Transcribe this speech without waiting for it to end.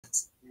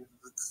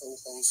The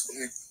co-host.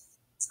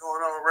 What's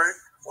going on, Ray?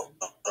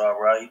 All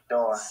right, you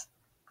doing?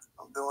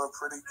 I'm doing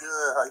pretty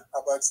good.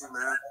 How about you,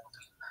 man?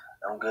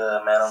 I'm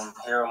good, man. I'm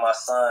here with my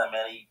son,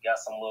 man. He got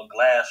some little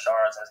glass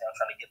shards. I'm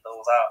trying to get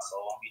those out, so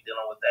I'm gonna be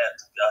dealing with that.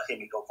 Y'all hear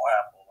me go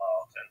quiet for a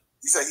while, okay?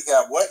 You say he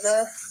got what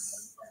now?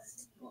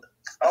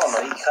 I don't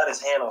know. He cut his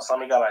hand on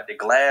something. He got like the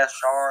glass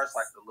shards,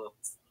 like the little,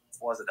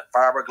 the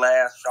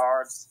fiberglass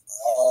shards?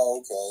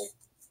 Oh, okay.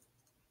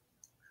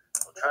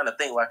 I'm trying to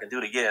think what I can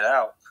do to get it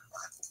out.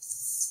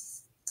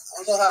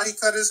 I don't know how he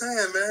cut his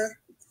hand, man.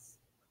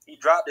 He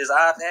dropped his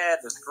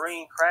iPad, the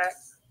screen cracked.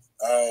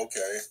 Oh,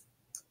 okay.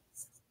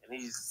 And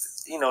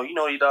he's, you know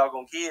these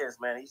doggone kids,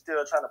 man. He's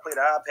still trying to play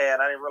the iPad.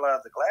 I didn't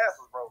realize the glass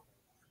was broken.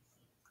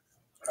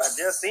 I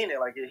just seen it,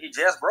 like he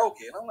just broke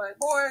it. I'm like,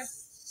 boy.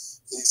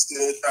 He's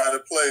still trying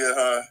to play it,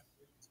 huh?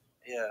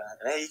 Yeah.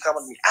 And then he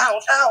coming to me,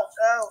 ouch, ouch,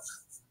 ouch.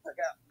 I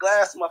got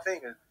glass in my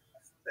finger.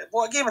 I said,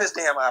 boy, give me this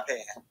damn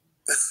iPad.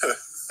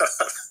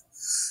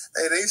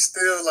 Hey, they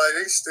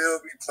still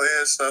be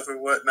playing stuff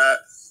and whatnot.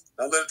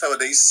 Don't let them tell me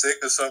they sick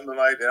or something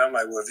like that. I'm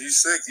like, well, if you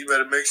sick, you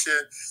better make sure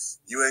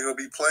you ain't gonna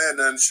be playing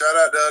nothing. Shout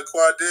out to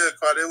Quadil.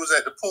 Quadil was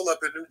at the pull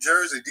up in New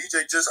Jersey.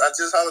 I just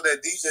hollered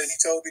at DJ. He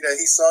told me that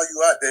he saw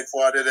you out there,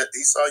 Quadil. That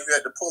he saw you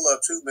at the pull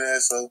up too,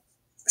 man. So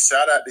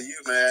shout out to you,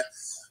 man.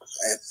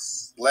 And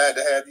glad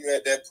to have you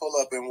at that pull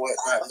up and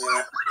whatnot,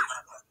 man.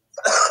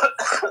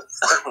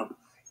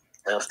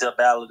 I'm still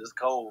battling this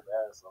cold,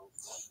 man. So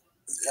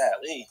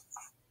golly.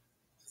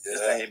 Yeah. This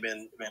thing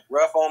been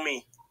rough on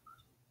me.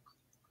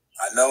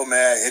 I know,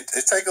 man. It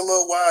take a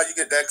little while. You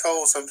get that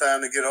cold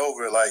sometime to get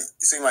over it. Like,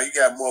 it seems like you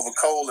got more of a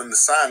cold in the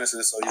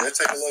sinuses. So, yeah, it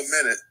take a little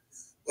minute.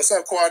 What's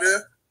up, Quadil?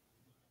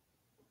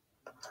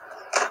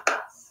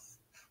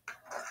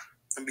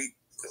 Send him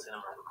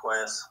a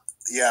request.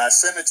 Yeah, I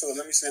sent it to him.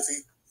 Let me see if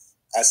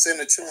I sent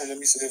it to him. Let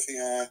me see if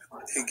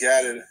he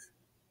got it.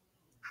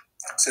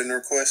 Send a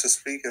request to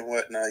speak and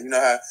whatnot. You know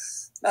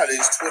how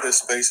these Twitter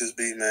spaces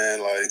be, man.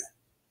 Like,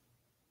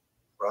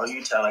 bro,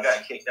 you tell I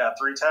got kicked out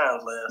 3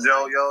 times last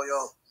night.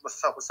 Yo. What's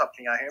up?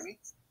 Can y'all hear me?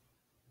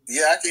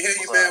 Yeah, I can hear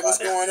you, man.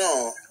 What's going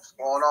on? What's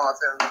going on?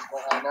 Tell me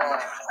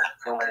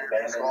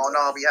what's going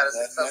on. We had a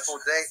successful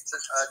day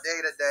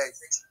today.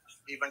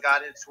 Even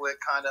got into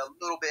it kind of a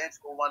little bit into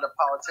one of the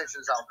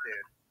politicians out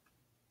there.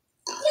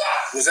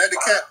 Was that the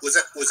cat? Was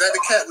that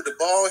the cat with the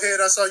bald head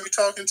I saw you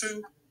talking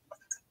to?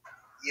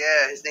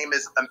 Yeah, his name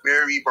is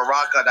Amiri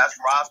Baraka. That's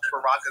Ross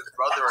Baraka's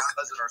brother or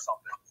cousin or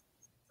something.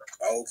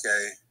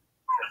 Okay.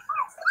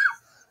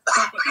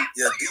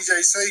 Yeah,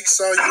 DJ say he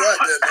saw you out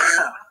there,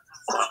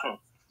 man.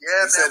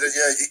 Yeah, he said that.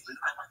 Yeah,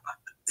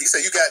 he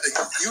said you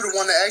the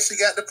one that actually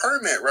got the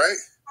permit, right?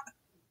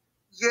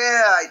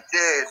 Yeah, I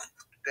did.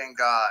 Thank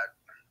God.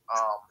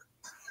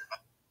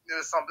 It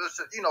was something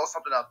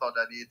I thought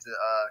that needed to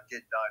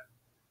get done.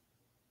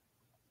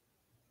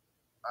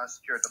 I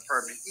secured the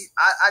permit.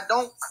 I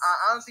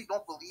honestly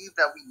don't believe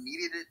that we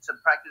needed it to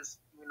practice,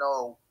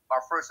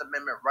 our First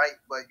Amendment right,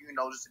 but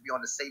just to be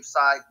on the safe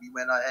side, we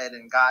went ahead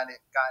and got it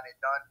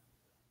done.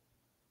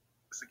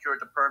 Secured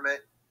the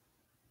permit.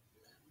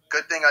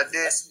 Good thing I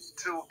did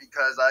too,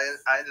 because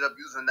I ended up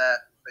using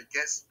that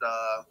against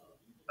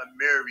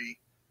Amiri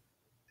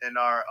in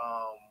our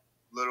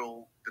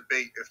little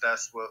debate, if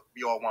that's what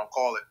we all want to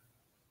call it.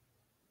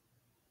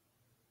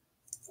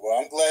 Well,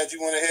 I'm glad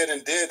you went ahead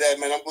and did that,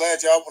 man. I'm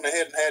glad y'all went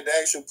ahead and had the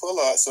actual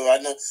pull-out. So I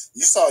know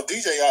you saw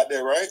DJ out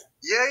there, right?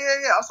 Yeah.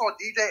 I saw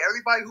DJ.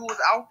 Everybody who was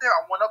out there,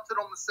 I went up to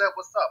them and said,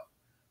 "What's up?"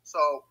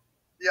 So,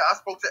 yeah, I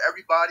spoke to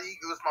everybody.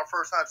 It was my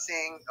first time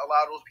seeing a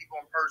lot of those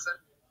people in person.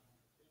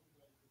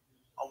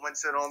 I went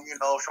to them,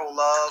 show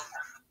love.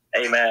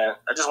 Hey, man,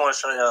 I just want to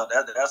show y'all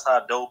that's how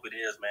dope it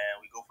is, man.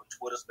 We go from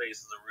Twitter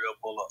Spaces to real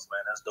pull-ups,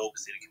 man. That's dope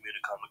to see the community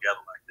come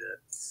together like that.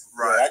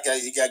 Right.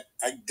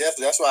 I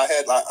definitely. That's why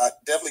I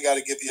definitely got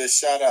to give you a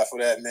shout out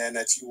for that, man.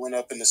 That you went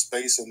up in the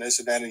space and this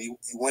and that, and you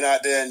went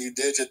out there and you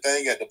did your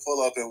thing at the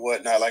pull-up and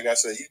whatnot. Like I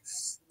said,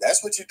 that's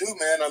what you do,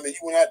 man. I mean,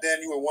 you went out there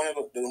and you were one of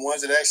the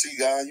ones that actually,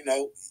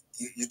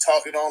 you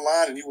talked it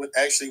online and you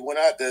actually went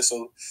out there.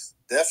 So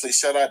definitely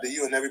shout out to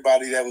you and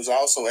everybody that was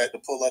also at the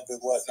pull-up and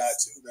whatnot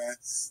too, man.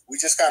 We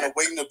just kind of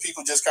waiting till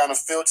people just kind of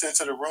filter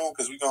into the room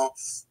because we're going to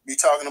be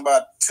talking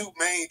about 2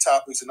 main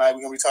topics tonight.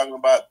 We're going to be talking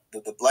about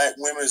the Black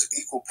Women's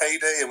Equal Pay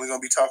Day, and we're going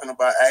to be talking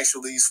about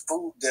actually these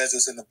food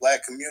deserts in the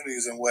Black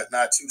communities and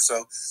whatnot too.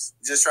 So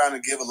just trying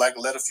to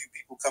let a few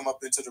people come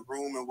up into the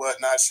room and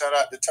whatnot. Shout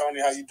out to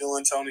Tony. How you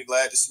doing, Tony?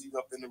 Glad to see you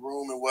up in the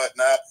room and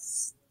whatnot.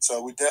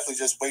 So we definitely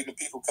just waiting till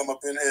people come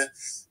up in here.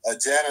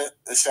 Janet,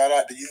 a shout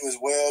out to you as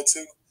well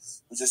too.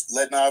 We're just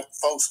letting our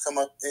folks come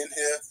up in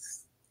here,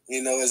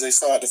 as they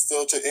start to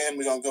filter in.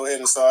 We're going to go ahead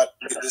and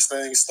get this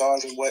thing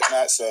started and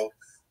whatnot. So,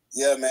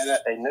 yeah, man.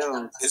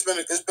 It's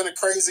been a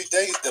crazy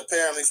day,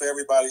 apparently, for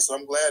everybody. So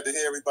I'm glad to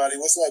hear everybody.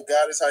 What's up,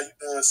 Goddess? How you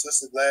doing,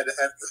 sister? Glad to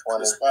have you on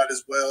the spot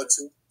as well,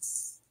 too.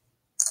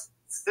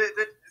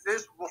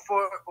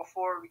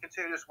 Before we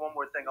continue, there's one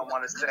more thing I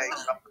want to say.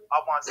 I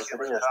want to give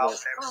a shout out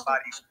to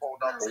everybody who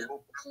pulled up to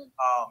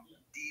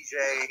DJ.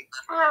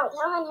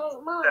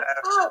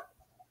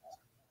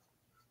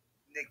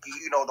 Nikki,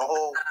 you know, the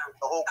whole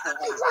crew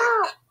was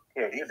there.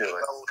 Here, you do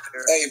it.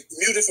 Hey,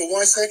 mute it for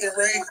 1 second,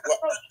 Ray.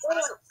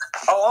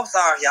 Oh, I'm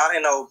sorry, y'all. I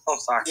didn't know. I'm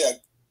sorry. Yeah.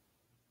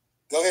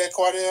 Go ahead,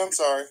 Cordell. I'm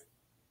sorry.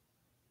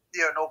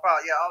 Yeah, no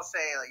problem. Yeah, I was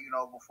saying, like, you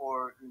know,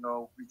 before, you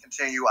know, we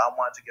continue, I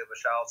wanted to give a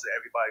shout out to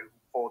everybody who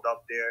pulled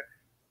up there.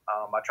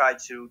 I tried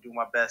to do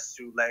my best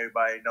to let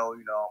everybody know,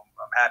 you know,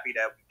 I'm happy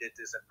that we did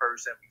this in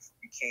person.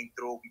 We came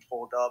through, we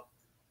pulled up.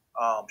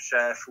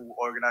 Chef who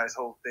organized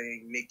the whole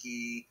thing,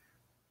 Nikki,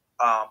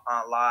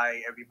 Aunt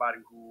Lai, everybody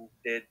who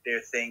did their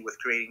thing with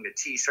creating the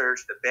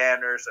T-shirts, the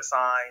banners, the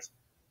signs.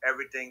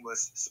 Everything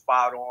was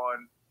spot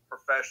on,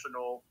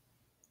 professional,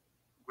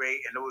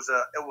 great, and it was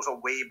a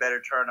way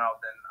better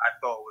turnout than I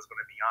thought it was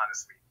going to be.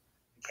 Honestly,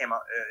 it came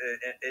out.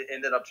 It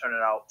ended up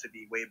turning out to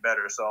be way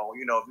better. So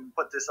you know, if we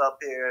put this up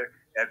here,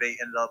 if they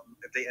end up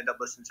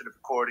listening to the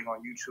recording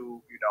on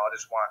YouTube, you know, I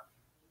just want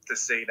to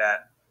say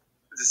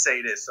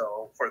this.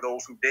 So for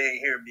those who didn't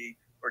hear me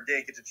or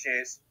didn't get the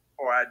chance,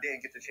 or I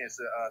didn't get the chance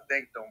to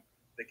thank them,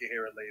 they can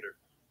hear it later.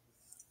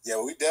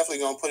 Yeah, we definitely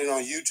gonna put it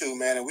on YouTube,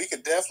 man, and we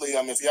could definitely,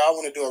 if y'all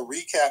want to do a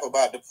recap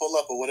about the pull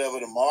up or whatever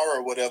tomorrow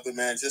or whatever,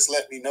 man, just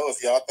let me know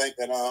if y'all think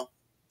that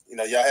you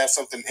know, y'all have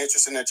something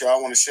interesting that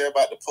y'all want to share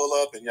about the pull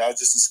up, and y'all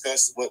just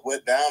discuss what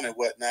went down and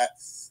whatnot.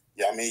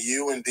 Yeah, I mean,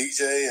 you and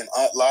DJ and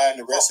Aunt Lai and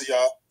the rest of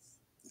y'all.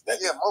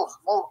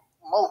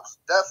 Most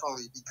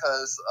definitely,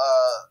 because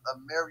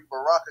Mary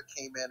Baraka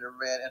came in and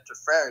ran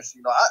interference.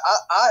 You know,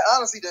 I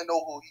honestly didn't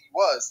know who he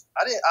was.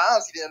 I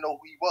honestly didn't know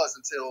who he was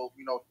until,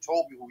 you know, he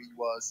told me who he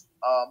was.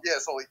 Yeah,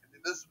 so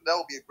that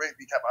would be a great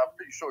recap. I'm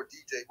pretty sure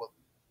DJ would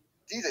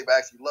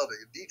actually love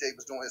it. DJ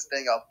was doing his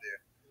thing out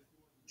there.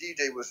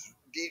 DJ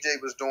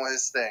was doing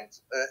his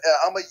things.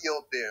 I'm a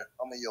yield there.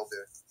 Well,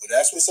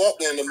 that's what's up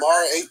then.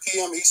 Tomorrow, 8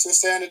 p.m. Eastern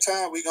Standard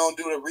Time, we're going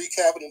to do the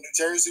recap of the New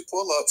Jersey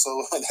pull-up. So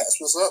that's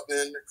what's up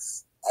then.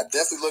 I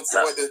definitely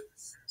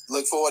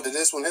look forward to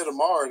this one here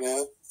tomorrow,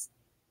 man.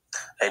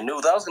 Hey,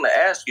 News, I was going to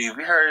ask you,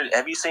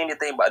 have you seen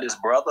anything about this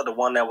brother, the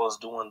one that was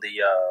doing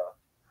the,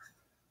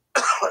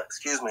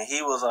 excuse me,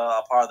 he was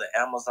a part of the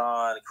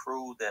Amazon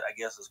crew that I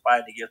guess was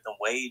fighting to get them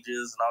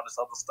wages and all this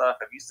other stuff.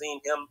 Have you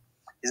seen him?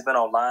 He's been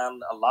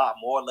online a lot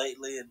more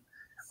lately, and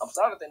I'm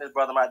starting to think this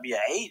brother might be an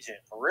agent,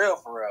 for real.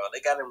 They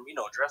got him, you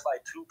know, dressed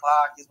like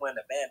Tupac. He's wearing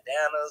the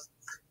bandanas.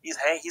 He's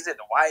at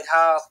the White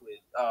House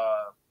with,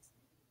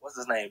 what's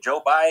his name,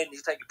 Joe Biden.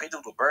 He's taking pictures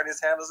with Bernie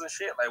Sanders and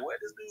shit. Like,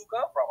 where did this dude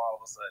come from all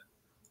of a sudden?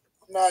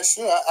 I'm not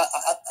sure.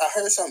 I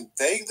heard something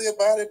vaguely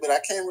about it, but I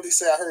can't really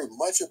say I heard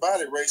much about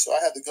it, Ray, so I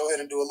had to go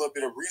ahead and do a little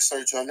bit of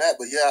research on that.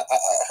 But yeah, I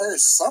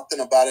heard something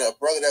about it. A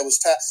brother that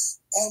was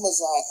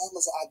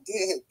Amazon.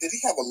 Did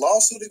he have a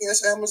lawsuit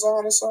against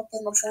Amazon or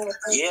something? I'm trying to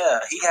think. Yeah,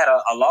 he had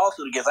a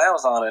lawsuit against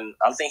Amazon, and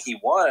I think he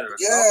won it or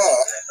something.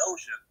 That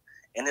notion.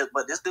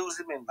 But this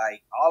dude's been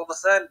like, all of a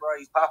sudden, bro,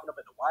 he's popping up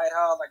at the White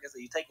House. Like I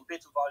said, he's taking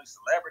pictures of all these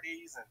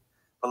celebrities and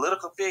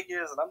political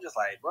figures, and I'm just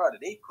like, bro,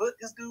 did they put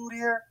this dude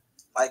here?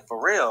 Like, for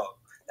real.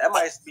 That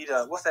might be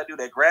what's that dude,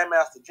 that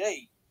Grandmaster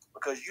Jay?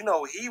 Because, you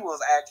know, he was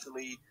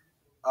actually,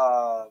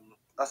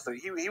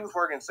 he was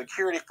working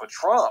security for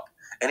Trump,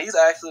 and he's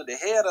actually the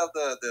head of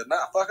the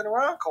Not Fucking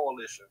Around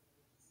coalition.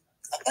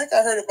 I think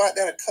I heard about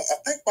that. I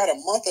think about a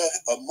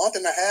month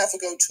and a half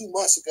ago, 2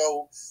 months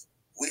ago,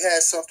 we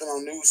had something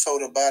on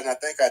Newstoter about it, and I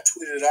think I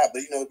tweeted it out,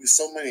 but, you know, there's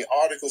so many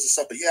articles and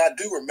stuff. But, yeah, I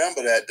do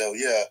remember that, though,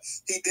 yeah.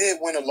 He did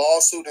win a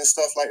lawsuit and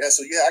stuff like that.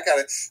 So, yeah, I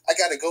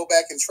gotta go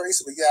back and trace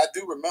it. But, yeah, I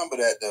do remember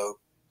that, though.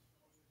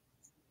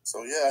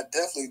 So, yeah,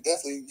 definitely,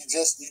 you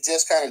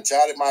just kind of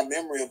jotted my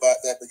memory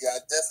about that. But, yeah, I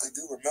definitely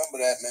do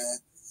remember that,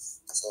 man.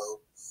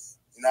 So,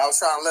 you know, I was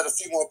trying to let a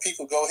few more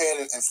people go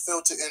ahead and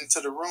filter into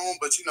the room,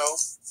 but, you know,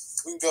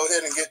 we can go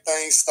ahead and get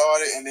things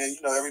started, and then,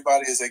 you know,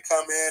 everybody, as they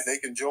come in, they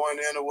can join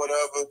in or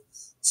whatever.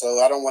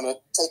 So I don't want to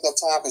take up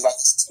time because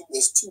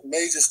there's two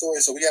major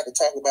stories. So we have to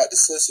talk about the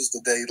sisters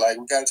today. Like,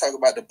 we got to talk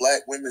about the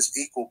Black Women's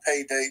Equal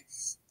Pay Day.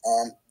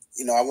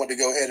 You know, I want to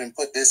go ahead and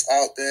put this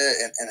out there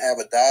and have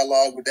a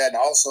dialogue with that.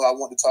 And also, I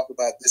want to talk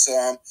about this,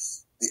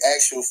 the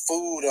actual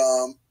food,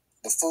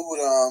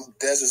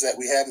 deserts that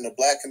we have in the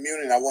Black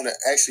community. And I want to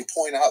actually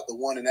point out the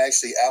one in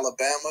actually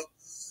Alabama,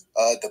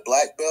 the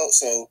Black Belt.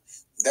 So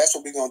that's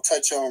what we're going to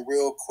touch on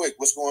real quick.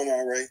 What's going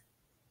on, Ray?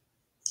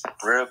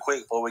 Real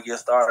quick before we get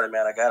started,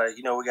 man, we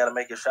gotta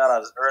make a shout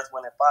out. It's Earth,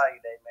 Wind, and Fire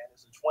Day, man.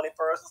 It's the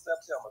 21st of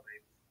September,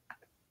 baby.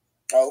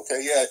 Oh, okay,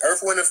 yeah.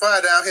 Earth, Wind, and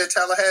Fire down here in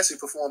Tallahassee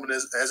performing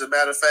as a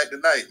matter of fact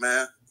tonight,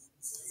 man.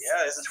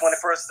 Yeah, it's the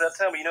 21st of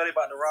September. You know they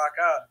about to rock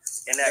out.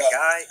 And that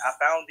guy, I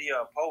found the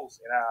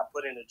post, and I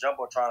put in the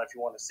Jumbotron if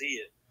you want to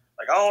see it.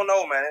 Like, I don't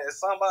know, man.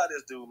 It's something about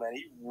this dude, man.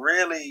 He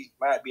really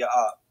might be an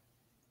op.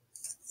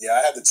 Yeah,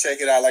 I have to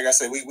check it out. Like I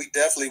said, we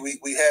definitely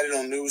we had it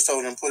on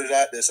Newstoter and put it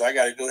out there, so I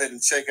got to go ahead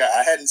and check out.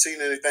 I hadn't seen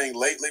anything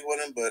lately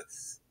with him, but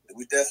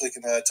we definitely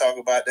can talk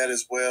about that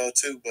as well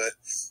too. But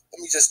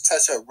let me just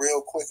touch up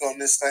real quick on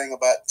this thing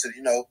about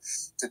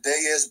today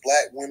is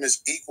Black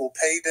Women's Equal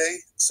Pay Day.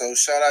 So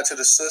shout out to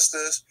the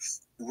sisters.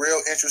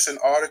 real interesting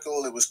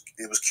article. It was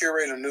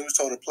curated on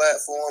Newstoter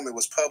platform. It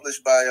was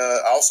published by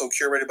also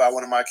curated by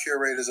one of my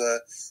curators,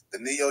 the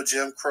Neo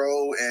Jim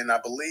Crow, and I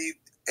believe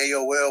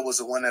AOL was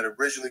the one that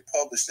originally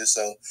published it.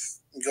 So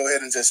go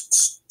ahead and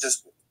just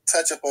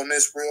touch up on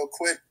this real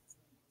quick.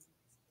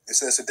 It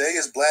says today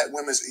is Black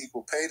Women's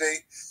Equal Pay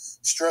Day.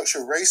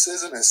 Structural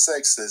racism and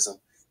sexism,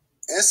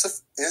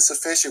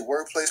 insufficient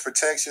workplace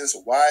protections,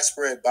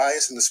 widespread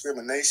bias and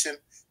discrimination,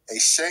 a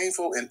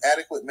shameful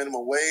inadequate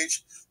minimum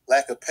wage,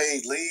 lack of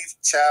paid leave,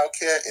 child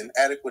care, and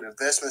adequate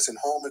investments in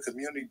home and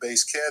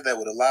community-based care that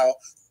would allow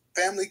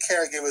family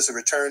caregivers to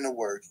return to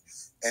work,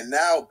 and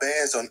now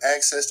bans on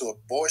access to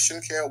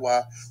abortion care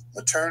while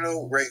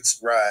maternal rates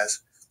rise.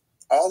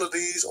 All of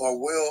these or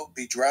will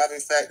be driving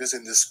factors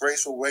in the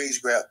disgraceful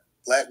wage gap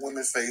Black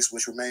women face,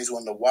 which remains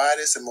one of the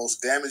widest and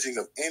most damaging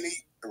of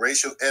any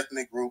racial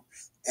ethnic group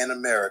in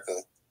America.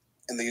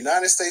 In the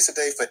United States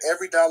today, for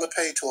every dollar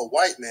paid to a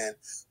white man,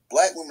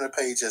 Black women are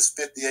paid just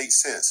 58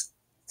 cents,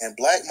 and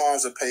Black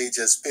moms are paid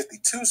just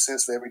 52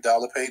 cents for every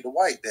dollar paid to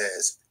white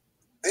dads.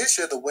 This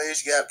year, the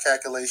wage gap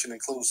calculation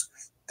includes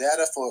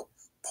data for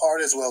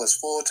part as well as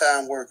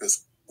full-time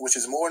workers, which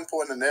is more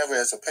important than ever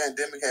as the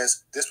pandemic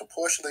has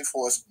disproportionately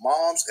forced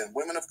moms and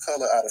women of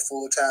color out of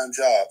full-time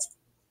jobs.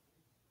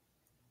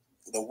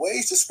 The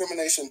wage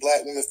discrimination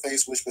Black women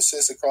face, which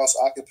persists across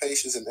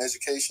occupations and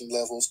education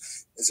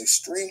levels, is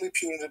extremely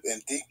punitive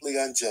and deeply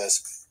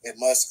unjust. It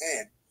must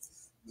end.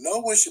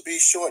 No one should be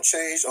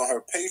shortchanged on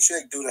her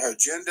paycheck due to her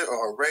gender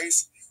or her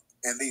race,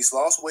 and these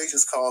lost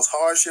wages cause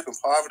hardship and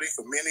poverty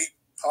for many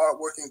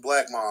hardworking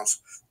Black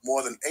moms,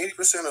 more than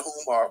 80% of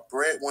whom are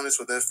breadwinners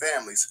for their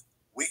families.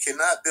 We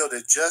cannot build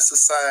a just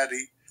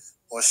society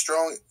or a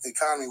strong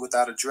economy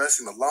without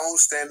addressing the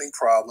long-standing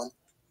problem.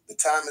 The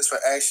time is for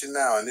action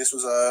now, and this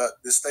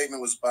statement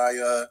was by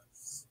the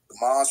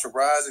Moms for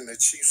Rising, the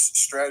Chief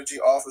Strategy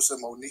Officer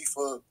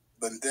Monifa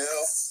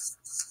Bundell.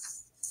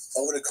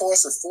 Over the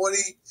course of a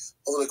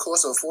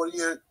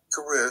 40-year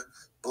career,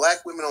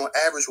 Black women on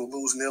average will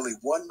lose nearly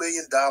 $1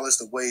 million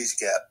to wage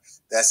gap.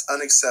 That's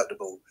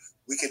unacceptable.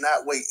 We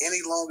cannot wait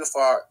any longer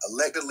for our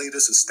elected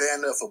leaders to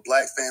stand up for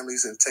Black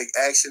families and take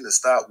action to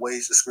stop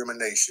wage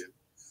discrimination.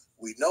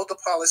 We know the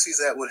policies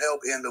that would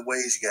help end the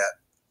wage gap.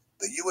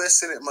 The U.S.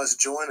 Senate must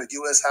join the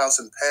U.S. House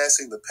in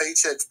passing the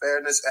Paycheck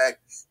Fairness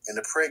Act and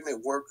the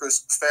Pregnant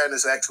Workers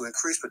Fairness Act to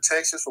increase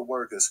protections for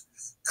workers.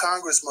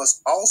 Congress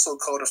must also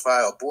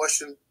codify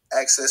abortion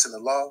access in the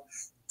law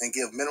and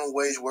give minimum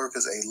wage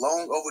workers a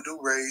long overdue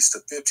raise to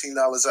 $15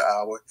 an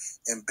hour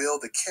and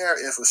build the care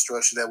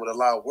infrastructure that would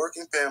allow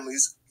working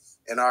families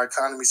and our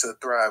economy to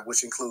thrive,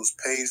 which includes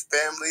paid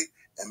family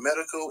and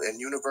medical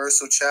and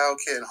universal child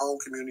care and home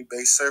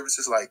community-based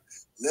services like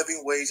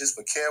living wages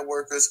for care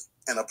workers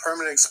and a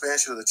permanent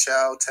expansion of the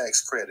child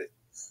tax credit.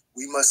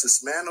 We must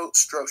dismantle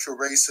structural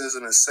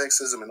racism and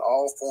sexism in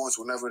all forms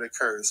whenever it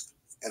occurs,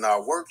 in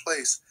our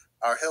workplace,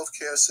 our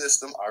healthcare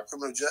system, our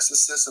criminal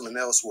justice system, and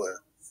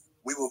elsewhere.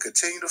 We will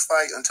continue to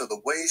fight until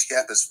the wage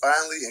gap is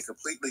finally and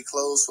completely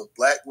closed for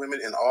Black women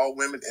and all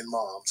women and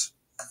moms.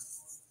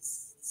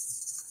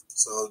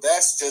 So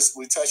that's just,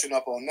 we're touching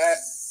up on that.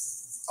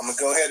 I'm going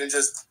to go ahead and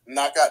just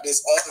knock out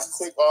this other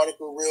quick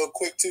article real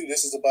quick, too.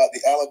 This is about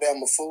the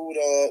Alabama food.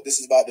 This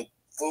is about the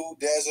food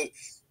desert.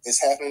 It's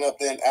happening up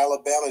there in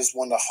Alabama. It's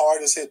one of the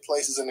hardest hit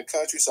places in the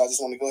country, so I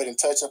just want to go ahead and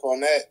touch up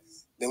on that.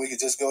 Then we can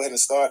just go ahead and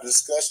start the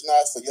discussion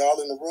out. For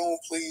y'all in the room,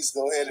 please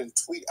go ahead and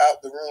tweet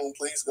out the room.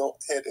 Please go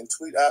ahead and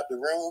tweet out the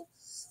room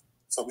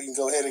so we can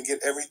go ahead and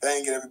get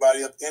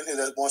everybody up in here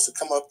that wants to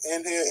come up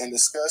in here and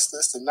discuss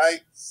this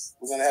tonight.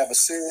 We're going to have a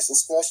serious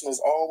discussion as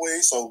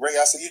always. So, Ray,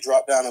 I see you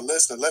drop down a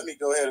list, and let me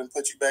go ahead and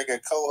put you back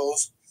at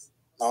co-host.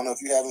 I don't know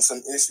if you're having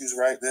some issues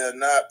right there or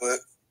not, but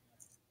it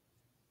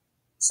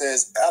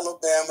says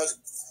Alabama.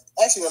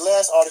 Actually, the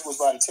last article was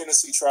by the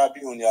Tennessee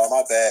Tribune, y'all,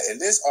 my bad. And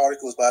this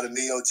article was by the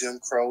Neo Jim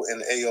Crow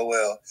and the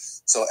AOL.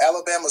 So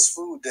Alabama's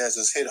food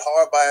deserts hit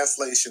hard by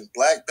inflation.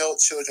 Black belt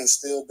children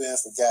still being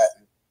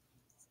forgotten.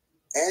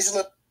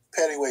 Angela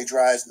Pettyway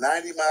drives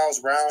 90 miles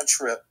round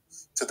trip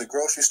to the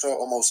grocery store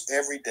almost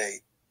every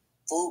day.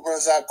 Food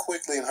runs out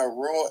quickly in her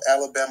rural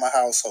Alabama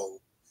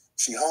household.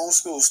 She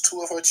homeschools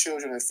 2 of her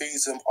children and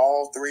feeds them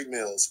all 3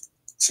 meals.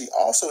 She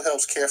also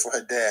helps care for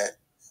her dad.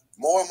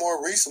 More and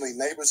more recently,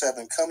 neighbors have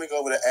been coming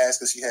over to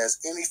ask if she has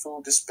any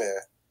food to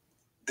spare.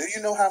 Do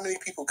you know how many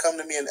people come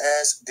to me and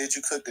ask, did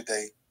you cook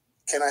today?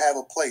 Can I have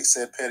a plate,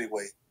 said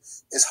Pettyway.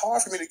 It's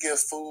hard for me to give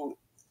food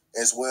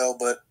as well,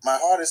 but my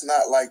heart is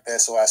not like that,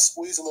 so I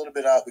squeeze a little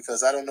bit out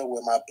because I don't know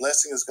where my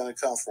blessing is going to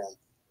come from.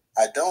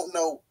 I don't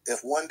know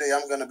if one day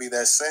I'm going to be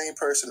that same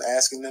person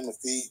asking them to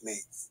feed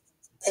me.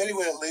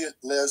 Pettyway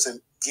lives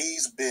in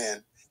Gee's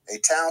Bend, a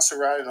town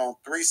surrounded on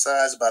 3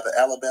 sides by the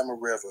Alabama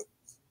River.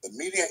 The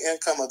median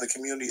income of the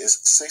community is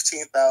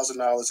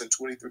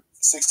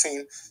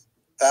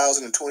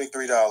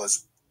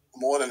 $16,023.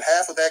 More than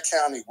half of that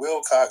county,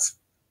 Wilcox,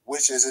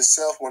 which is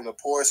itself one of the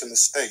poorest in the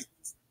state.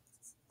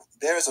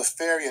 There is a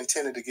ferry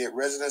intended to get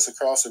residents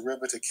across the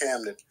river to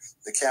Camden,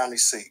 the county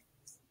seat.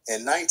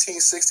 In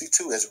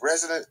 1962, as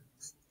resident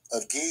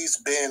of Gee's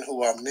Bend,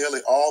 who are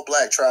nearly all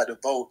black, tried to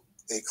vote,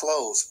 it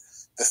closed.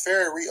 The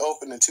ferry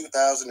reopened in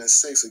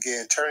 2006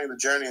 again, turning the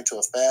journey into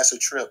a faster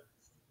trip,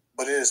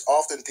 but it is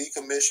often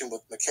decommissioned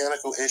with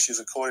mechanical issues,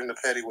 according to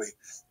Pettywee,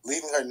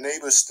 leaving her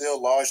neighbors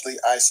still largely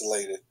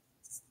isolated.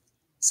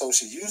 So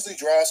she usually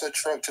drives her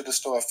truck to the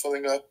store,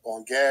 filling up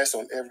on gas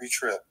on every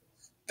trip.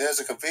 There's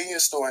a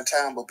convenience store in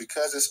town, but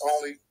because it's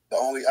the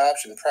only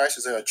option,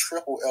 prices are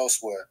triple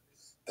elsewhere.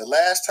 The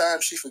last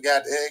time she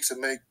forgot eggs to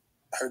make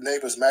her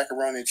neighbor's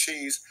macaroni and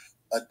cheese,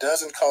 a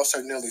dozen cost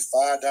her nearly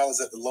 $5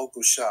 at the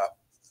local shop.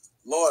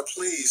 Lord,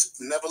 please,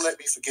 never let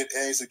me forget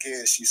eggs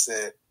again, she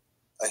said.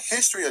 A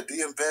history of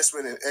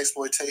de-investment and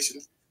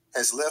exploitation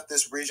has left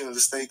this region of the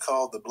state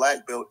called the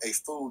Black Belt a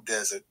food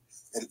desert,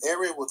 an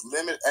area with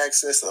limited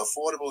access to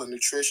affordable and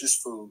nutritious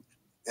food.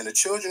 And the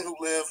children who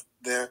live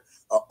there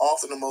are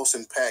often the most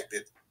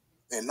impacted.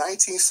 In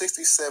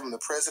 1967, the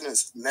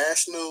President's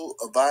National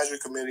Advisory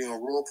Committee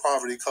on Rural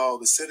Poverty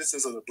called the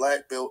citizens of the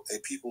Black Belt a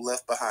people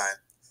left behind,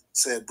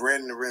 said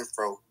Brandon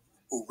Renfro,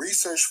 who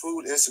researched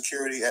food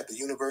insecurity at the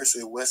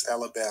University of West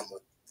Alabama.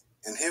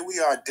 And here we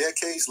are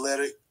decades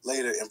later,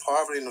 and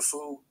poverty and the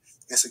food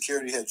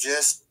insecurity have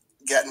just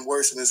gotten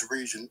worse in this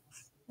region,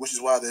 which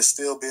is why they're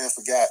still being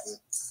forgotten.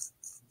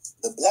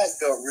 The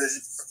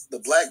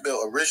Black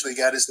Belt originally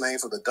got its name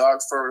for the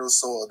dark, fertile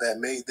soil that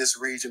made this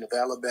region of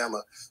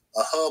Alabama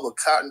a hub of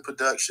cotton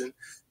production,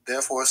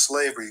 therefore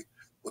slavery,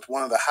 with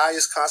one of the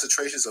highest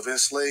concentrations of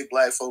enslaved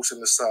black folks in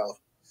the South.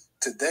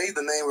 Today,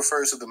 the name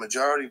refers to the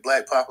majority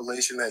black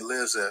population that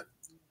lives there,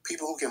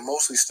 people who can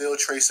mostly still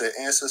trace their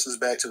ancestors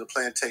back to the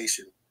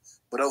plantation.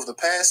 But over the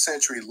past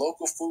century,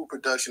 local food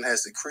production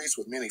has decreased,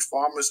 with many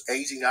farmers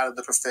aging out of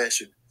the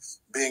profession,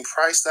 being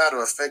priced out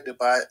or affected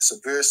by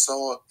severe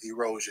soil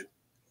erosion.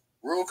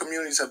 Rural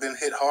communities have been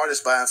hit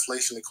hardest by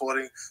inflation,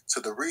 according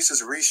to the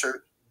recent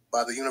research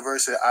by the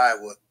University of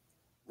Iowa.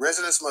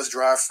 Residents must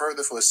drive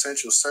further for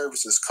essential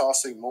services,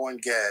 costing more in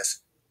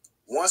gas.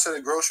 Once at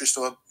a grocery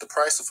store, the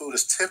price of food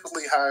is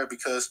typically higher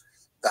because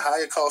the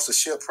higher cost to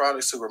ship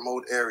products to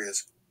remote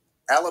areas.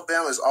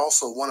 Alabama is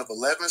also one of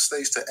 11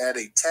 states to add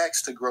a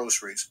tax to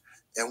groceries,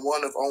 and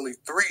one of only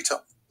 3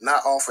 to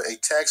not offer a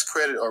tax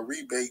credit or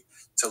rebate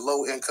to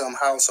low-income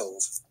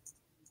households.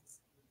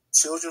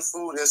 Children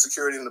food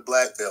insecurity in the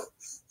Black Belt.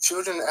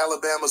 Children in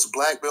Alabama's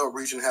Black Belt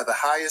region have the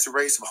highest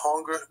rates of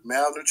hunger,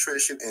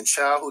 malnutrition, and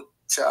childhood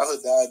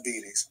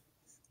diabetes.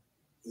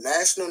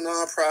 National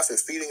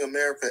nonprofit Feeding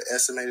America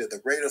estimated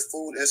the rate of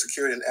food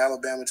insecurity in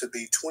Alabama to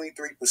be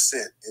 23%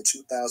 in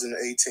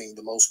 2018,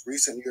 the most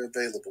recent year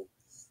available.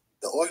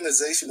 The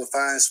organization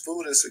defines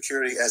food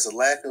insecurity as a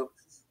lack of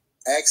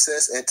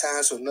access at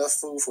times to enough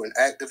food for an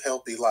active,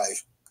 healthy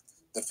life.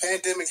 The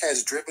pandemic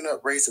has driven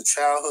up rates of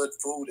childhood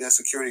food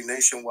insecurity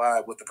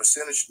nationwide, with the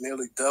percentage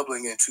nearly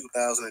doubling in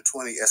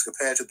 2020 as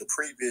compared to the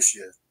previous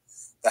year.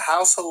 The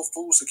Household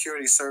Food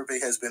Security Survey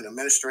has been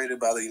administered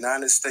by the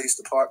United States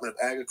Department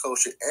of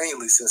Agriculture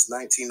annually since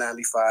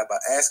 1995 by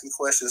asking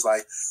questions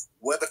like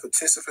whether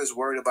participants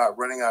worried about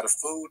running out of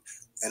food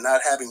and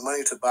not having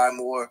money to buy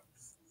more.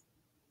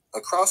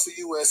 Across the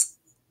U.S.,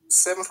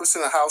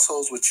 7% of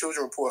households with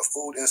children report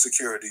food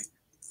insecurity.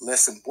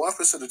 Less than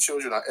 1% of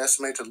children are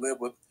estimated to live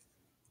with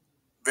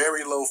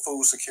very low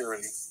food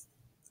security.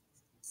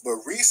 But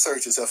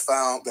researchers have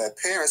found that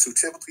parents who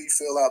typically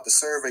fill out the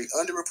survey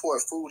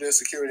underreport food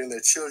insecurity in their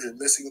children,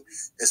 missing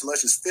as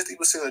much as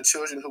 50% of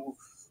children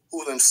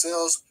who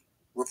themselves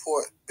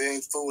report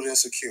being food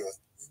insecure.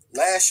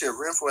 Last year,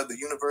 Renfro at the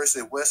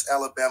University of West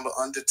Alabama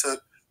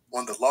undertook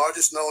one of the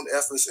largest known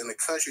efforts in the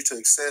country to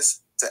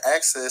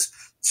access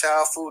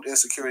child food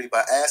insecurity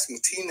by asking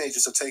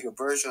teenagers to take a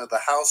version of the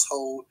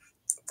Household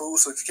Food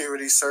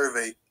Security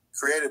Survey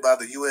created by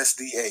the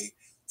USDA,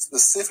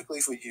 specifically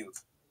for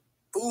youth.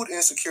 Food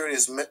insecurity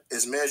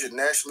is measured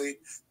nationally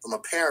from a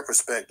parent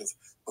perspective,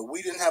 but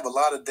we didn't have a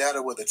lot of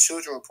data where the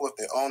children report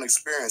their own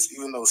experience,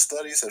 even though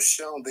studies have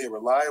shown they are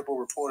reliable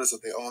reporters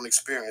of their own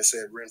experience,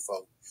 said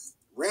Renfro.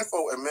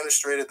 Renfro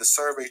administered the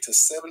survey to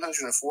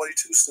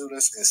 742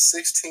 students in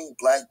 16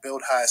 Black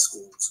Belt high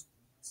schools.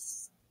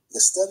 The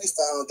study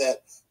found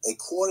that a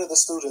quarter of the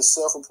students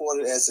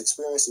self-reported as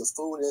experiencing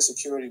food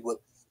insecurity, with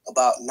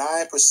about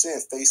 9%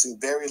 facing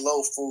very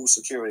low food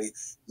security,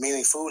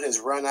 meaning food has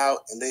run out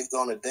and they've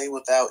gone a day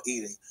without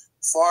eating,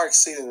 far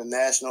exceeding the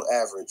national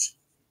average.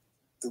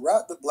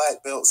 Throughout the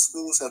Black Belt,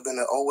 schools have been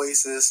an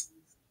oasis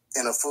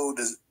in a food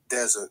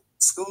desert.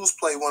 Schools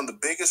play one of the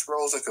biggest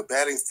roles in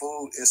combating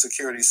food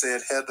insecurity,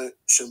 said Heather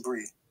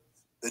Chambry,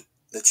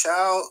 the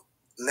Child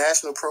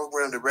National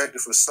Program Director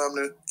for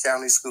Sumner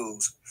County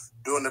Schools.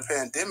 During the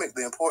pandemic,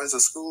 the importance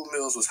of school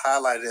meals was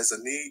highlighted as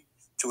a need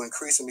to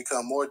increase and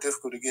become more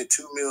difficult to get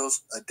 2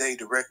 meals a day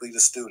directly to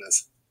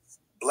students.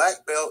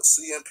 Black Belt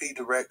CMP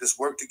directors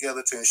worked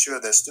together to ensure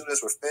that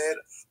students were fed,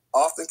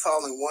 often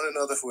calling one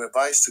another for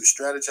advice to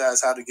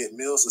strategize how to get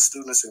meals to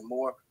students in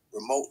more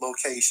remote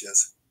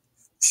locations.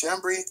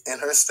 Chambry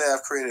and her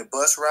staff created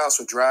bus routes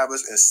for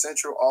drivers and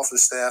central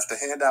office staff to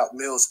hand out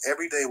meals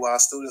every day while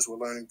students were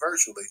learning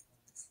virtually.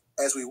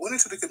 As we went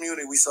into the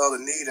community, we saw the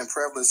need and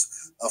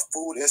prevalence of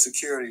food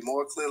insecurity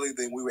more clearly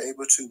than we were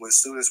able to when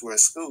students were in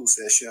school,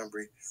 said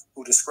Shembri,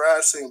 who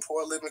described seeing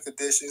poor living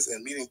conditions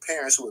and meeting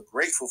parents who were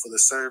grateful for the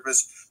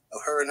service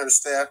of her and her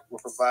staff were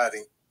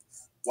providing.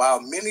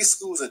 While many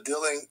schools are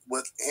dealing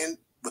with the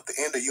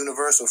end of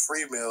universal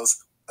free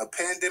meals, a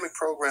pandemic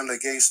program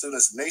that gave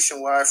students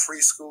nationwide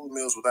free school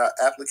meals without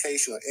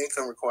application or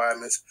income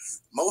requirements,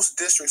 most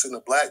districts in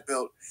the Black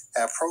Belt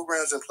have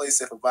programs in place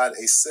that provide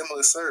a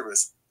similar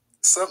service.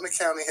 Sumter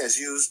County has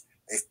used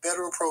a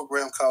federal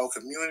program called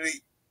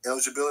Community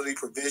Eligibility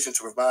Provision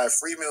to provide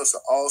free meals to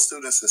all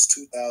students since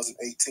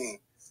 2018.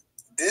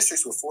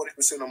 Districts with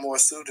 40% or more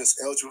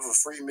students eligible for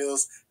free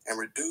meals and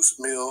reduced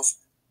meals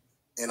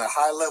and a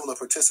high level of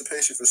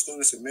participation for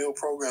students in meal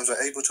programs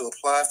are able to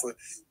apply for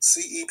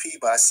CEP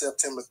by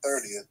September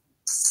 30th.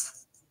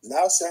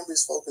 Now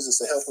Chambry's focus is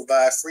to help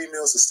provide free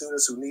meals to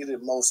students who need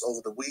it most over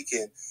the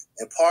weekend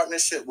in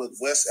partnership with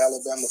West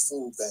Alabama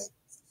Food Bank.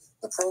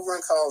 The program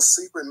called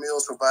Secret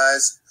Meals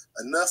provides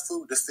enough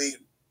food to feed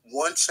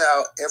one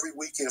child every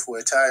weekend for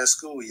an entire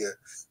school year.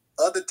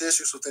 Other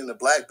districts within the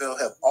Black Belt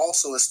have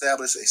also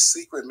established a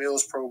secret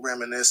meals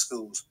program in their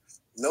schools.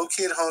 No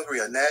Kid Hungry,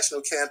 a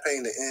national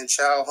campaign to end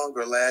child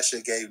hunger last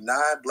year, gave 9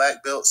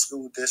 Black Belt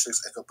school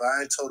districts a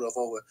combined total of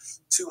over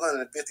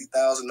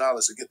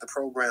 $250,000 to get the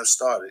program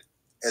started,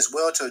 as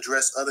well to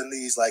address other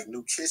needs like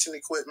new kitchen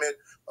equipment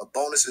or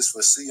bonuses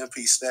for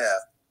CMP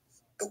staff.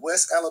 The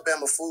West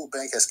Alabama Food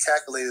Bank has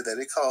calculated that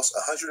it costs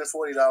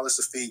 $140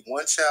 to feed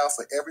one child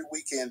for every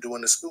weekend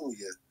during the school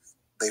year.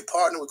 They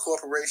partner with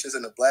corporations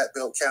in the Black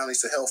Belt counties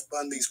to help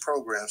fund these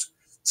programs.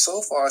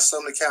 So far,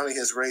 Sumner County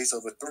has raised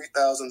over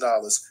 $3,000,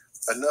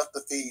 enough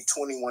to feed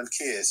 21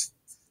 kids.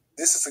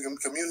 This is a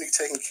community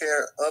taking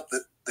care of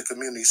the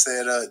community,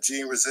 said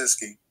Gene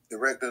Rosinski,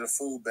 director of the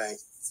food bank.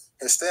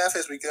 His staff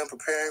has begun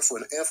preparing for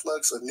an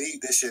influx of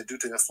need this year due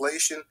to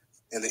inflation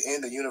and the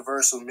end of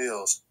universal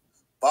meals.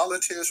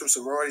 Volunteers from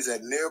sororities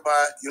at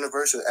nearby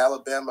University of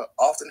Alabama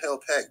often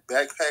help pack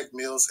backpack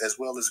meals, as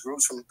well as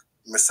groups from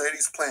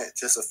Mercedes plant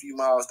just a few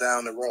miles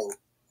down the road.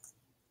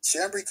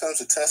 Chambry comes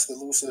to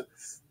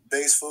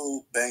Tuscaloosa-based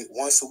food bank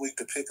once a week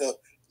to pick up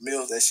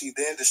meals that she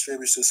then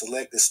distributes to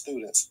selected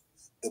students.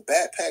 The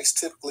backpacks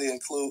typically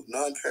include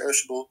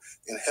non-perishable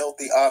and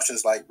healthy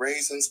options like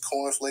raisins,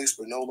 cornflakes,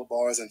 granola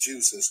bars, and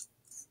juices.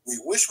 We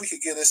wish we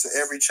could give this to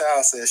every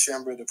child, says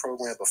Chambry of the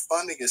program, but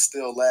funding is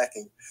still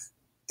lacking.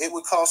 It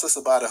would cost us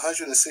about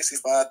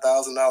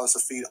 $165,000 to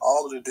feed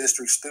all of the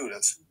district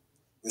students.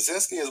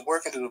 Rosinski is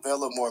working to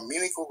develop more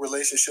meaningful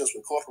relationships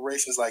with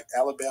corporations like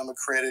Alabama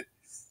Credit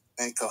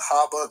and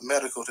Cahaba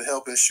Medical to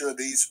help ensure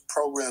these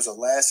programs are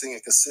lasting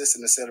and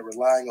consistent instead of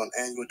relying on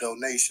annual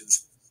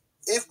donations.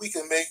 If we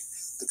can make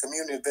the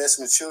community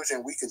investment in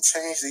children, we can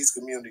change these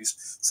communities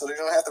so they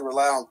don't have to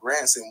rely on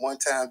grants and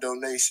one-time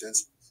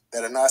donations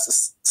that are not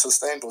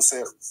sustainable,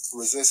 said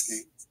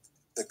Rosinski.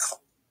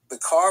 The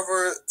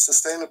Carver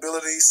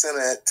Sustainability Center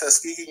at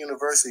Tuskegee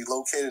University,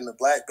 located in the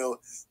Black Belt,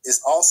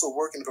 is also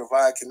working to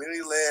provide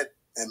community-led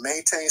and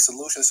maintain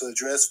solutions to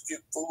address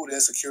food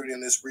insecurity in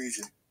this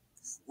region.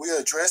 We are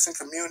addressing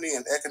community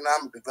and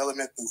economic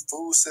development through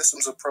food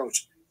systems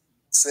approach,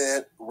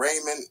 said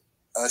Raymond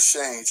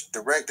Shange,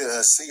 director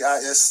of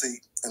CISC,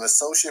 an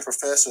associate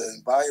professor in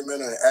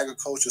environmental and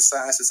agricultural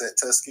sciences at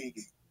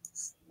Tuskegee.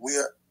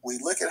 We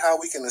look at how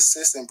we can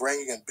assist in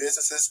bringing in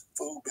businesses,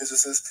 food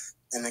businesses,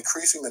 and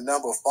increasing the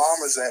number of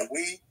farmers that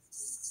we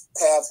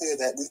have here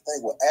that we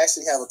think will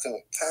actually have a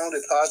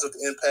compounded positive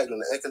impact on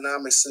the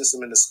economic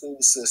system and the school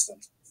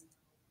system.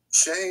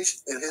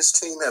 Shange and his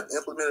team have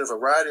implemented a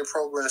variety of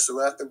programs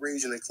throughout the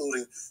region,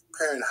 including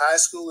pairing high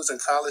schoolers and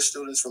college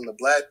students from the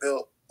Black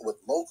Belt with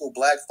local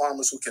Black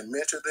farmers who can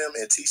mentor them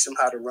and teach them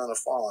how to run a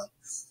farm.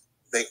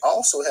 They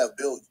also have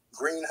built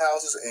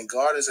greenhouses and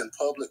gardens in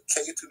public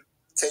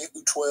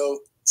K-12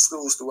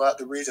 schools throughout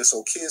the region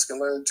so kids can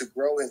learn to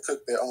grow and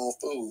cook their own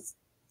food.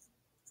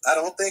 I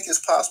don't think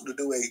it's possible to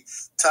do a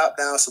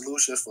top-down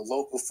solution for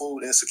local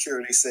food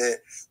insecurity, said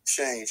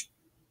Shange.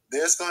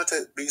 There's going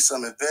to be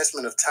some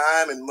investment of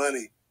time and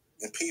money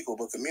and people,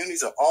 but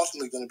communities are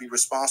ultimately going to be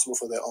responsible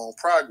for their own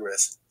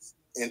progress.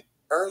 In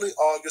early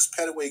August,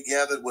 Petaway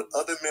gathered with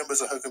other members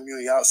of her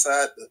community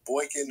outside the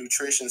Boykin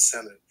Nutrition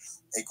Center.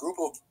 A group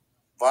of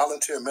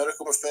volunteer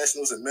medical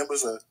professionals and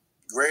members of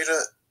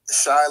Greater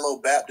Shiloh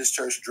Baptist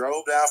Church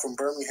drove down from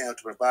Birmingham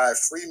to provide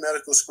free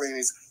medical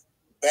screenings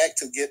back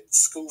to get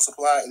school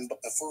supply and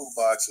food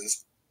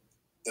boxes.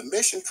 The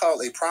mission,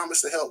 called A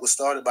Promise to Help, was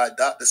started by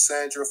Dr.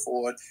 Sandra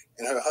Ford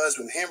and her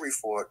husband Henry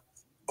Ford,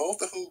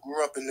 both of whom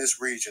grew up in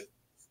this region.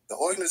 The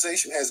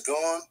organization has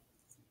gone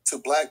to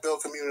Black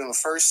Belt community on the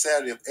first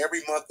Saturday of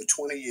every month for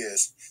 20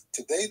 years.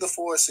 Today, the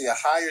Fords see a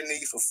higher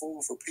need for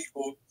food for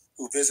people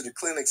who visited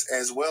clinics,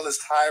 as well as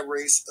high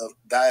rates of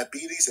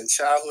diabetes and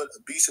childhood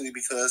obesity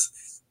because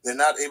they're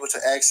not able to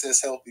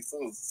access healthy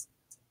food.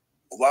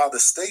 While the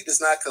state does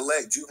not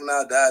collect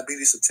juvenile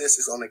diabetes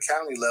statistics on the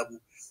county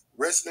level,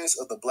 residents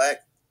of the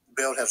Black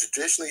Belt have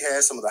traditionally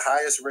had some of the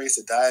highest rates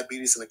of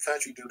diabetes in the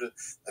country due to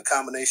a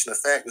combination of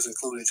factors,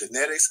 including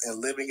genetics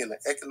and living in an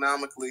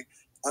economically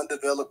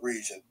undeveloped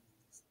region.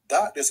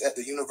 Doctors at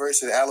the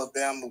University of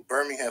Alabama,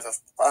 Birmingham have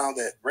found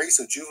that rates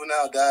of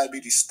juvenile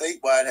diabetes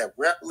statewide have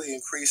rapidly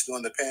increased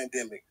during the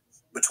pandemic.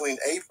 Between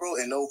April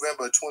and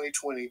November of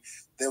 2020,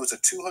 there was a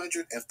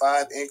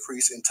 205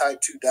 increase in type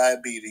 2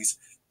 diabetes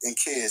in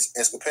kids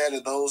as compared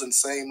to those in the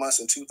same months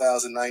in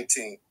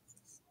 2019.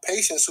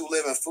 Patients who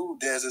live in food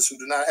deserts who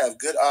do not have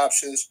good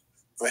options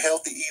for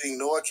healthy eating,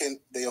 nor can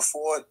they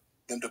afford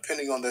them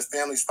depending on their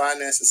family's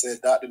finances,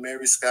 said Dr.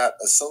 Mary Scott,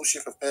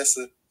 Associate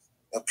Professor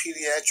of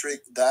Pediatric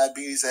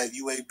Diabetes at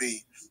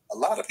UAB. A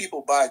lot of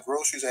people buy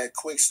groceries at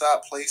quick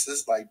stop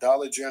places like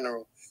Dollar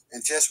General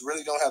and just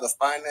really don't have the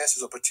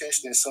finances or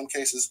potentially in some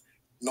cases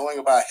knowing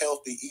about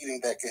healthy eating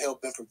that can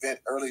help them prevent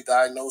early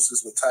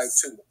diagnosis with type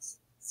 2.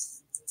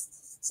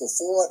 For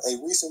Ford,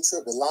 a recent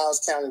trip to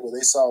Lowndes County where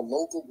they saw a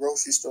local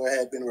grocery store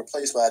had been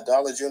replaced by a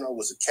Dollar General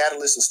was a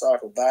catalyst to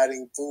start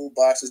providing food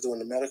boxes during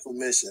the medical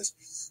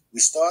missions. We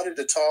started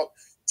to talk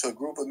to a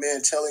group of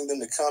men telling them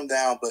to come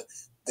down, but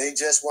they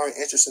just weren't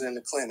interested in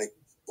the clinic.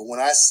 But when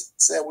I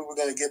said we were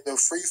going to get them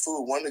free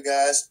food, one of the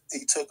guys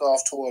he took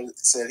off toward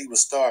said he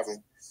was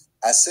starving.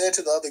 I said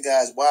to the other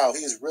guys, wow,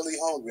 he is really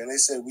hungry. And they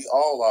said, we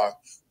all are.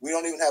 We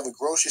don't even have a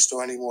grocery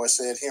store anymore,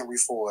 said Henry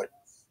Ford.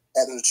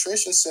 At the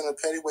Nutrition Center,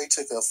 Pettyway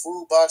took a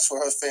food box for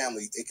her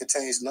family. It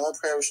contains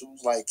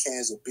non-perishables like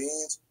cans of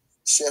beans,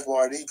 Chef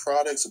Boyardee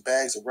products,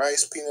 bags of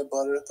rice, peanut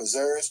butter,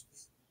 preserves,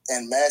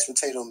 and mashed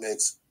potato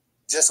mix.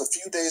 Just a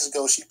few days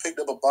ago, she picked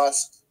up a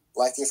box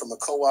like it from a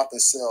co-op in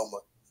Selma.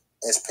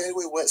 As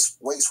Pettyway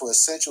waits for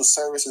essential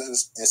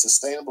services and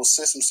sustainable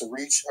systems to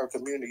reach her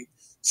community,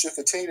 she'll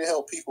continue to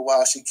help people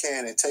while she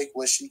can and take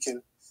what she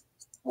can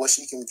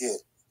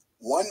get.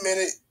 1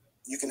 minute,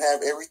 you can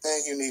have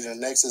everything you need, and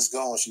the next is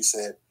gone, she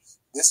said.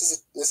 This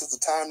is the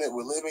time that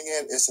we're living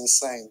in. It's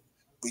insane.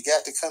 We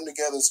got to come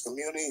together as a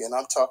community, and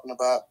I'm talking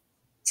about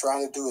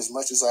trying to do as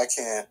much as I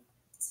can.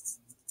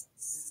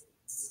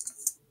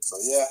 So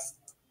yeah,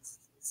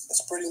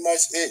 that's pretty much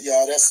it,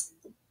 y'all. That's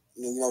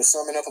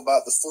summing up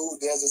about the food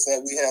deserts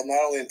that we have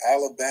not only in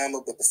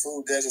Alabama, but the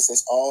food deserts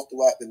that's all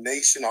throughout the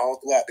nation,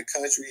 all throughout the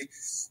country.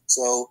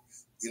 So,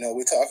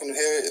 we're talking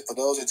here, for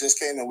those that just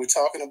came in, we're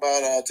talking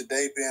about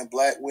today being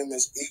Black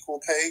women's equal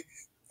pay.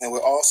 And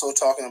we're also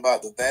talking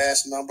about the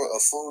vast number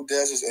of food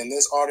deserts. And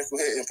this article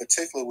here in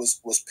particular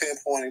was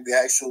pinpointing the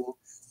actual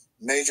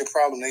major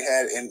problem they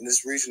had in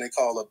this region they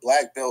call a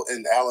Black Belt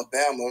in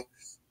Alabama,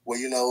 where,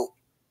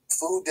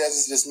 food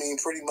deserts just mean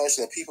pretty much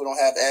that people don't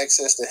have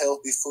access to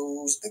healthy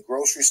foods, the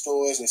grocery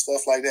stores and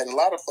stuff like that. In a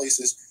lot of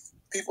places,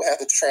 people have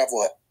to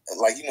travel,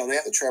 they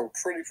have to travel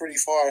pretty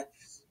far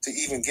to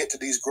even get to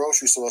these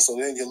grocery stores. So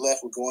then you're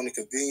left with going to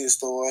convenience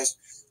stores.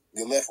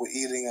 You're left with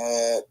eating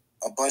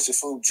a bunch of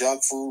food,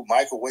 junk food,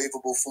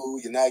 microwavable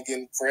food. You're not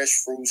getting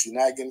fresh fruits.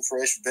 You're not getting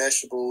fresh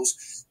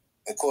vegetables.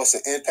 Of course,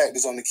 the impact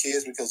is on the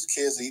kids because the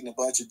kids are eating a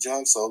bunch of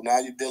junk. So now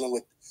you're dealing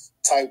with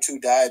type 2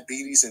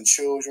 diabetes and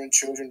children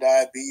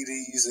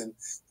diabetes and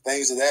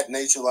things of that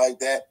nature like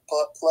that.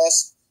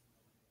 Plus,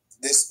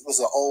 this was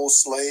an old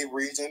slave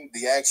region.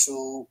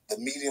 The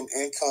median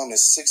income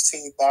is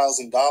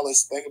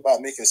 $16,000. Think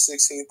about making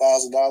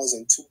 $16,000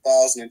 in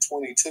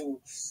 2022.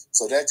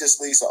 So that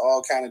just leads to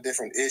all kind of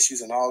different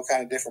issues and all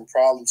kind of different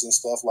problems and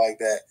stuff like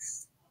that.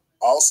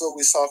 Also,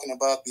 we're talking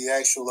about the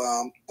actual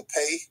the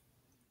pay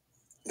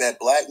that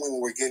Black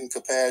women were getting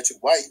compared to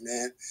white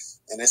men.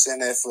 And they're saying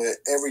that for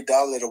every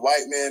dollar that a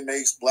white man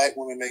makes, Black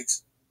women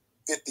makes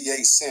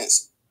 58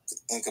 cents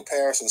in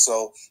comparison.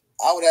 So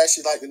I would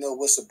actually like to know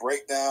what's the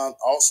breakdown.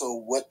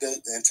 Also,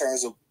 in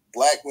terms of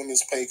Black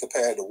women's pay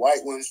compared to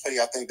white women's pay.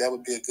 I think that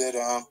would be a good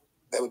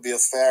that would be a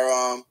fair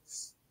a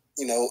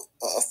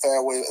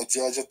fair way of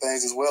judging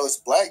things, as well as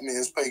Black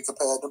men's pay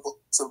compared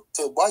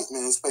to white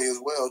men's pay as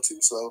well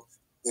too. So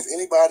if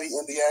anybody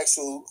in the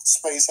actual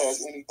space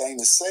has anything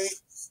to say,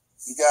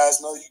 you guys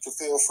know you can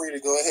feel free to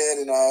go ahead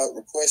and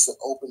request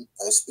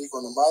to speak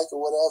on the mic or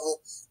whatever.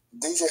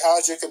 DJ,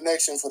 how's your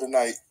connection for the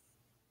night?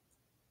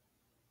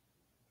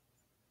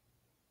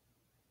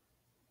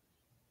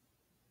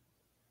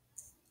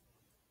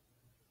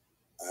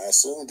 I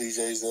assume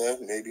DJ's there,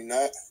 maybe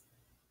not.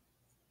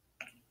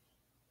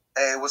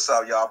 Hey, what's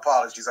up, y'all?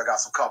 Apologies, I got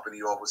some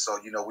company over, so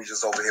we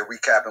just over here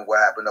recapping what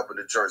happened up in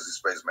the Jersey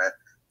space, man.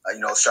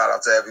 Shout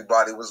out to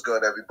everybody. What's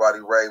good, everybody?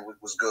 Ray,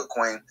 what's good,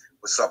 Queen?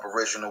 What's up,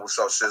 Original? What's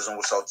up, Shizzle?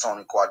 What's up,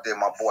 Tony Quadid,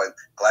 my boy?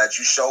 Glad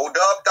you showed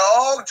up,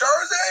 dog.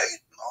 Jersey.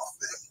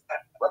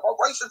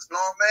 Reparations,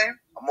 man.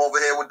 I'm over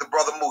here with the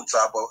brother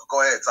Mutai, but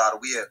go ahead, Tyler.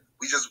 We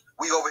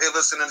over here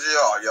listening to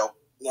y'all, yo.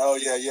 No,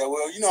 yeah.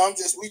 Well, I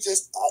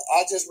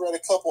just read a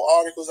couple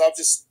articles. I'm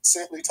just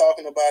simply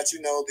talking about,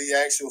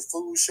 the actual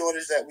food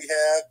shortage that we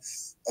have.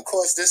 of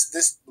course,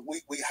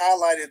 we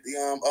highlighted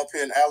the up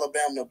here in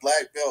Alabama, the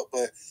Black Belt,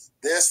 but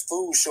there's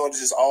food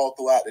shortages all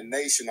throughout the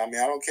nation. I mean,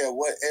 I don't care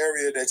what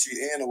area that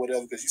you're in or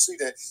whatever, because you see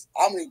that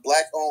how many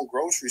black-owned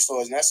grocery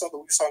stores, and that's something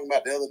we were talking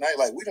about the other night.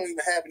 Like, we don't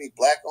even have any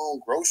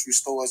black-owned grocery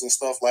stores and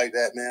stuff like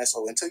that, man.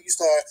 So until you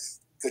start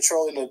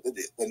controlling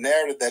the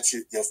narrative that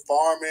you're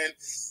farming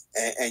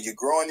and you're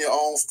growing your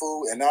own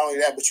food, and not only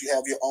that, but you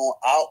have your own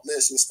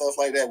outlets and stuff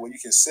like that where you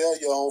can sell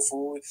your own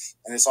food,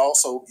 and it's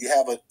also you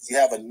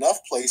have enough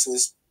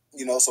places,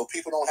 so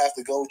people don't have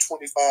to go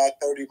 25,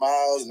 30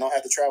 miles and don't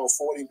have to travel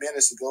 40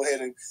 minutes to go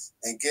ahead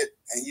and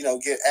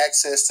get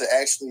access to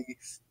actually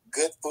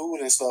good food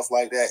and stuff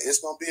like that. It's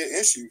gonna be an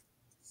issue.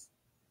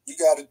 You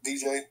got it,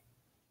 DJ.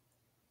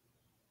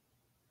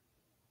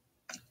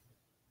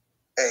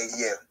 Hey,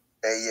 yeah.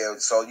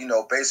 So,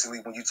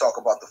 basically when you talk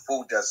about the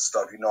food desert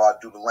stuff, I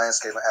do the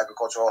landscape and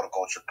agriculture,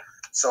 horticulture.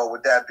 So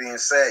with that being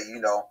said, we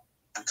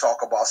talk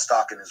about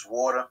stocking his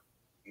water.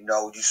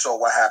 You saw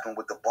what happened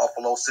with the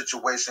Buffalo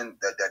situation,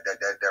 that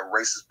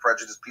racist,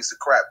 prejudiced piece of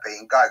crap,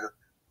 Peyton Geiger,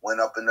 went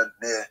up in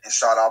there and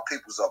shot our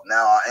peoples up,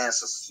 now our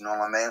ancestors, you know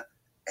what I mean?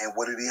 And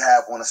what did he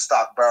have on the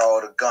stock barrel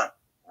of the gun?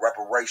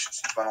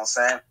 Reparations, you know what I'm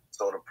saying?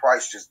 So the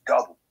price just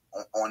doubled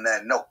on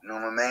that note, you know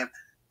what I mean?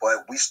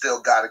 But we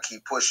still got to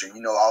keep pushing.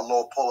 Our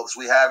little pull-ups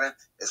we having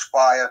is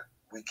fire.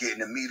 We getting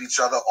to meet each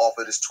other off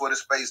of this Twitter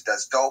space.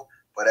 That's dope.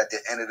 But at the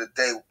end of the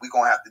day, we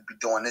going to have to be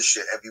doing this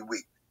shit every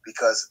week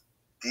because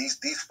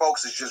these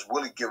folks is just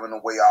really giving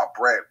away our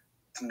bread.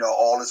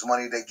 All this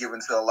money they giving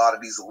to a lot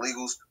of these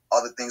illegals,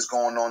 other things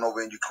going on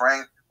over in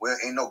Ukraine. Well,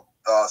 ain't no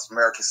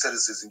American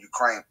citizens in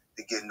Ukraine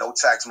to get no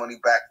tax money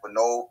back for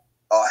no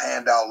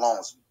handout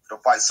loans to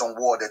fight some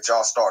war that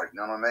y'all started.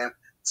 You know what I mean?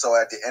 So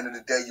at the end of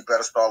the day, you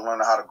better start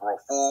learning how to grow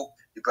food.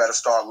 You better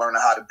start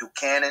learning how to do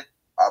canning.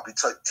 I'll be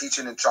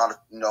teaching and trying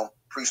to,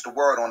 preach the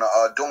word on the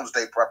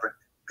doomsday prepping.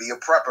 Be a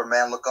prepper,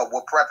 man. Look up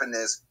what prepping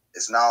is.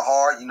 It's not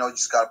hard. You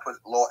just got to put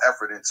a little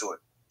effort into it.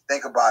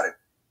 Think about it.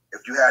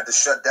 If you had to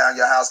shut down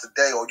your house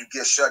today or you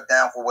get shut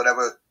down for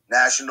whatever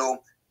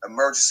national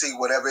emergency,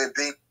 whatever it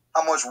be,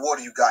 how much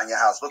water you got in your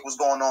house? Look what's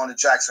going on in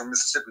Jackson,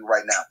 Mississippi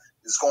right now.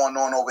 It's going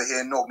on over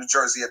here in Newark, New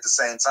Jersey at the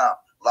same time.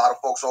 A lot of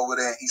folks over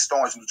there in East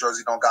Orange, New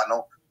Jersey don't got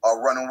no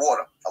running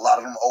water. A lot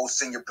of them old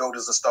senior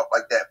builders and stuff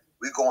like that.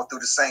 We going through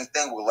the same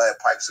thing with lead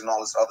pipes and all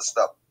this other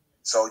stuff.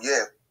 So,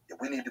 yeah,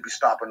 we need to be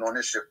stomping on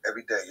this shit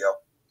every day, yo.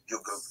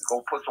 You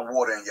go put some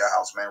water in your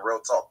house, man.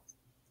 Real talk.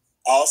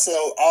 Also,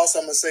 I'm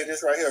gonna say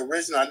this right here.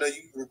 Originally, I know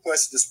you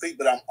requested to speak,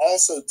 but I'm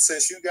also,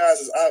 since you guys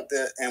is out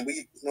there and we,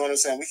 you know what I'm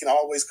saying, we can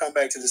always come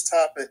back to this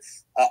topic.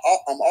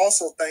 I'm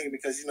also thinking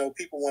because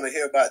people want to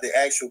hear about the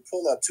actual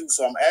pull up too.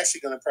 So I'm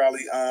actually gonna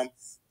probably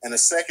in a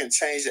second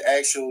change the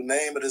actual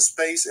name of the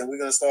space, and we're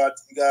gonna start.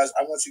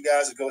 I want you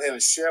guys to go ahead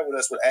and share with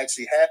us what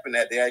actually happened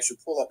at the actual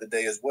pull up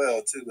today as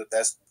well too. If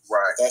that's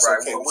right.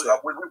 Okay. Well,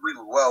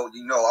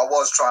 I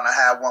was trying to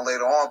have one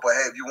later on, but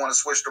hey, if you want to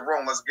switch the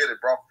room, let's get it,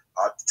 bro.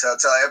 I'll tell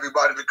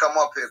everybody to come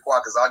up here,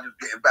 Quad, because I'm just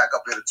getting back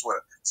up here to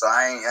Twitter. So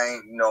I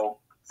ain't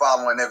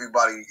following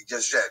everybody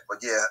just yet.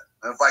 But yeah,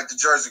 invite the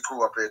Jersey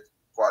crew up here,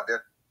 Quad.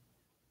 There.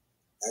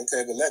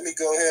 Okay, but let me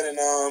go ahead and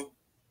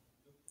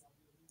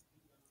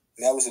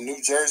that was a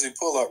New Jersey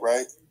pull-up,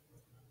 right?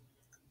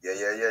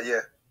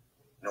 Yeah.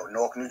 No,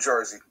 Newark, New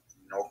Jersey,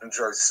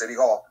 City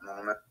Hall. You know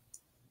what I mean?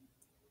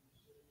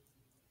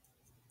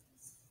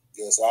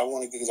 Yeah, so I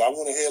want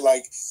to hear,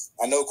 like,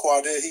 I know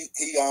Quadell,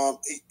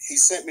 he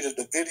sent me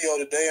the video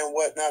today and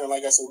whatnot, and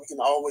like I said, we can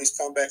always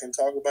come back and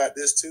talk about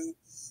this too,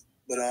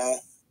 but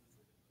and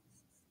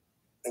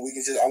we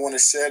can I want to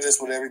share this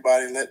with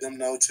everybody and let them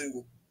know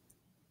too.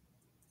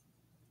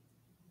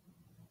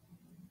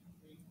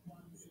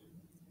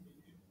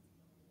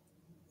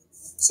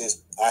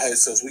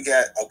 Since we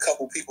got a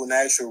couple people in the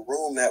actual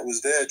room that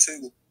was there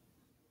too.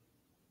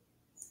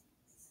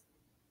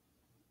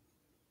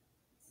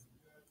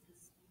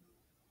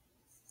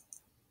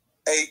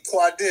 Hey,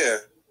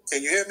 Quadell,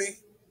 can you hear me?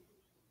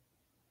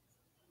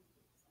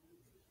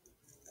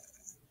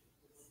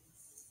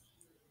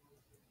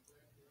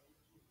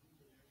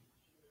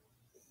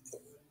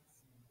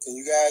 Can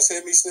you guys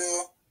hear me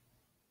still?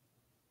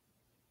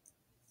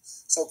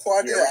 So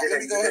Quadell,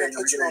 let me go ahead and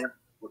put you on.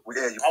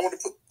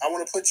 I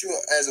want to put you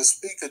as a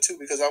speaker too,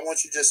 because I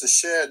want you just to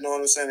share. You know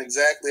what I'm saying?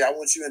 Exactly. I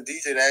want you and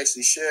DJ to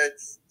actually share.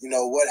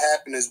 What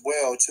happened as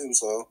well too.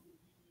 So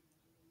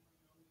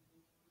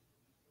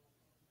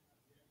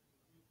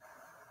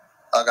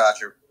I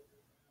got you.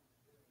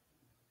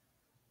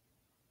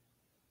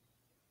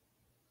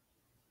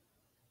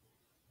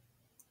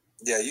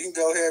 yeah, you can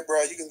go ahead,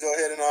 bro. You can go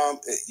ahead and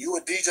you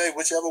or DJ,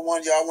 whichever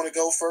one y'all want to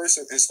go first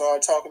and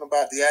start talking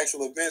about the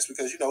actual events,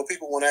 because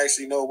people want to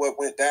actually know what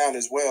went down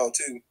as well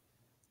too.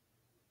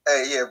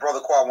 Hey, yeah,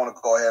 brother Quad want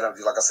to go ahead.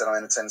 Like I said, I'm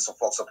entertaining some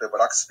folks up here,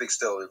 but I can speak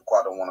still if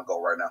Quad don't want to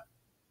go right now.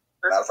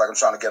 Matter of fact, I'm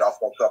trying to get our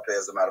folks up here,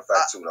 as a matter of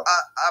fact, too, though.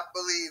 I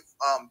believe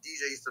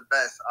DJ is the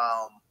best.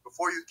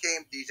 Before you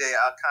came, DJ,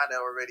 I kind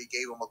of already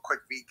gave him a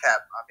quick recap.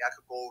 I mean, I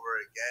could go over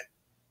it again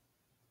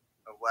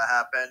of what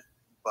happened,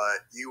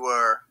 but you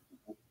were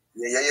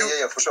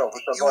Yeah, for sure.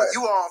 You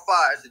are on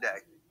fire today.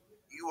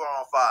 You are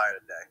on fire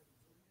today.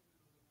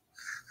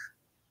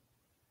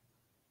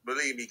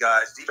 Believe me,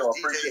 guys.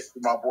 Appreciate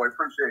you, my boy.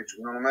 Appreciate you.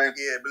 You know what I mean?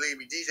 Yeah, believe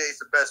me, DJ is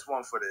the best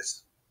one for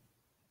this.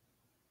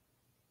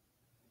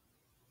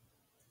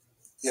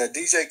 Yeah,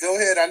 DJ, go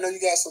ahead. I know you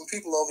got some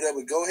people over there,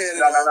 but go ahead.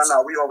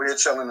 No. We over here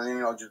chilling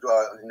and just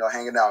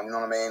hanging out. You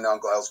know what I mean?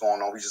 Nothing else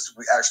going on.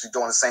 We actually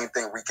doing the same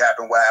thing,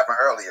 recapping what happened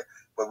earlier.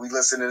 But we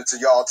listening to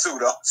y'all too,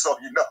 though. So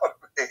you know what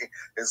I mean?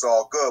 It's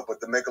all good. But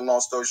to make a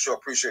long story short,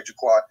 appreciate you,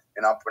 Quad,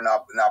 and I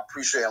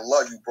appreciate and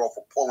love you, bro,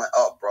 for pulling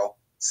up, bro.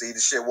 See, the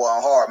shit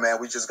wasn't hard, man.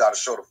 We just got to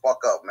show the fuck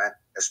up, man.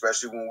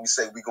 Especially when we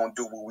say we gonna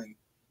do what we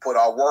put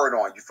our word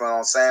on. You feel what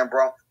I'm saying,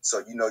 bro? So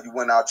you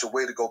went out your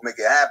way to go make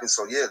it happen.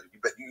 So yeah,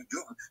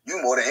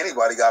 you more than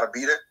anybody got to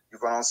be there. You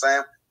feel what I'm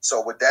saying?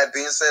 So with that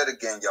being said,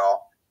 again,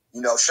 y'all,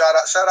 shout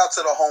out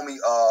to the homie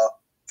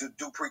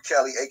Dupree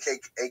Kelly,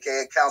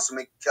 aka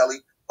Councilman Kelly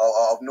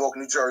of Newark,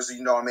 New Jersey.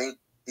 You know what I mean?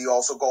 He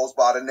also goes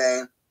by the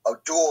name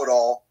of Do It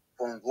All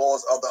from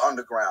Laws of the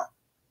Underground.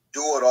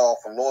 Do It All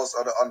from Laws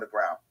of the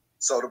Underground.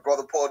 So the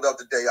brother pulled up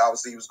today.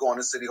 Obviously, he was going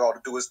to City Hall to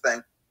do his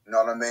thing. You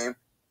know what I mean?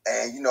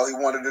 And, he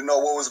wanted to know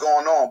what was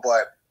going on.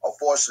 But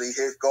unfortunately,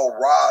 here go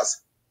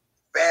Roz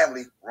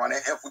family running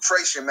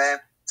infiltration, man.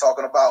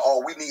 Talking about,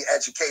 we need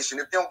education.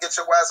 If you don't get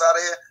your ass out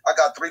of here, I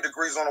got 3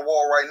 degrees on the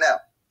wall right now.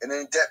 And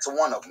in debt to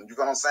one of them. You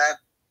know what I'm saying?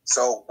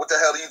 So what the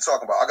hell are you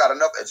talking about? I got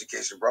enough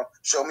education, bro.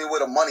 Show me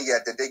where the money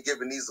at that they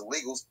giving these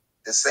illegals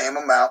the same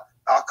amount.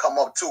 I'll come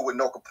up too with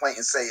no complaint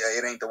and say, hey,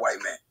 it ain't the white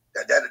man.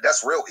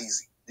 That's real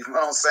easy. You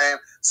know what I'm saying?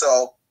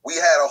 So we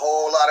had a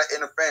whole lot of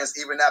interference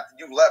even after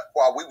you left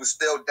while we were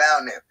still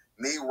down there.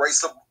 Me,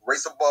 Racer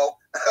Bo,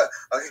 you know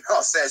what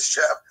I'm saying,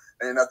 Chef,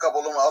 and a couple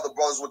of them other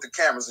brothers with the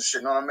cameras and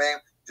shit, you know what I mean?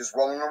 Just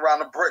rolling around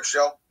the bricks,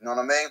 yo. You know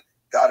what I mean?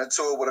 Got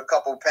into it with a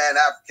couple of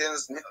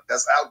Pan-Africans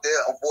that's out there,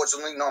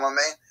 unfortunately, you know what I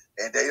mean?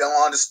 And they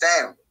don't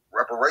understand.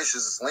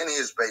 Reparations is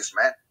lineage-based,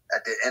 man.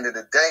 At the end of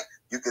the day,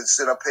 you can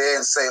sit up here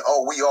and say,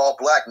 we all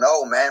black.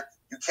 No, man.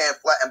 You can't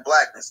flatten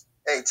blackness.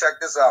 Hey, check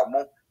this out,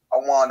 Mo. I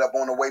wound up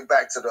on the way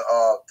back to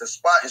the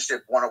spot and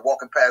shit,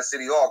 walking past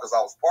City Hall because I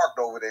was parked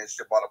over there and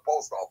shit by the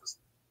post office.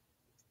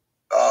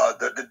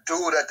 The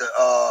dude at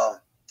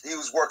he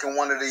was working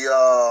one of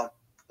the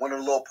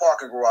little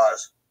parking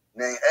garages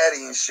named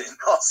Eddie and shit. You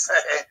know what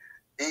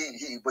I'm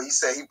saying? But he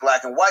said he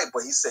black and white,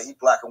 but he said he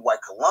black and white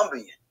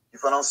Colombian. You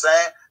feel what I'm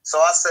saying? So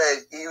I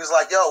said, he was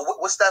like, yo,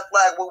 what's that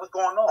flag? What was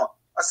going on?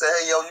 I said,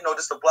 hey, yo,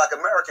 this the Black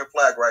American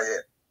flag right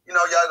here. He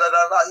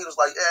was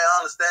like, yeah,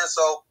 I understand.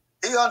 So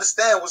he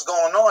understand what's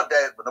going on,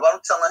 Dad. But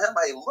I'm telling him,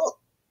 hey, look,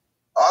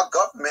 our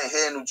government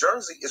here in New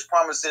Jersey is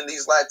promising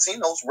these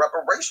Latinos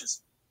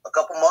reparations. A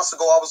couple months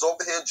ago, I was over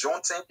here,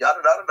 Juneteenth,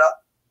 yada.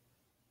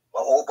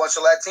 A whole bunch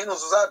of Latinos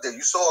was out there.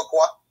 You saw it,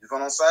 Qua. You feel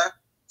what I'm saying?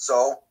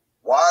 So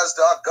why is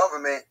our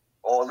government,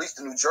 or at least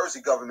the New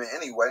Jersey government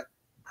anyway,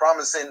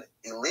 promising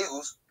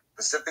illegals,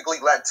 specifically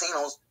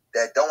Latinos,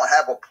 that don't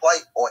have a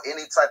plight or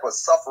any type of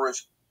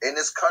suffrage in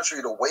this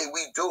country the way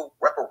we do,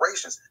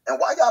 reparations? And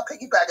why y'all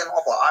piggybacking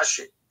off of our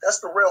shit? That's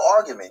the real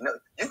argument.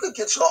 You could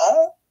get your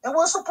own, and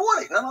we'll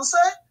support it. You know what I'm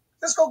saying?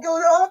 Just go get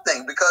your own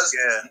thing because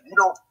you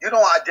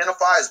don't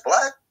identify as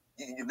black.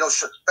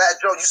 Fat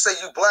Joe, you say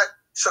you black,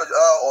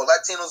 or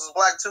Latinos is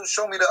black too.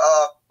 Show me the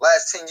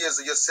last 10 years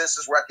of your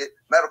census record,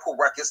 medical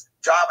records,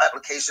 job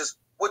applications.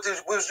 What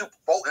was you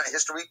voting in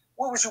history?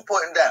 What was you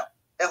putting down?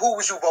 And who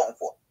was you voting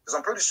for? Because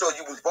I'm pretty sure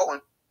you was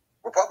voting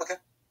Republican.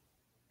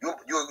 You're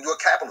a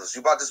capitalist.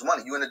 You about this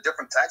money. You in a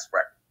different tax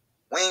bracket.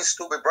 We ain't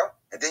stupid, bro.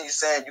 And then you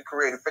saying you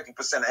created 50%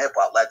 of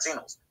hip-hop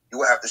Latinos. You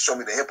would have to show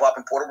me the hip-hop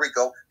in Puerto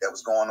Rico that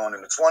was going on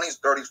in the 20s,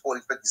 30s,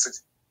 40s, 50s,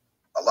 60s.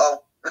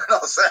 Hello? You know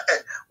what I'm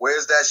saying?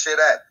 Where's that shit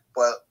at?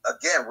 But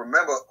again,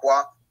 remember,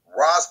 Qua,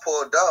 Roz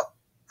pulled up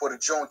for the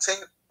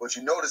Juneteenth, but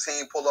you notice he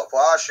ain't pull up for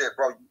our shit,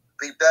 bro. You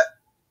peep that?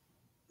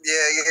 Yeah.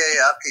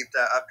 I peeped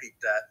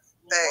that.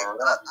 Hey,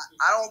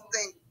 I don't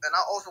think, and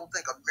I also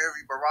think of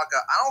Mary Baraka.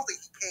 I don't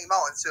think he came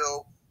out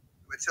until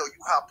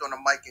you hopped on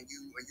the mic and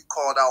you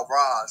called out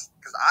Roz,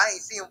 because I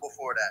ain't seen him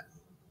before that.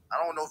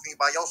 I don't know if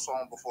anybody else saw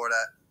him before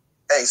that.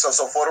 Hey, so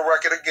for the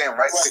record again,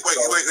 right? Wait.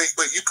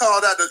 You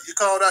called out the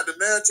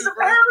man too,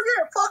 bro? Hell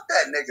yeah, fuck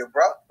that nigga,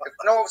 bro.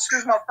 No,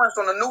 excuse my French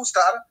on the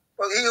Newstoter,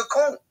 but he a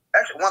coon.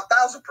 Actually,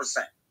 1,000%.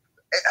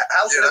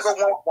 House nigga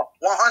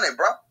 100,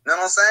 bro. You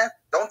know what I'm saying?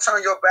 Don't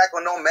turn your back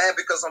on no man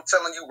because I'm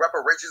telling you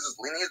reparations is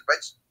lineage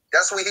based.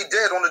 That's what he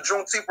did on the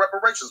Juneteenth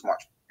reparations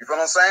march. You feel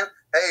what I'm saying?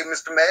 Hey,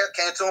 Mr. Mayor,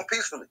 came to him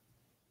peacefully.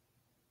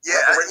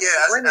 As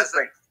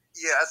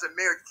a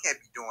mayor, you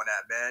can't be doing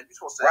that, man. You're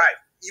supposed to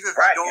even if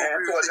you don't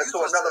agree with it, to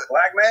another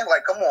black man.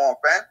 Like, come on,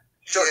 fam.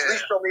 At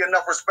least show me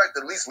enough respect.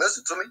 At least listen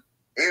to me.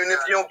 Even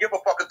if you don't give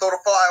a fuck and throw the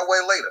fire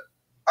away later,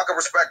 I can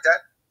respect that.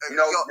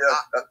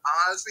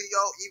 Honestly,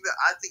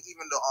 I think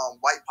even the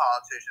white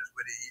politicians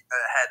would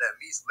had to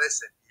at least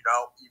listen.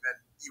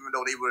 Even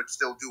though they would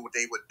still do what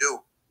they would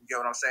do. You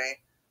get what I'm saying?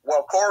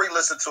 Well, Corey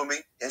listened to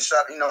me and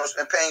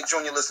and Payne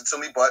Jr. listened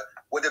to me. But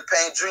what did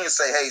Payne Jr.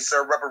 say? Hey,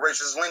 sir,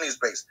 reparations is lineage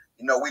based.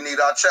 We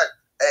need our check.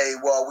 Hey,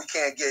 well, we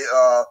can't get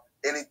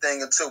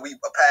anything until we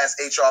pass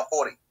HR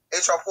 40.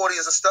 HR 40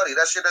 is a study.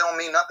 That shit don't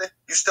mean nothing.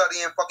 You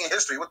studying fucking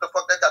history. What the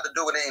fuck that got to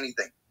do with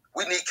anything?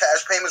 We need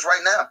cash payments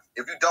right now.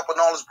 If you dumping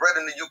all this bread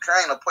into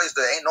Ukraine, a place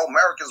that ain't no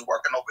Americans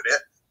working over there,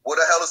 where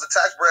the hell is the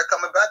tax bread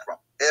coming back from?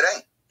 It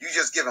ain't. You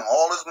just giving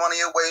all this money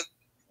away.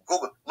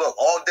 Google, look,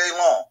 all day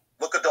long.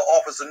 Look at the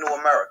Office of New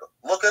America.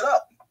 Look it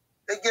up.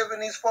 They're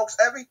giving these folks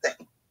everything.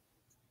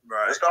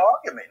 Right. It's the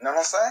argument. You know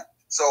what I'm saying?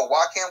 So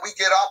why can't we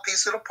get our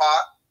piece of the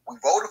pie? We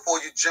voted for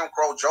you, Jim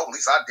Crow Joe. At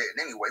least I did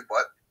anyway,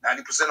 but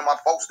 90% of my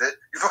folks did.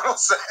 You know what I'm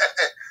saying?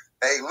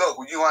 Hey, look,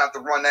 you don't have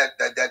to run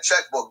that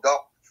checkbook,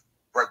 though.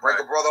 Break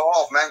a brother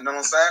off, man. You know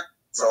what I'm saying?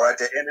 So at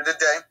the end of the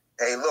day,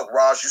 hey, look,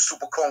 Raj, you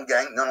super coon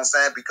gang. You know what I'm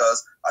saying?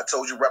 Because I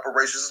told you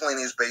reparations is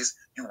lineage based.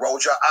 You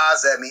rolled your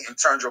eyes at me and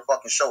turned your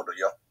fucking shoulder,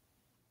 yo.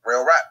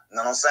 Real rap. You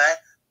know what I'm saying?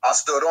 I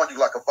stood on you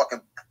like a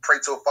fucking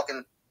prey to a fucking,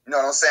 you know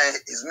what I'm saying?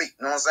 It's meat.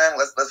 You know what I'm saying?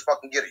 Let's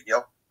fucking get it,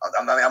 yo.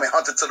 I mean,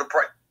 hunted to the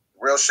prey.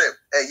 Real shit.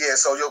 Hey, yeah,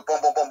 so yo,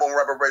 boom,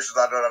 reparations,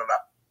 da.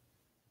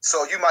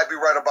 So you might be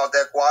right about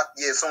that, Quad.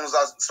 Yeah, as soon as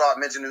I start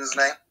mentioning his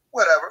name,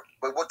 whatever.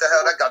 But what the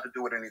hell that got to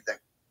do with anything?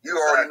 You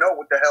already know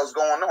what the hell's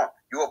going on.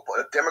 You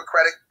a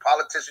Democratic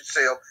politician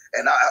shell,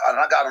 and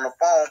I got on the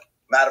phone.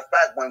 Matter of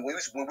fact, when we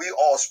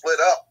all split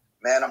up,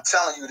 man, I'm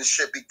telling you, this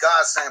shit be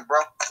God sent, bro.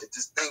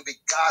 This thing be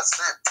God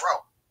sent,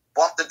 bro.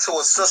 Bumped into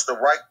a sister,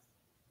 right?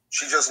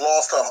 She just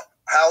lost her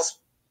house,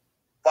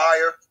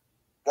 fire,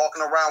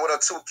 walking around with her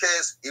 2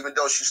 kids, even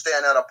though she's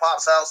staying at her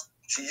pop's house.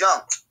 She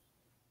young.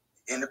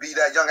 And to be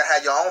that young and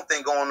have your own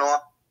thing going on,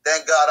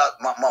 thank God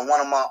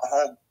one of my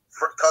home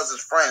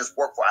cousin's friends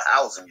worked for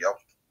housing, yo.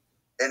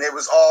 And it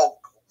was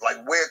all like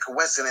weird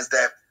coincidence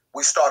that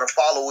we started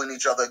following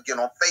each other again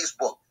on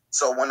Facebook.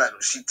 So when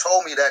she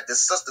told me that,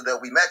 this sister that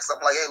we met,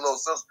 I'm like, hey, little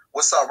sis,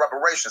 what's up,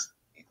 reparations?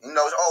 You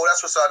know, oh,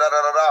 that's what's up,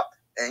 da.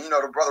 And, you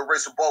know, the brother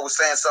Racer Boy was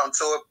saying something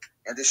to it.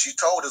 And then she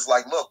told us,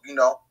 like, look, you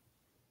know,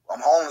 I'm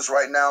homeless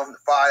right now in the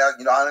fire.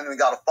 You know, I don't even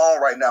got a phone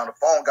right now. The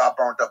phone got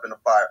burnt up in the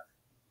fire.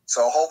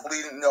 So hopefully,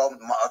 you know,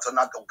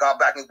 I got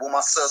back with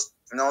my sis,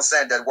 you know what I'm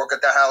saying, that work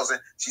at the housing.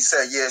 She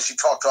said, yeah, she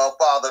talked to her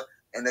father,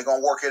 and they're going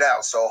to work it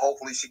out. So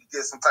hopefully she can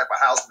get some type of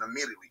housing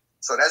immediately.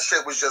 So that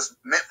shit was just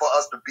meant for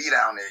us to be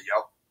down there,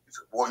 yo.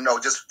 Well, you know,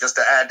 just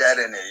to add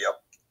that in there, yo.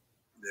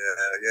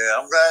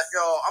 Yeah. I'm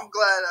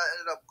glad I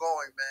ended up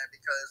going, man,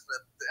 because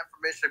the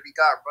information we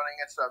got running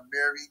into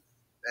Mary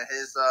and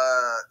his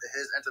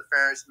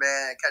interference,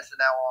 man, catching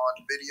that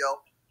on video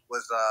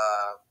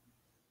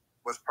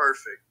was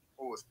perfect.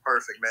 It was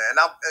perfect, man.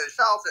 And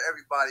shout out to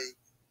everybody.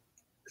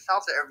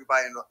 Shout out to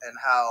everybody and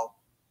how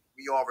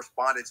we all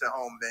responded to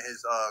him and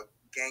his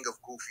gang of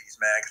goofies,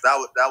 man.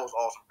 Because that was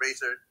awesome.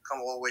 Racer come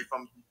all the way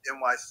from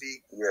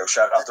NYC. Yeah,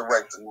 shout out to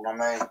Racer. You know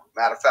what I mean?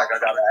 Matter of fact, I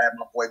gotta have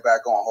my boy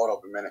back on. Hold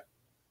up a minute.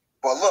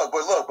 But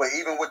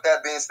even with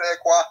that being said,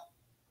 Qua,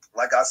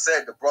 like I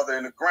said, the brother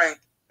in the green,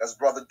 that's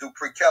brother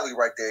Dupree Kelly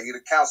right there. He the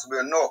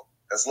counselor in North.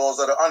 That's Laws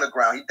of the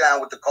Underground. He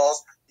down with the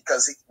cause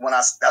because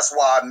that's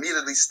why I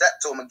immediately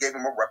stepped to him and gave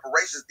him a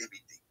reparations DVD.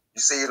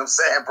 You see what I'm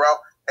saying, bro?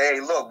 Hey,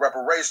 look,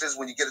 reparations,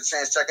 when you get a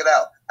chance, check it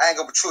out. I ain't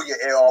gonna chew your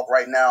ear off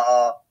right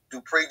now,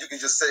 Dupree. You can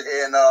just sit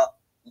here and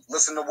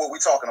listen to what we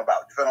talking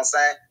about. You feel what I'm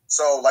saying?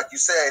 So, like you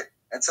said,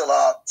 until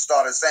I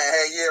started saying,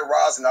 hey, yeah,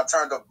 Roz, and I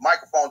turned the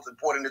microphone to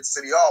put it in the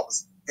city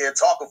office. They're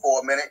talking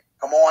for a minute.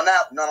 Come on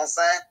out. You know what I'm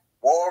saying?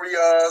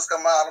 Warriors,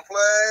 come out and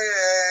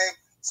play.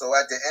 So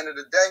at the end of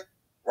the day,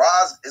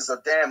 Roz is a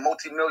damn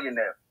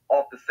multimillionaire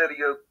off the city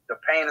of the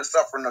pain and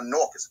suffering of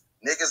Norcus.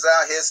 Niggas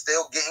out here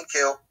still getting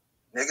killed.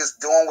 Niggas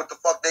doing what the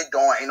fuck they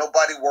doing. Ain't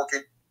nobody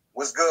working.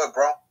 What's good,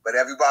 bro? But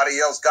everybody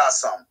else got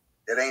something.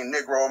 It ain't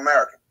Negro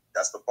American.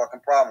 That's the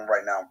fucking problem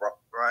right now, bro.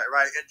 Right.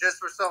 And just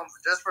for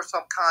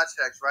some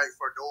context, right,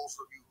 for those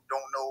of you who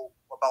don't know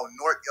about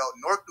Newark,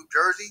 New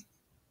Jersey,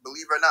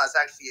 believe it or not, it's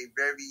actually a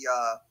very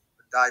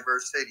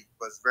diverse city,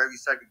 but it's very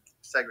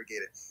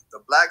segregated.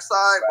 The black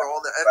side, where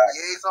all the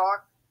FBAs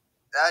are,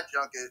 that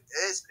junk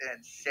is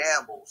in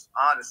shambles.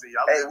 Honestly,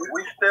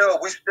 we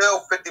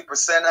still 50%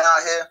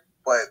 out here,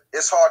 but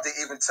it's hard to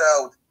even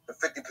tell the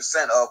 50%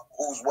 of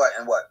who's what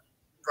and what.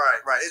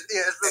 Right. It's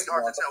really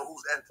hard to tell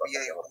who's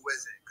FBA and who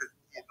isn't, because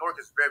North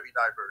is very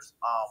diverse.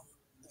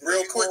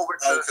 Real quick,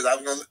 because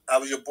I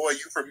was your boy.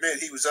 You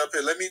permit. He was up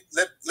here. Let me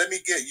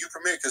get you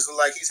permit because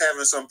like he's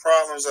having some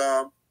problems.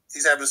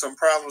 He's having some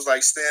problems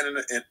like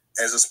standing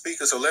as a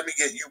speaker. So let me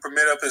get you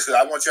permit up here.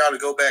 I want y'all to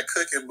go back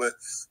cooking, but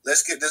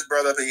let's get this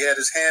brother up here. He had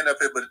his hand up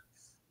here, but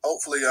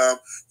hopefully,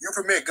 you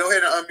permit. Go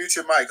ahead and unmute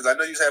your mic because I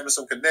know you're having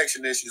some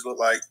connection issues. Look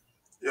like.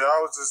 Yeah,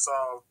 I was just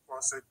want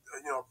to say,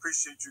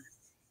 appreciate you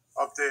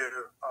up there.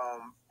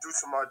 Due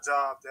to my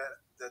job,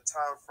 that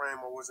time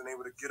frame, I wasn't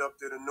able to get up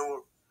there to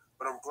Newark,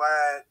 but I'm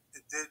glad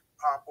it did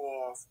pop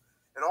off.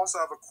 And also,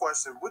 I have a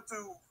question. What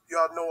do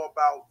y'all know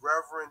about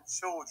Reverend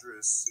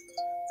Childress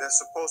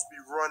that's supposed to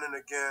be running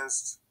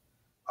against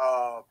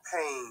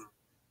Payne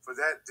for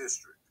that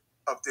district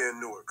up there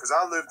in Newark? Because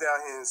I live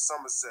down here in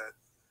Somerset,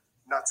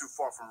 not too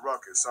far from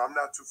Rutgers, so I'm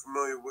not too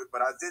familiar with,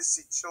 but I did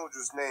see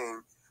Childress'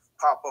 name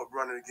pop up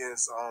running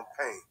against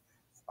Payne.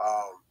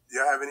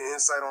 You have any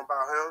insight on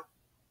about him?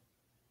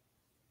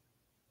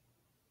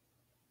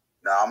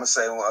 Nah, I'm gonna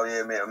say, well,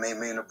 yeah, me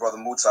and the brother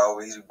Muta,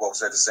 we both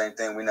said the same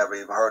thing. We never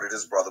even heard of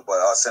this brother,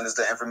 but send us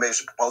the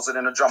information. Post it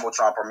in the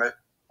Jumbotron permit.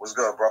 What's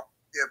good, bro?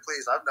 Yeah,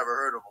 please. I've never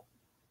heard of him.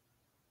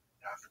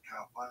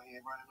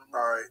 All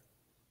right.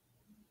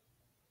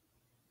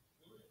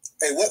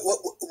 Hey, what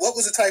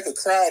was the type of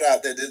crowd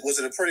out there? Was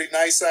it a pretty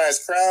nice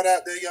sized crowd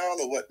out there,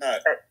 y'all, or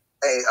whatnot?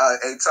 Hey,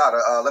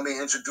 Tata, let me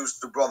introduce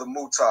the brother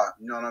Muta.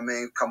 You know what I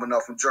mean? Coming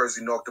up from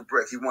Jersey, North the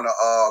Brick. He want to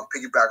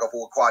piggyback off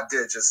what Quad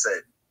did just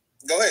said.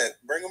 Go ahead,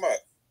 bring him up.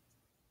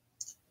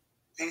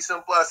 Peace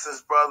and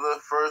blessings, brother.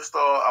 First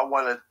off, I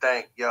want to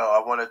thank y'all. I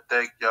want to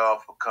thank y'all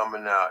for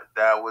coming out.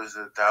 That was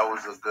a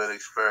good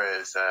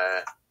experience.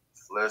 And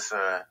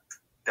listen,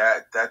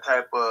 that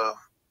type of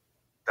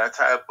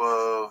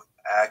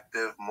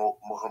active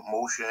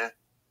motion,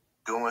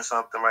 doing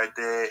something right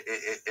there,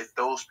 it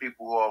throws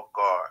people off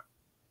guard,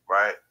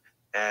 right?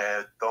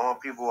 And throwing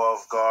people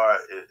off guard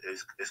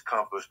is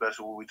comfort,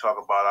 especially when we talk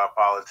about our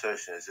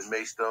politicians. It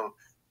makes them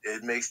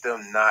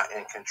not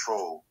in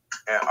control.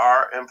 And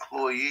our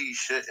employees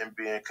shouldn't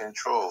be in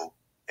control.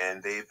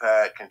 And they've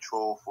had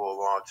control for a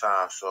long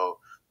time. So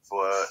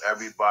for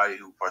everybody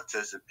who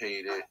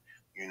participated,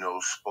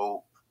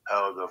 spoke,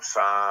 held up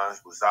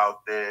signs, was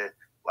out there,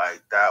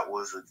 like that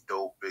was a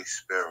dope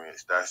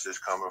experience. That's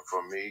just coming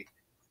from me.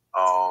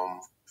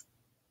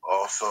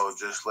 Also,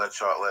 just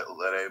let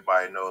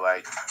everybody know,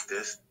 like,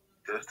 this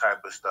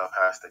type of stuff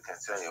has to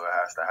continue. It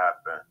has to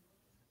happen.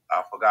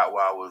 I forgot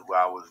where I was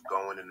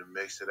going in the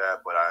mix of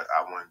that, but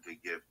I wanted to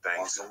give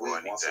thanks for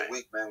anything. Once a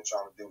week, man, we're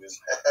trying to do this.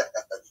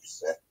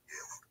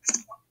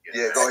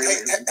 Yeah, go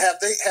ahead.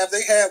 Hey, have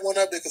they had one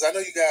up there? Because I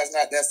know you guys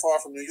not that far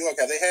from New York.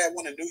 Have they had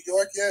one in New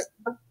York yet?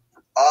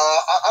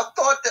 I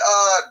thought that,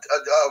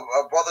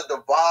 brother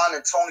Devon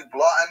and Tony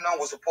Blanton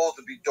was supposed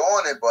to be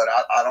doing it, but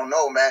I don't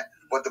know, man.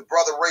 But the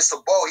brother Ray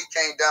Sabo, he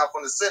came down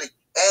from the city,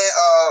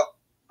 and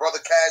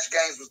brother Cash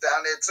Gaines was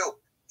down there too.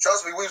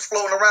 Trust me, we was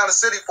floating around the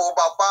city for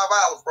about 5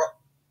 hours, bro.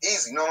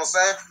 Easy, you know what I'm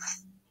saying?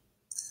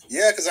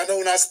 Yeah, because I know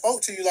when I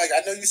spoke to you, like,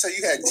 I know you said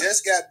you had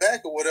just got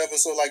back or whatever,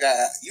 so like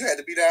you had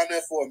to be down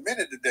there for a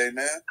minute today,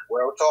 man.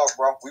 Well, talk,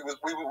 bro. We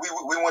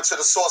went to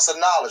the source of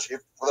knowledge.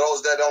 For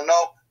those that don't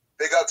know,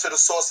 big up to the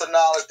source of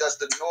knowledge. That's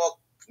the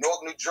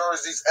Newark, New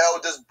Jersey's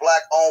eldest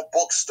black-owned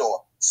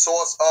bookstore.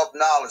 Source of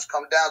knowledge.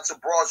 Come down to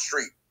Broad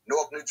Street,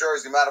 Newark, New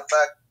Jersey. Matter of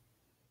fact,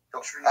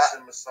 Patrice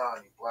and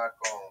Masani,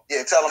 black-owned.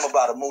 Yeah, tell them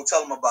about it, Moo.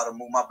 Tell them about it,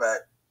 Moo. My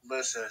bad.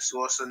 Listen,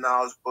 Source of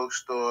Knowledge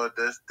bookstore.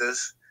 This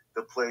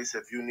the place.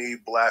 If you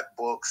need black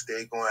books,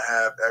 they gonna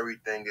have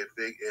everything. If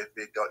they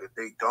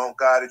don't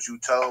got it, you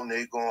tell them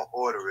they gonna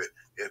order it.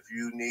 If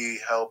you need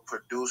help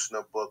producing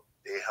a book,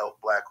 they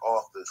help black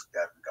authors.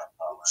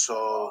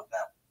 So,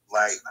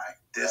 like,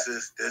 this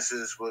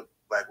is what,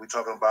 like, we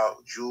talking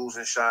about jewels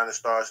and shining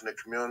stars in the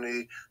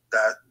community.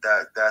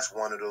 That's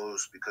one of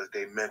those, because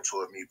they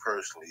mentored me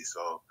personally.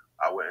 So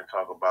I wouldn't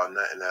talk about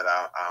nothing that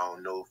I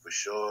don't know for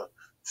sure.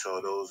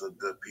 So those are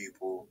good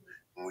people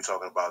when we're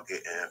talking about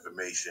getting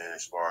information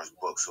as far as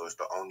books. So it's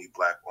the only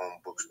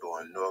black-owned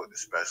bookstore in Newark,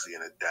 especially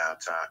in the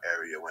downtown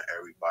area when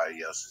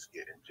everybody else is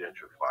getting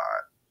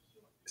gentrified.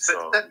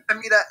 So send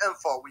me that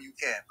info when you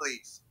can,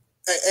 please.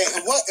 Hey,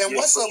 what's up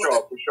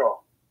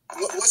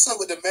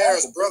with the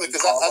mayor's brother?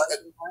 Because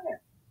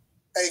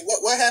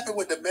what happened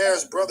with the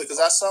mayor's brother?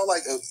 Because I saw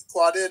like I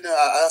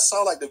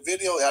saw like the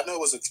video. I know it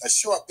was a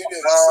short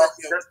video.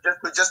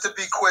 Just to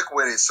be quick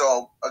with it.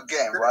 So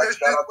again, right?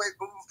 Wait,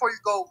 before you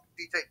go,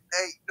 DJ.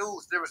 Hey,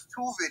 News. There was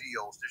 2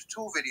 videos. There's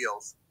 2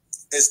 videos.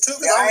 It's 2.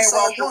 Yeah, I ain't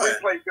watched the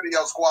replay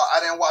video, squad. I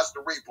didn't watch the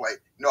replay.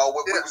 No,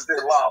 we was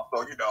there live,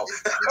 so you know.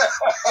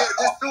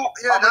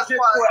 That's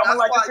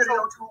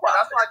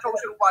why I told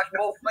you to watch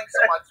both links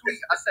on my tweet.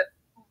 I said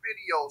 2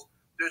 videos.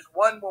 There's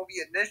one when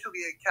we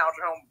initially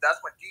encountered him. That's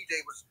when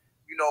DJ was,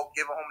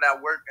 giving him that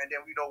work, and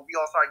then we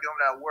all started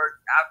giving him that work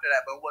after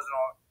that. But it wasn't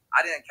all.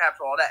 I didn't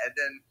capture all that. And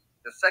then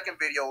the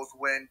second video is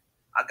when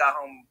I got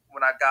him.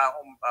 When I got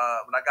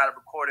it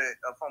recorded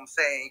of him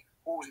saying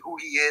who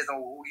he is and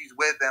who he's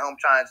with, and him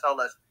trying to tell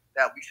us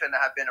that we shouldn't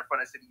have been in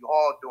front of City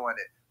Hall doing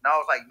it. And I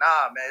was like,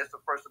 nah, man, it's the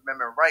First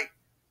Amendment right,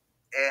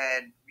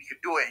 and we could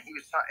do it. And he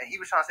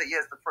was trying to say, yeah,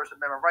 it's the First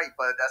Amendment right,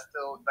 but that's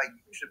still like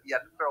you should be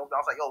at the federal. I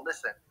was like, yo,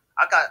 listen.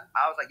 I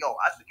was like, yo,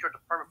 I secured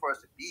the permit for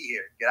us to be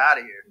here. Get out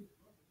of here. And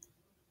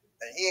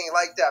he ain't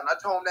like that. And I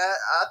told him that.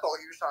 I thought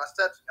he was trying to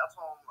step to me. I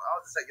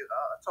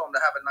told him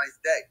to have a nice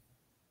day.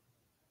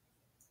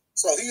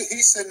 So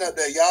he's sitting up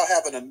there. Y'all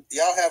have a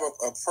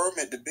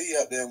permit to be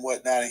up there and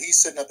whatnot, and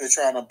he's sitting up there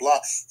trying to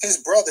block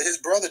his brother.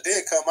 His brother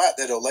did come out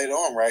there though later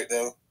on, right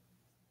though.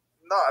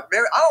 No, I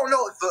don't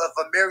know if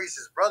Mary's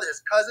his brother,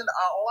 his cousin.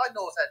 All I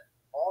know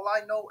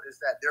is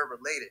that they're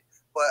related.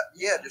 But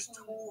yeah, there's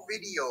 2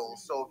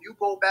 videos. So if you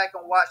go back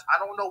and watch, I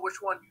don't know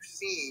which one you've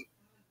seen.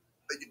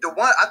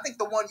 I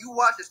think the one you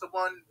watched is the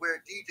one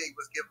where DJ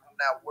was giving him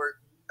that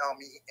work,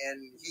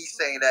 and he's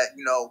saying that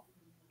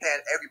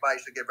everybody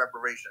should get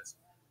reparations.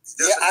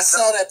 I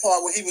saw that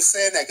part where he was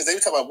saying that because they were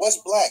talking about what's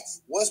black,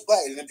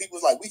 and then people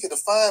was like, we could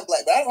define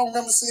black, but I don't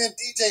remember seeing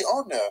DJ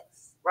on there.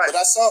 Right. But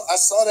I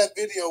saw that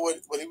video where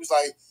he was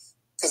like,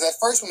 because at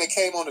first when it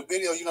came on the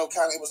video, you know,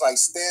 kind of it was like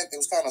it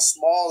was kind of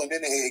small, and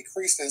then it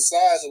increased in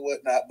size or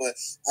whatnot. But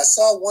I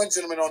saw one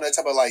gentleman on there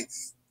talking about like,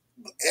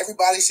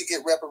 everybody should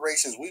get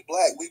reparations. We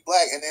black,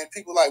 and then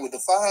people like, well,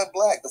 define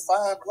black.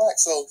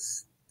 So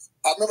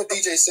I remember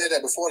DJ said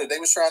that before, that they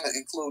was trying to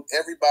include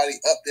everybody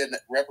up there in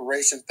the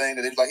reparation thing.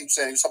 That he was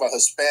saying, he was talking about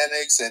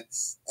Hispanics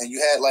and you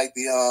had like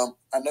the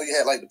I know you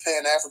had like the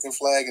Pan-African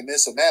flag and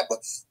this and that, but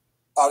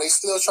are they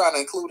still trying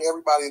to include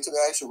everybody into the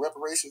actual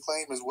reparation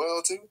claim as well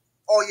too?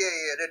 Oh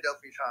yeah, they're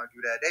definitely trying to do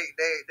that.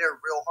 They're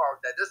real hard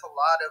with that. There's a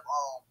lot of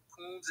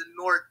coons in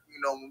North. You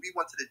know, when we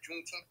went to the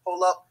Juneteenth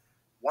pull up,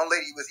 one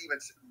lady was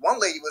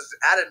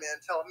adamant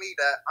and telling me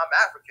that I'm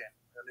African.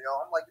 And, you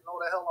know, I'm like, you know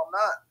the hell I'm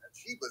not. And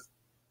she was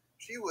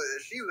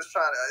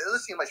trying to.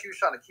 It seemed like she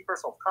was trying to keep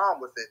herself calm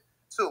with it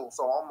too.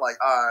 So I'm like,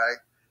 all right.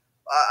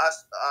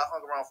 I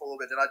hung around for a little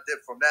bit, then I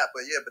dipped from that.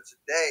 But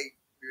today,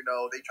 you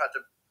know,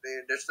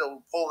 they're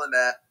still pulling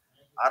that.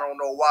 I don't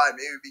know why.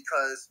 Maybe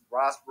because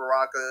Ross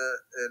Baraka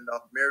and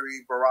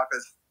Mary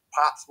Baraka's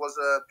pops was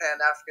a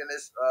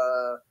Pan-Africanist.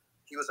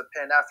 He was a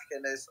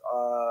Pan-Africanist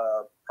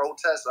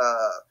protest.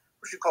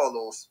 What you call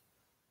those?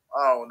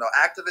 I don't know.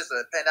 Activist,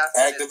 a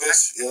Pan-Africanist.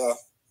 Activist, yeah.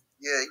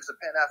 Yeah, he was a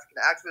Pan-African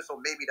activist, so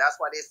maybe that's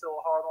why they're still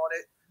hard on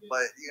it.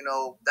 But, you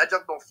know, that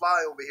junk don't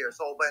fly over here.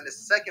 So, but in the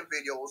second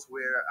video is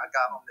where I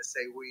got him to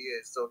say who he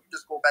is. So if you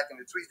just go back in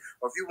the tweet,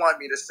 or if you want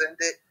me to send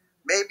it,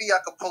 maybe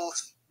I could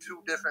post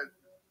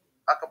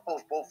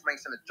both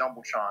links in the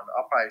Jumbotron.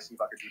 I'll probably see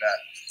if I could do that.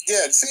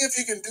 Yeah, see if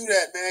you can do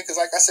that, man. Because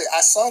like I said,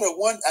 I saw the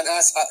one, and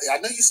I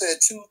know you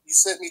said two. You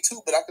sent me two,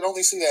 but I could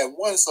only see that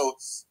one. So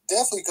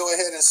definitely go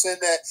ahead and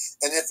send that.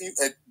 And if you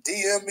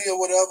DM me or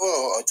whatever,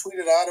 or tweet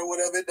it out or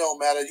whatever, it don't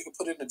matter. You can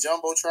put it in the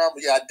Jumbotron.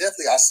 But yeah,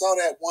 I saw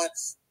that one.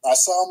 I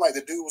saw him like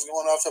the dude was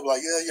going off to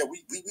like, yeah,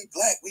 we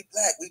black,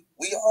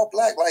 we all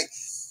black. Like,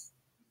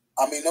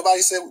 I mean,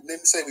 didn't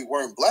say we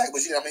weren't black, but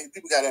I mean,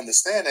 people got to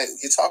understand that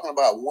you're talking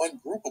about one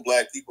group of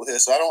black people here.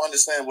 So I don't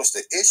understand what's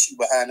the issue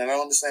behind it. I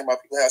don't understand why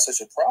people have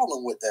such a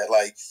problem with that.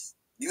 Like,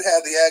 you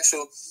have the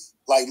actual,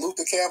 like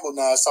Luther Campbell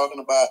now is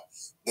talking about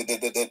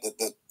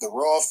the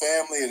royal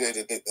family,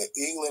 the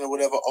England or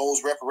whatever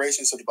owes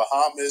reparations to the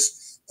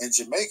Bahamas and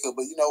Jamaica.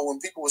 But you know, when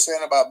people were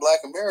saying about Black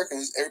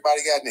Americans,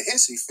 everybody got in a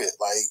hissy fit.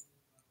 Like,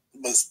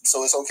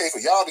 so it's okay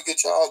for y'all to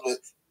get y'all, but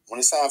when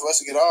it's time for us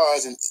to get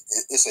ours, and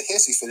it's a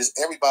hissy fit,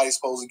 everybody's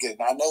supposed to get it.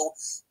 And I know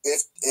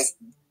if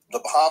the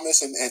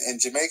Bahamas and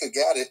Jamaica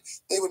got it,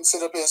 they wouldn't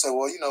sit up here and say,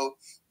 well, you know,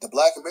 the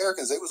Black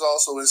Americans, they was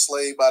also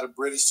enslaved by the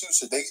British too.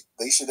 So they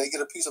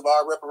get a piece of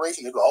our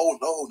reparation? They go, oh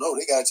no,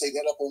 they got to take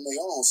that up on their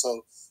own.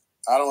 So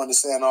I don't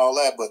understand all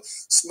that. But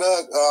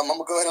Snug, I'm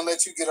gonna go ahead and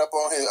let you get up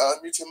on here.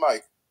 Mute your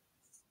mic.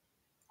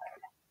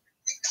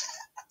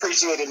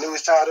 Appreciate it,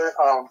 Newstoter.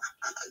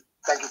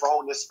 Thank you for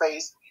holding this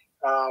space.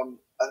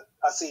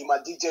 I see my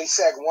DJ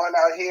Seg 1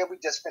 out here. We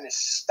just finished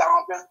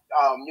stomping.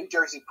 New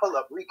Jersey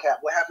pull-up recap.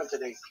 What happened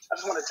today? I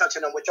just want to touch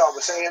on what y'all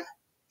were saying.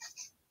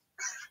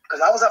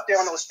 Because I was up there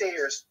on those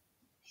stairs,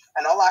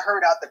 and all I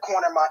heard out the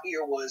corner of my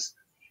ear was,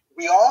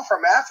 we all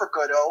from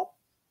Africa, though.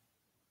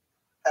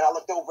 And I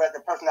looked over at the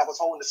person that was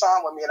holding the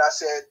sign with me, and I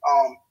said,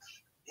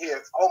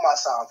 here, hold my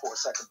sign for a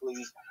second,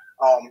 please.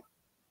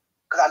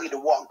 Because I need to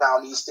walk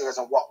down these stairs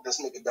and walk this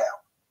nigga down.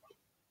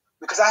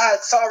 Because I had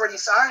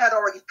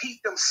already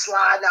peeped them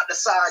sliding out the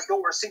side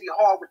door of City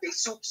Hall with their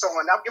suits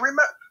on. Now, you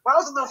remember, when I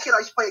was a little kid, I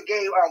used to play a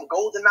game,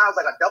 GoldenEye,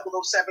 like a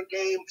 007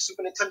 game,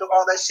 Super Nintendo,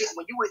 all that shit.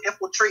 When you would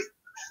infiltrate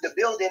the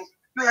building,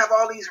 you have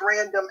all these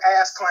random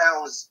ass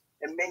clowns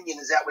and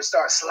minions that would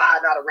start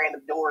sliding out of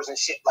random doors and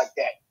shit like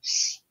that.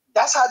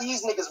 That's how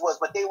these niggas was,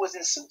 but they was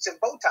in suits and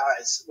bow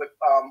ties with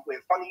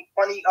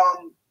funny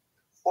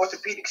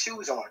orthopedic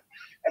shoes on,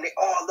 and they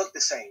all looked the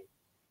same.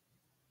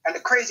 And the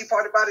crazy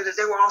part about it is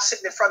they were all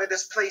sitting in front of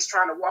this place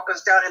trying to walk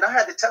us down. And I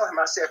had to tell him,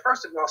 I said,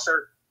 first of all,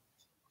 sir,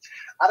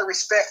 out of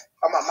respect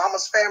of my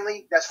mama's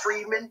family, that's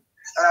freedmen,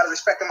 and out of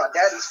respect of my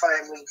daddy's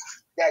family,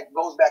 that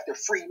goes back to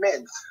free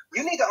men.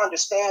 You need to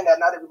understand that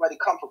not everybody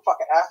comes from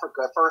fucking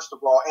Africa, first of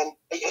all.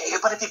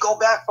 But if you go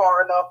back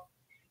far enough,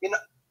 you know,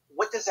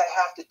 what does that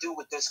have to do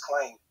with this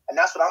claim? And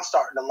that's what I'm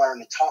starting to learn,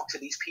 to talk to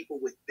these people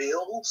with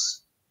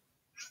bills.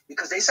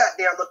 Because they sat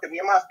there and looked at me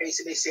in my face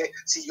and they said,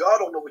 see, y'all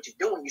don't know what you're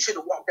doing. You should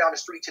have walked down the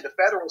street to the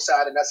federal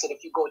side. And I said,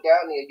 if you go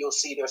down there, you'll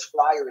see there's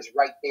flyers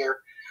right there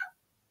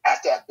at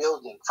that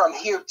building, from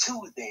here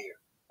to there.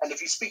 And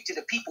if you speak to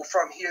the people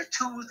from here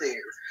to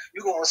there,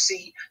 you're going to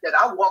see that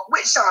I walked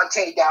with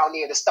Shantae down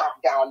there to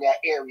stomp down that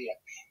area.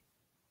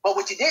 But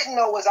what you didn't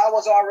know was I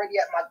was already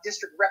at my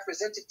district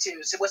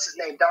representative. So what's his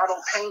name? Donald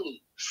Payne.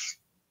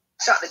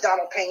 Shot to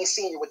Donald Payne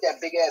Sr. with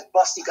that big ass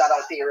bust he got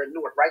out there in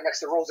Newark, right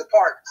next to Rosa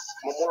Parks,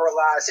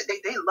 memorialized. They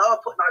love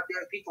putting our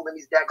damn people in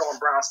these daggone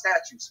brown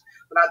statues.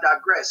 But I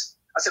digress.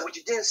 I said, what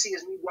you didn't see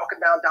is me walking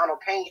down Donald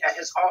Payne at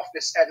his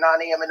office at 9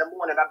 a.m. in the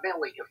morning. I've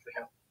been waiting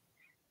for him.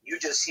 You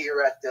just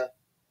here at the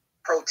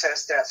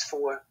protest that's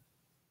for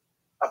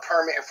a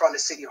permit in front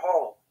of City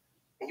Hall.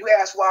 And you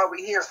asked why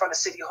we here in front of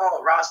City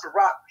Hall. Ross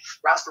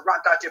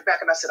Barack got your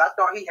back. And I said, I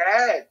thought he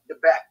had the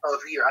back of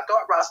here. I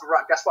thought Ross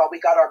Barack, that's why we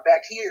got our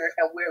back here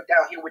and we're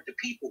down here with the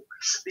people.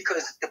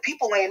 Because the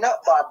people ain't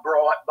up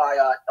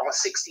on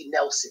 60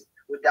 Nelson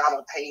where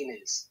Donald Payne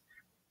is.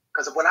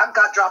 Because when I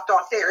got dropped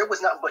off there, it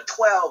was nothing but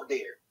 12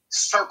 there.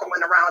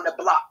 Circling around the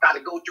block, got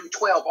to go through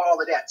 12, all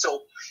of that.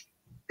 So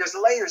there's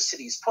layers to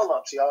these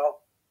pull-ups,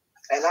 y'all.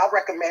 And I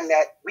recommend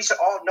that we should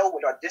all know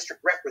what our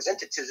district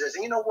representatives is.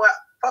 And you know what?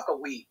 Fuck a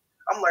we.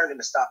 I'm learning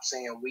to stop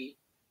saying we.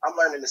 I'm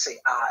learning to say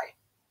I.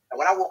 And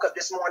when I woke up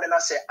this morning, I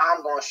said,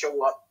 I'm going to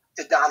show up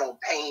to Donald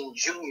Payne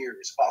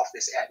Jr.'s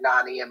office at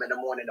 9 a.m. in the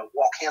morning and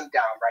walk him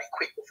down right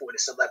quick before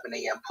this 11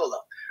 a.m.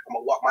 pull-up. I'm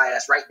going to walk my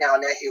ass right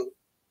down that hill.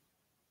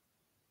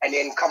 And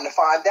then come to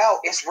find out,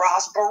 it's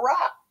Ross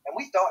Barack. And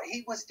we thought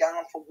he was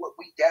down for what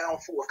we down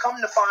for. Come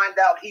to find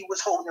out, he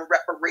was holding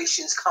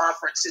reparations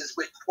conferences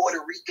with Puerto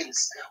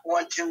Ricans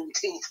on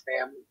Juneteenth,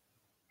 family.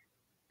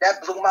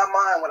 That blew my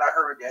mind when I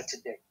heard that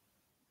today.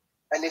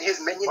 And then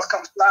his minions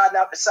come sliding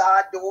out the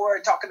side door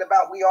and talking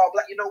about we all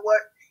black. You know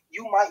what?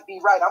 You might be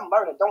right. I'm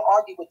learning. Don't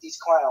argue with these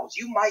clowns.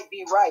 You might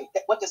be right.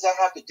 What does that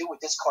have to do with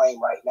this claim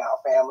right now,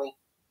 family?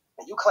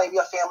 And you claim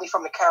your family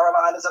from the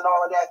Carolinas and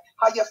all of that.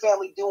 How your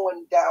family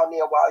doing down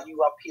there while you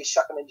up here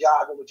shucking and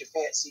jiving with your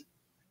fancy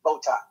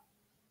bow tie?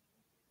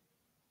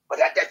 But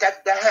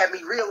that had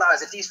me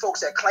realize that these folks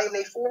that claim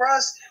they for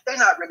us, they're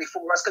not really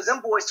for us. Because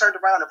them boys turned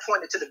around and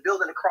pointed to the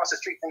building across the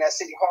street from that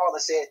City Hall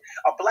and said,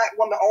 a black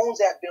woman owns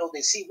that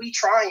building. See, we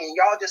trying.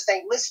 Y'all just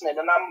ain't listening.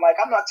 And I'm like,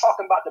 I'm not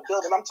talking about the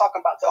building. I'm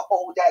talking about the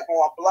whole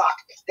daggone block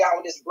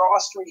down this Broad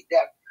Street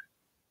that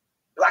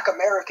Black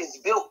Americans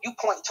built. You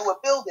point to a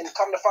building,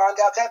 come to find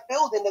out that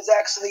building is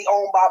actually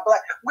owned by black.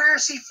 Where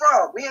is she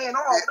from? We ain't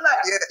all black.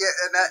 Yeah,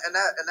 and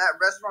that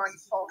restaurant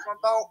he's talking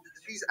about,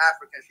 she's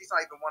African. She's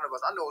not even one of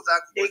us. I know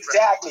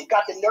exactly.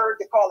 Got the nerve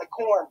to call it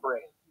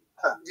cornbread.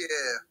 Huh.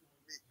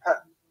 Yeah.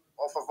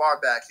 Off of our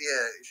backs.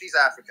 Yeah, she's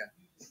African.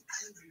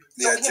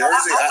 Yeah, so,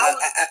 Jersey.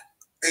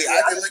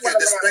 I can look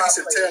at the space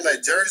and tell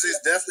that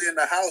Jersey's definitely in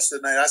the house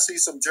tonight. I see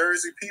some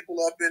Jersey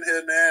people up in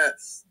here, man.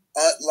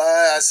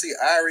 I see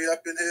Irie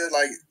up in here.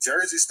 Like,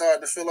 Jersey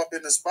starting to fill up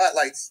in the spot.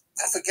 Like,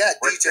 I forgot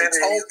DJ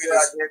told me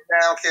this. Get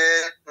down,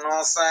 kid. You know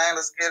what I'm saying?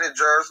 Let's get it,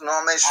 Jersey. You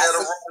know what I mean? Share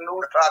the room,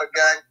 out of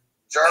gang.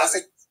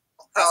 Jersey.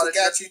 I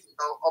forgot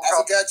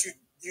you.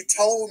 You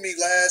told me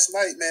last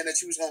night, man, that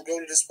you was gonna go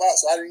to the spot,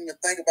 so I didn't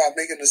even think about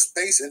making the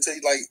space until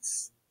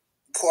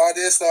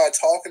Quadid started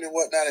talking and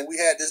whatnot, and we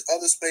had this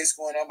other space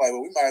going on. I'm like,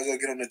 well, we might as well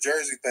get on the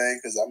Jersey thing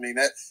because I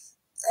mean that.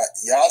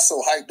 Y'all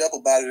so hyped up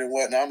about it and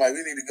whatnot. I'm like,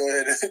 we need to go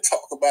ahead and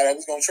talk about it. I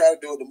was going to try to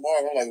do it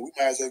tomorrow. I'm like, we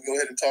might as well go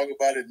ahead and talk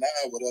about it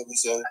now, whatever.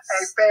 So,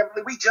 hey,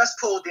 family, we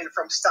just pulled in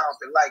from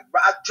stomping. Like,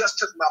 I just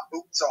took my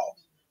boots off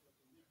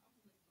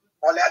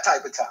on that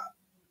type of time.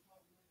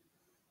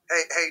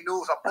 Hey,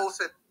 News, I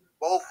posted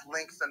both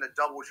links in the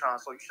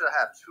Doubletron, so you should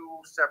have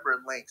two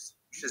separate links.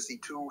 You should see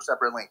two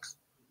separate links.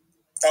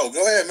 Oh,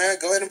 go ahead,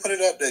 man. Go ahead and put it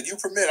up there. You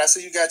permit. I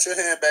see you got your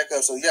hand back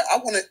up. So, yeah, I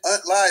want to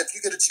live. If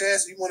you get a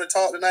chance, you want to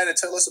talk tonight and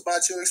tell us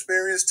about your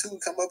experience, too,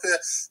 come up here.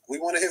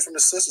 We want to hear from the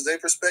sisters, their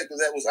perspective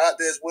that was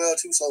out there as well,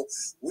 too. So,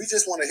 we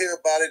just want to hear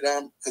about it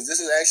because this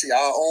is actually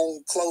our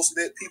own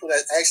close-knit people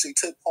that actually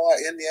took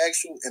part in the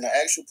actual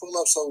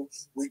pull-up. So,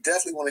 we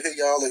definitely want to hear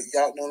y'all know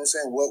what I'm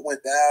saying, what went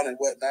down and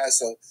whatnot.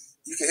 So,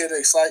 you can hear the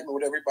excitement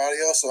with everybody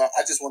else. So,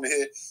 I just want to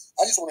hear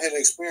the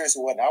experience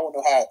and whatnot. I want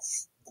to know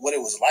what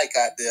it was like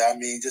out there. I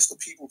mean, just the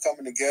people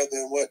coming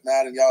together and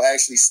whatnot, and y'all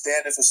actually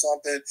standing for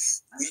something.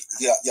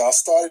 Y'all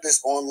started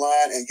this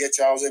online, and yet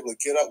y'all was able to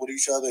get up with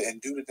each other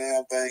and do the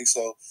damn thing.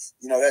 So,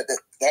 you know,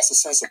 that's a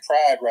sense of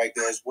pride right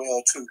there as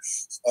well, too.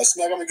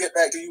 Snug, I'm going to get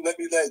back to you. Let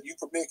you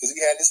permit, because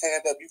he had his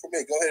hand up. You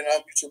permit. Go ahead and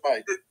unmute your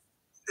mic.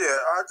 Yeah,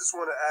 I just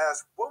want to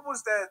ask, what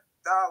was that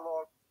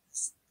dialogue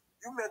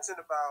you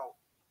mentioned about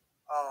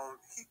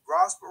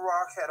Ross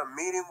Barack had a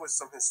meeting with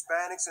some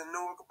Hispanics in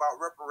Newark about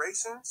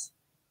reparations?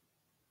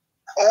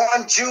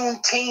 On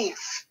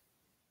Juneteenth.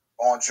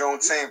 On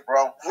Juneteenth,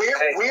 bro.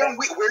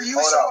 Where you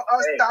saw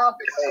us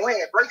stomping. Go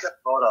ahead, break up.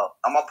 Hold up.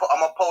 I'm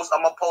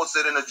gonna post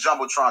it in the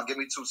Jumbotron. Give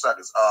me 2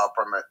 seconds,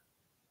 permit.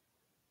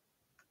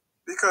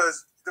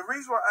 Because the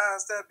reason why I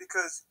asked that,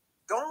 because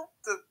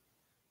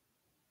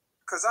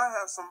I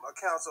have some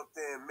accounts up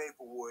there in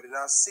Maplewood, and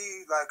I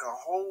see like a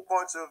whole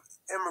bunch of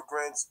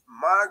immigrants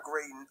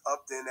migrating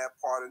up there in that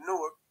part of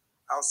Newark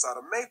outside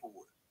of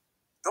Maplewood.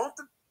 Don't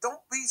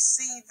we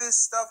see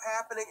this stuff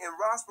happening, and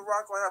Ross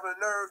Barack will have the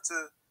nerve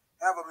to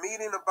have a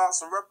meeting about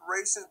some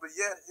reparations, but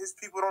yet his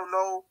people don't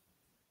know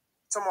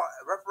talking about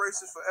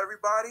reparations for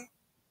everybody?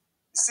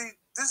 You see,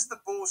 this is the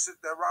bullshit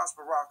that Ross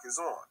Barack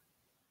is on.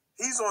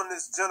 He's on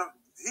this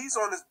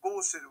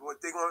bullshit.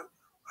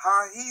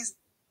 How he's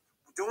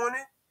doing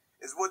it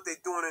is what they're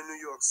doing in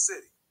New York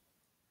City.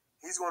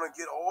 He's going to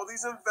get all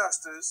these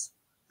investors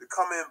to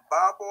come in,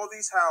 buy up all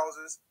these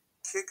houses,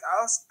 kick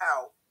us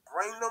out,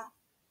 bring them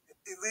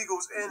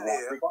illegals in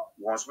there.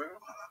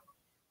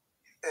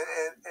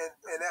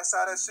 And that's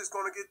how that shit's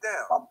gonna get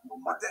down.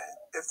 But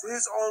if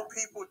his own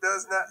people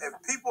does not, if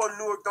people in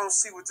Newark don't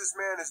see what this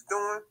man is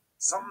doing,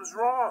 something's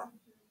wrong.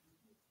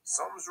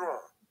 Something's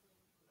wrong.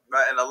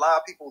 Right, and a lot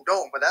of people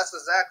don't, but that's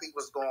exactly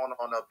what's going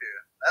on up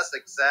here.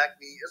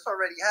 It's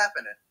already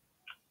happening.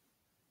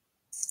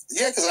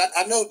 Yeah, because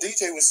I know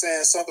DJ was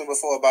saying something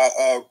before about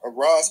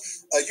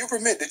Ross. You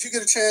permit? Did you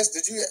get a chance?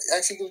 Did you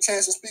actually get a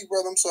chance to speak,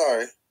 brother? I'm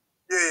sorry.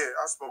 Yeah,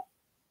 I spoke.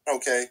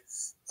 Okay.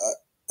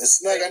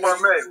 Snug, hey, I know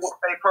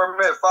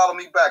Permit, follow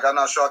me back. I'm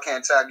not sure I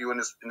can't tag you in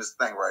this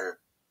thing right here.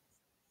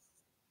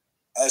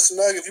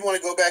 Snug, if you want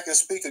to go back and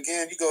speak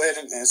again, you go ahead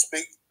and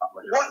speak.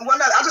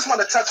 I just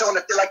want to touch on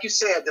it, like you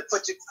said, to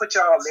put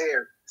y'all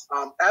there.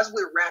 As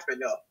we're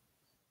wrapping up,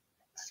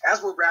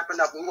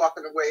 we're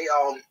walking away.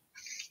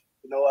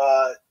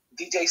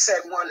 DJ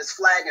Set One is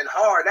flagging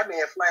hard. That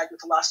man flagged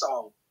until I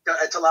saw him.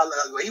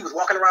 He was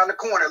walking around the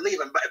corner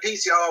leaving, but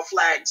PCR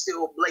flag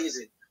still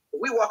blazing. But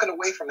we walking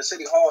away from the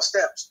city hall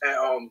steps,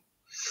 and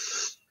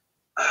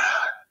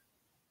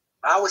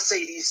I would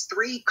say these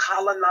 3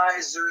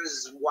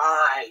 colonizers'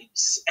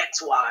 wives,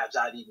 ex-wives,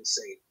 I'd even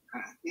say.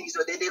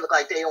 They look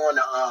like they on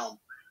the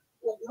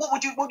what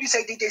would you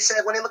say DJ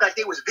said when they look like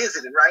they was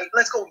visiting, right?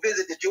 Let's go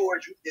visit the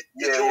George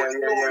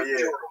Floyd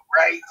mural,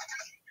 right?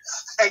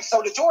 And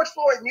so the George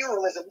Floyd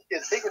mural is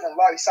bigger than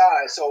life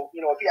size. So,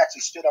 if he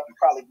actually stood up, he'd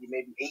probably be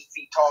maybe 8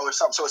 feet tall or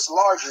something. So it's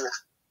larger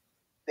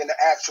than the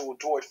actual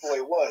George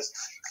Floyd was.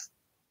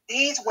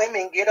 These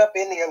women get up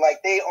in there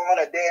like they on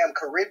a damn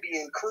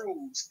Caribbean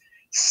cruise,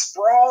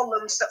 sprawl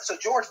themselves. So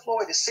George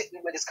Floyd is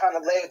sitting with his kind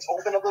of legs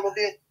open a little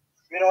bit.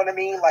 You know what I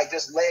mean? Like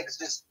just legs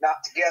just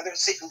knocked together,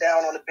 sitting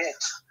down on the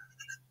bench.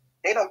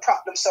 They done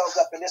prop themselves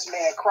up in this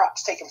man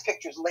crotch, taking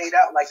pictures laid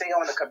out like they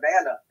on the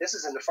cabana. This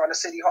is in the front of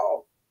City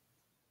Hall.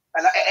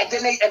 And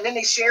then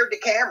they shared the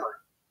camera.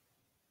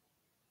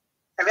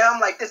 I mean, I'm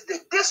like, the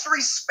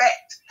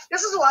disrespect.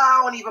 This is why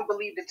I don't even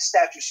believe that the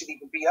statue should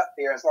even be up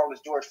there as long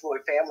as George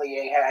Floyd family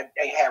ain't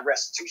had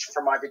restitution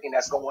from everything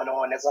that's going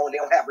on, as long as they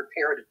don't have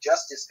reparative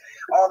justice.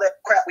 All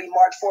that crap we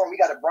march for, and we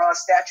got a bronze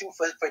statue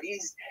for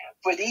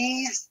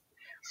these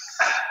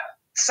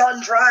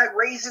sun-dried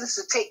raisins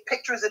to take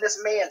pictures of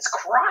this man's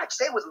crotch.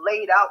 They was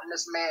laid out in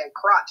this man's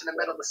crotch in the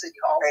middle of the city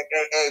hall.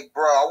 Hey,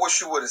 bro, I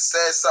wish you would have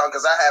said something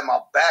because I had my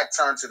back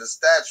turned to the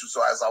statue.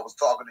 So as I was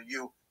talking to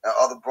you and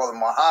other brother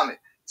Muhammad,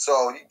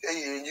 so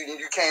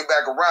you came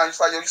back around. You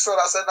like, yo, you saw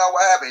what I said? No,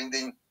 what happened? And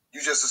then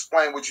you just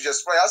explained what you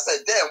just explained. I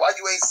said, damn, why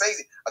you ain't say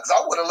it? Because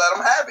I would have let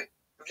them have it.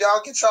 If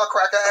y'all get y'all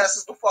cracker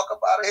asses the fuck up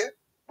out of here,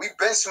 we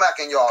been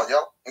smacking y'all,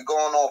 yo, and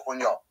going off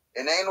on y'all.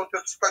 And there ain't no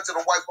disrespect to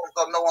the white folks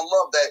I know and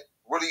love that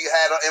really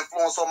had an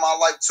influence on my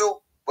life too.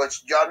 But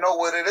y'all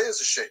know what it is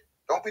and shit.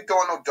 Don't be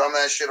doing no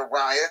dumbass shit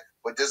around here.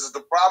 But this is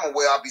the problem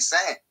where I be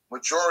saying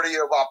majority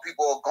of our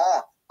people are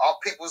gone. Our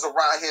people's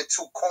around here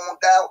too coned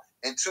out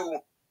and too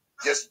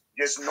just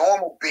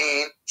normal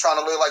being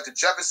trying to live like the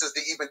Jeffersons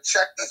to even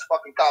check these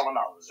fucking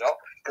colonizers, yo.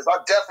 Because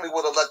I definitely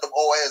would have let them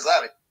old ass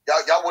at it.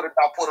 Y'all would have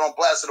got put on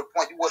blast to the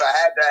point you would have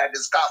had to have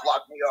this cop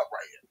lock me up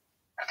right here.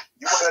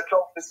 You would have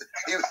told this.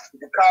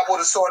 The cop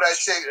would have saw that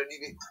shit.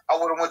 I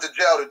would have went to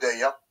jail today,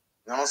 yo.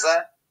 You know what I'm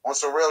saying? On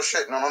some real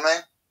shit, you know what I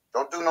mean?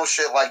 Don't do no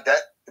shit like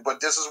that. But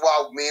this is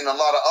why me and a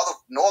lot of other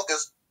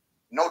Northers,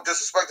 no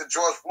disrespect to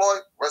George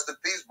Floyd, rest in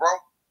peace, bro.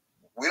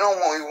 We don't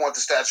even want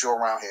the statue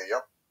around here, yo.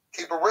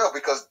 Keep it real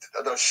because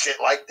of the shit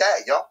like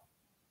that, yo.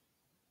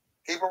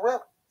 Keep it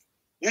real.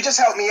 You just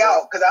helped me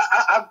out because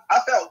I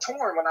felt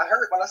torn when I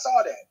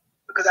saw that.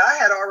 Because I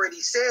had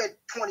already said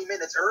 20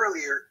 minutes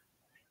earlier,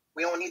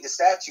 we don't need the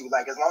statue.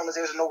 Like, as long as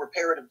there's no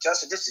reparative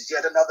justice, this is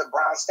yet another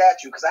brown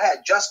statue. Because I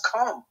had just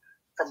come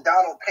from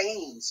Donald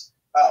Payne's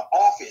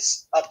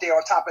office up there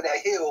on top of that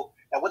hill.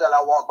 And what did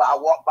I walk by? I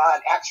walked by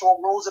an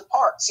actual Rosa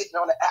Parks sitting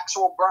on an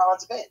actual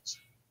bronze bench.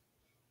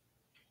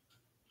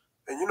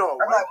 And a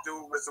white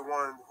dude was the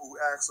one who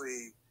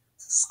actually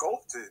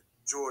sculpted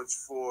George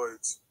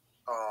Floyd's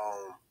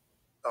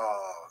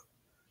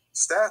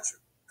statue.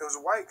 It was a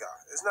white guy.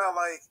 It's not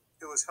like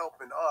it was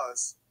helping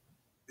us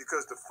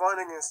because the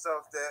funding and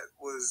stuff that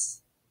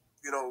was,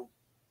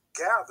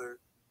 gathered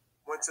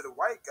went to the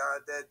white guy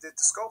that did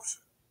the sculpture.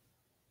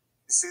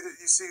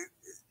 You see,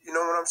 you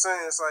know what I'm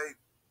saying? It's like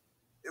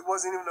it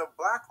wasn't even a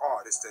black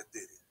artist that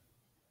did it.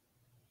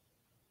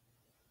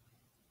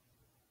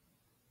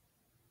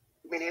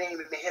 I mean, they didn't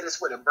even hit us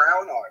with a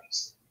brown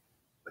artist,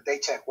 but they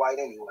check white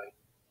anyway.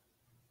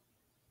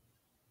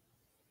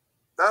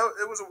 No,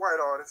 it was a white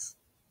artist.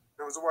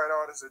 It was a white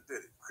artist that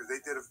did it because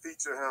they did a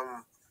feature of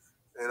him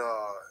in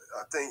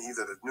I think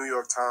either the New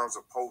York Times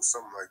or Post,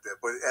 something like that.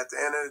 But at the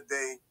end of the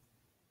day,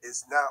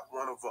 it's not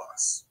one of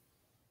us.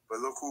 But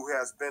look who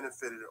has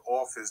benefited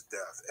off his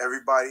death.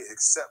 Everybody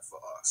except for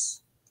us.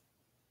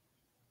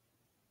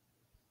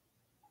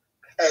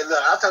 Hey,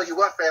 look, I'll tell you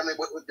what, family,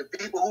 with the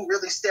people who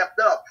really stepped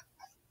up,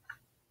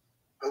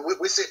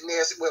 we're sitting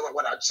there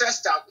with our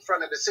chest out in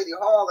front of the city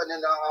hall, and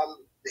then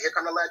here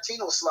come the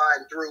Latinos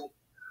sliding through.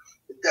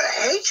 the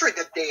hatred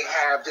that they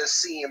have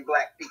just seeing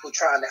black people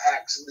trying to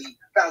actually,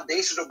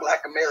 foundational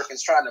black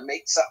Americans trying to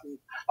make something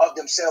of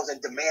themselves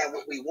and demand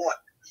what we want.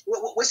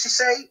 What she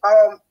say?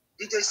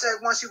 DJ said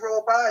once she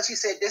rolled by, and she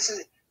said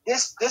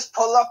this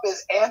pull up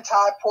is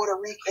anti-Puerto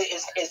Rican,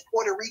 is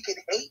Puerto Rican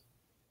hate.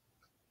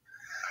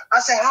 I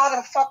said, how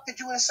the fuck did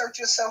you insert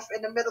yourself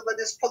in the middle of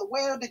this pull up?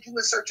 Where did you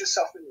insert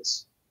yourself in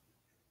this?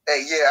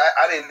 Hey, yeah,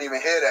 I didn't even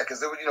hear that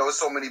because there's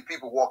so many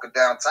people walking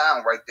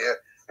downtown right there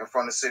in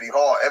front of City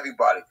Hall.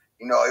 Everybody,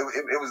 it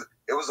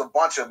was a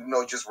bunch of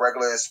just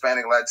regular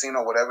Hispanic,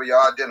 Latino, whatever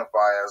y'all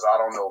identify as. I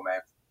don't know,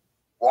 man.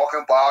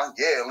 Walking by,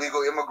 yeah,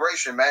 illegal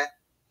immigration, man.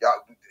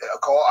 Y'all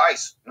call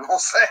ICE. You know what I'm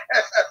saying?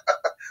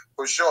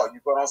 For sure. You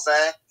know what I'm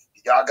saying?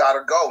 Y'all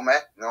gotta go,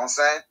 man. You know what I'm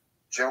saying?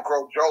 Jim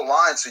Crow Joe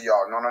lying to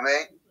y'all. You know what I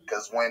mean?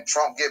 Because when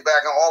Trump get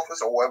back in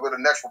office or whoever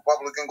the next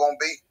Republican gonna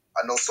be,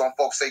 I know some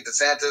folks say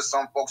DeSantis,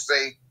 some folks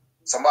say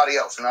somebody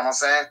else. You know what I'm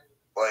saying?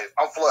 But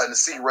I'm flooding the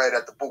sea red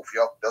at the booth,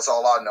 yo. That's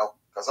all I know.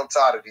 Because I'm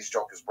tired of these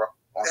jokers, bro.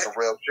 On some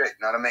real shit.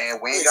 You know what I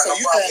mean? We ain't got no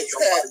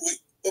problem.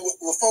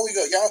 Before we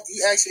go, you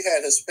actually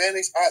had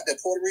Hispanics out there,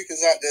 Puerto Ricans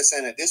out there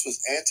saying that this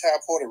was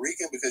anti-Puerto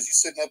Rican because you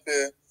sitting up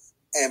here,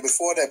 and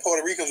before that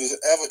Puerto Ricans was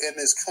ever in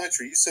this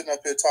country, you sitting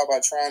up here talking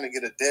about trying to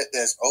get a debt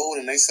that's owed,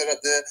 and they sit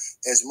up there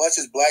as much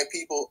as black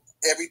people,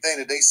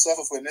 everything that they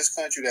suffer for in this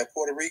country that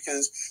Puerto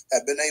Ricans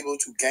have been able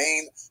to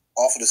gain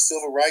off of the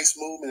civil rights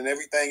movement and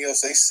everything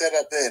else. They sat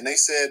up there and they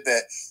said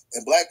that,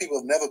 and black people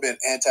have never been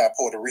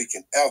anti-Puerto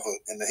Rican ever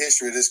in the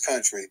history of this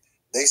country.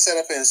 They sat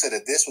up here and said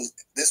that this was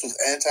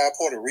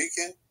anti-Puerto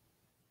Rican.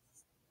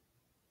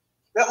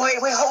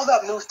 Wait, hold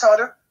up,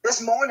 Newstoter. This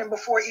morning,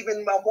 before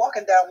even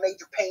walking down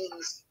Major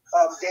Payne's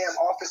damn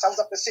office, I was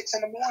up at 6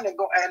 a.m. and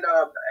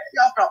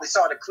y'all probably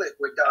saw the clip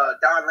with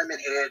Don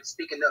Lemonhead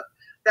speaking of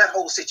that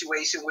whole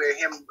situation where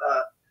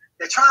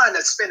they're trying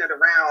to spin it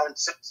around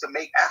to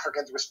make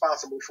Africans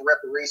responsible for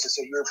reparations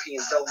so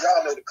Europeans don't.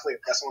 Y'all know the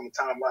clip that's on the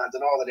timelines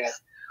and all of that.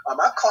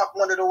 I caught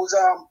one of those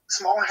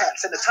small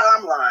hats in the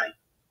timeline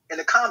in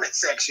the comment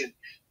section,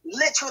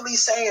 literally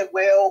saying,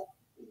 well,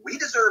 we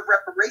deserve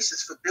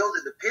reparations for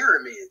building the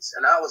pyramids.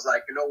 And I was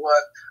like, you know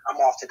what? I'm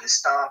off to this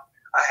stomp.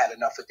 I had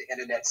enough with the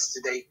internet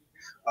today.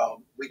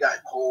 We got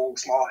whole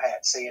small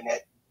hats saying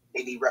that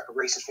they need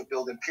reparations for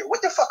building pyramids.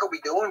 What the fuck are we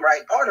doing,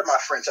 right? Part of my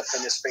French up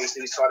in this space,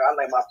 Newstoter. I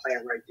lay my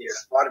plan right there.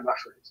 Part of my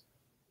French.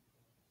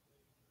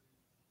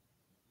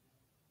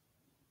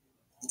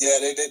 Yeah,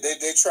 they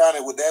trying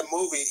it with that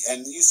movie,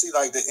 and you see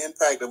like the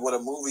impact of what a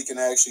movie can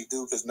actually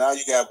do. Because now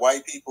you got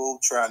white people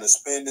trying to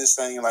spin this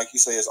thing, and like you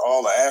say, it's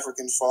all the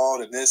Africans'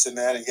 fault and this and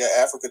that. And yeah,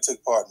 Africa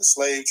took part in the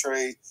slave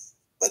trade,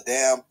 but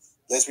damn,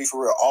 let's be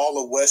for real, all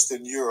of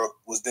Western Europe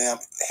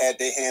had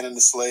their hand in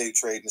the slave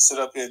trade. And sit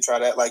up here and try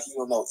to act like you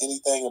don't know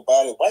anything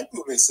about it. White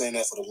people been saying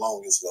that for the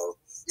longest though.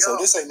 So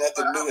this ain't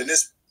nothing new, and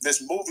this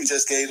movie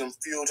just gave them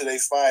fuel to their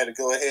fire to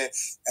go ahead.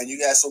 And you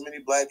got so many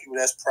black people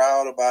that's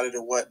proud about it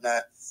and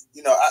whatnot.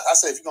 I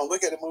say if you're gonna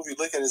look at the movie,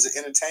 look at it as an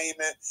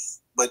entertainment.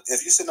 But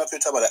if you're sitting up here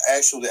talking about the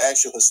actual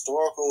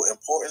historical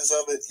importance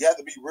of it, you have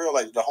to be real.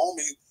 Like the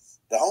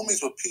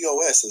homies were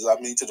POSs. I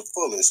mean, to the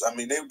fullest. I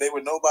mean, they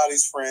were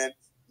nobody's friend.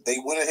 They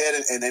went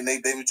ahead and then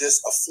they were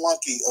just a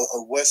flunky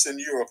of Western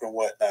Europe and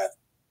whatnot.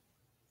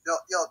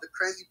 Yo, the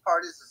crazy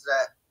part is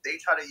that they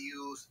try to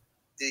use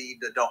the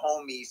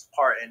homies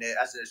part in it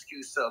as an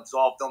excuse to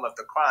absolve them of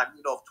the crime.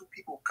 If two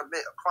people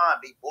commit a crime,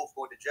 they both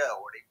go to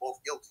jail or they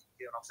both guilty.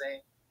 You know what I'm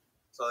saying?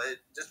 So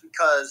just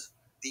because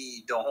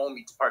the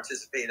homies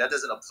participate, that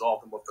doesn't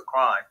absolve them of the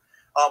crime.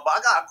 But I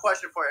got a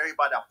question for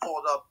everybody that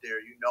pulled up there.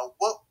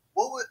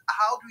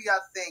 How do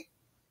y'all think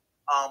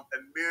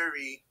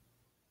Amiri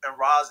and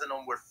Roz and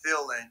them were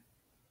feeling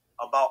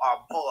about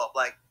our pull up?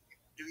 Like,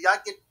 do you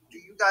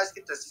guys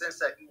get the sense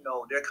that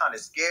they're kind of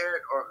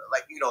scared, or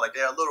like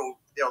they're a little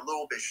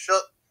bit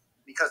shook?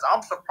 Because I'm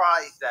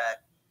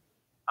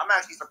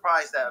actually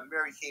surprised that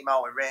Amiri came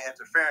out and ran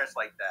interference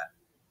like that.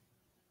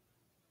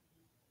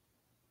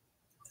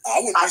 I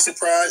wouldn't be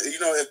surprised,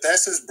 if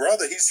that's his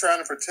brother. He's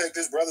trying to protect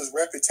his brother's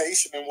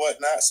reputation and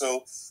whatnot.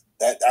 So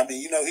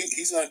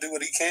he's going to do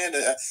what he can.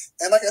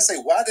 And like I say,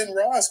 why didn't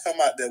Ross come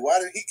out there? Why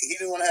did he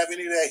didn't want to have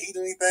any of that heat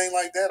or anything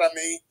like that? I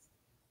mean,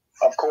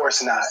 of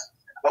course not.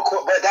 Of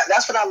course, but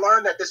that's what I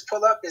learned at this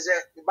pull up is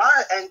that the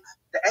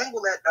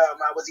angle that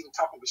I was even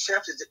talking with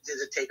Chef is a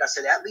take. I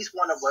said at least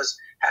one of us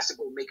has to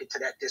go make it to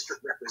that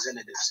district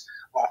representative's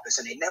office,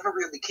 and they never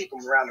really keep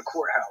them around the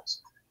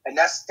courthouse. And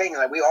that's the thing.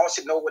 Like, we all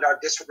should know what our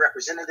district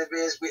representative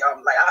is.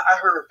 I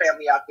heard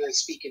family out there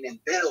speaking in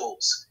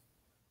bills.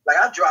 Like,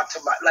 I dropped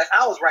to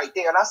I was right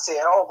there, and I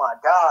said, "Oh my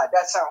God,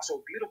 that sounds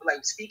so beautiful."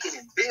 Like, speaking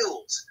in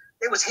bills.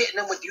 They was hitting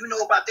them with, "Do you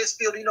know about this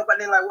bill? Do you know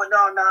about?" And they're like, "Well, no,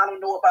 I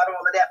don't know about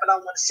all of that, but I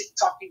want to sit and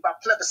talk to you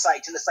about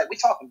plebiscites." And it's like, we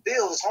talking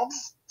bills,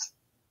 homie.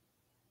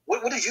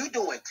 What are you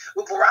doing?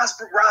 Well,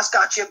 Ross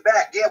got your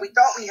back. Yeah, we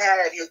thought he had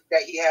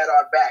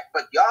our back,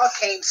 but y'all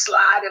came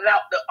sliding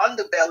out the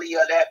underbelly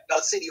of that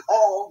city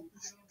hall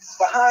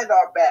behind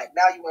our back.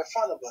 Now you in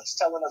front of us,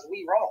 telling us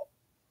we wrong.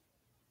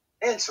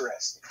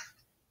 Interesting.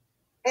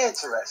 I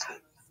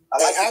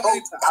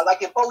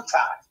like your bow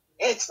tie.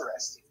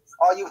 Interesting.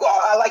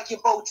 I like your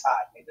bow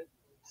tie, nigga.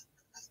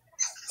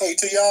 Hey,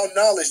 to y'all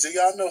knowledge, do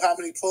y'all know how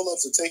many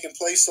pull-ups are taking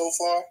place so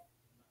far?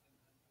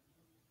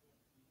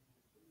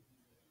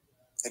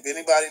 If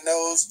anybody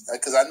knows,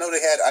 because I know they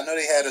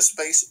had a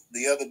space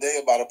the other day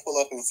about a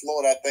pull-up in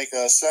Florida. I think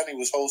Sonny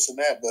was hosting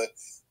that, but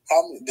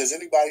does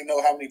anybody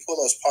know how many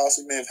pull-ups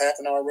possibly may have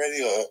happened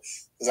already? Or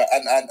because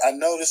I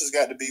know this has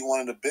got to be one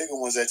of the bigger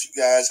ones that you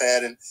guys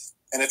had, and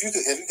if you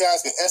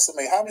guys can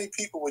estimate, how many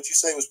people would you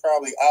say was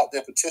probably out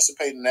there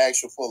participating in the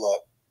actual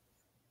pull-up?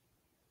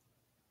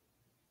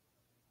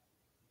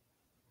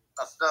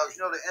 You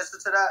know the answer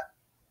to that?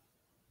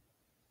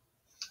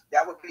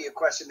 That would be a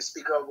question to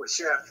speak of with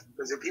Chef,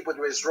 because if people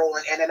were just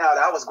rolling in and out,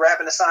 I was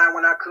grabbing the sign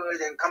when I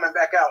could and coming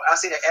back out. I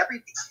see that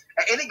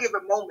at any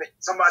given moment,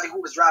 somebody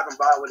who was driving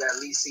by would at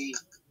least see.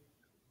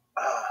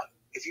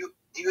 Do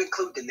you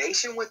include the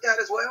nation with that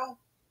as well?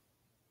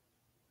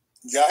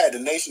 Y'all had the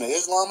Nation of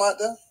Islam out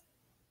there?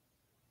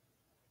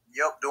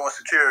 Yep, doing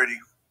security,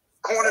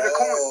 corner to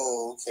corner.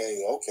 Oh,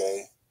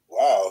 okay.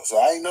 Wow. So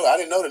I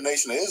didn't know the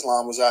Nation of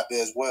Islam was out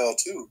there as well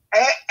too.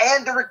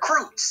 And the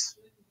recruits.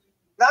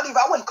 Not even,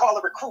 I wouldn't call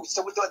it recruits.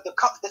 So with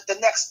the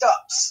next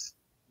ups,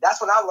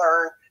 that's when I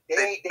learned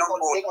they're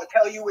gonna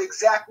tell you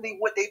exactly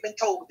what they've been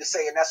told to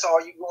say, and that's all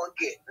you're gonna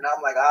get. And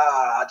I'm like,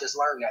 I just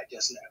learned that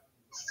just now.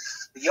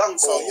 The young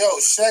boys.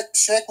 So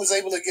Shaq was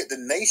able to get the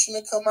Nation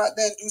to come out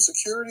there and do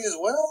security as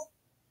well.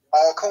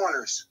 All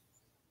corners.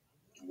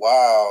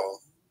 Wow.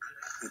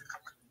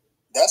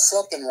 That's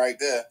something right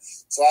there.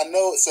 So I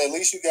know. So at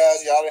least y'all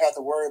didn't have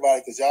to worry about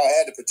it because y'all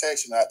had the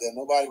protection out there.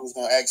 Nobody was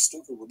gonna act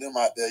stupid with them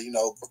out there,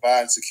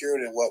 providing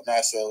security and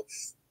whatnot. So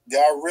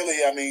y'all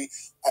really,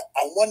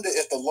 I wonder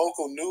if the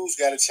local news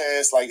got a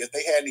chance, like if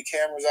they had any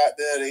cameras out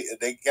there,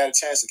 they got a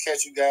chance to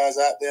catch you guys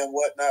out there and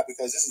whatnot,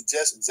 because this is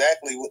just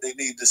exactly what they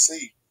need to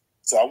see.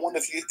 So I wonder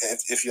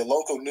if your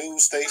local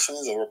news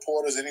stations or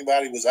reporters,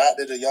 anybody was out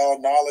there to y'all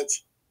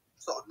knowledge.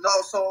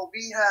 So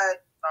we had.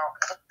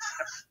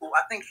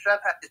 I think Chef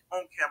had his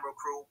own camera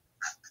crew.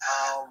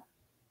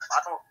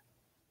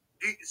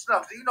 Do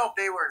you know if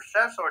they were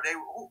Chefs or they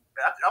were?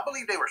 I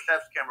believe they were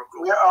Chef's camera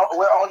crew. We're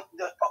on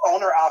the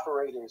owner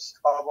operators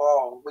of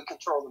all. We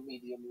control the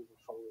media moving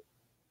forward.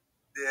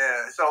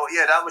 Yeah. So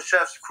that was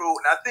Chef's crew,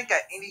 and I think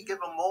at any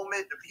given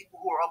moment, the people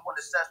who are up on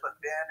the sets with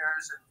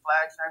banners and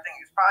flags and everything,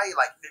 it's probably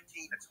like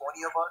 15 to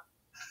 20 of us.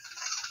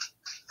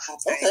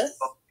 Okay.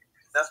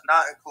 That's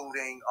not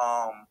including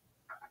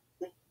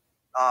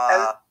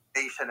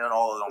Nation and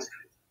all of them.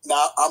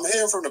 Now I'm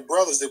hearing from the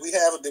brothers. Did we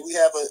have a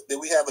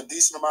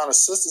decent amount of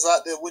sisters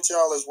out there with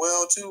y'all as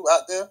well too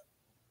out there?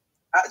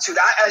 I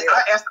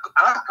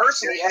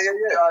personally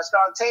asked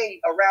Shantae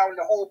around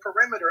the whole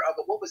perimeter of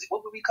it. What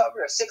would we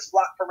cover? A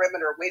 6-block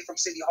perimeter away from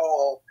City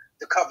Hall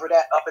to cover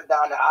that up and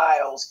down the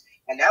aisles,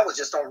 and that was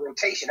just on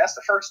rotation. That's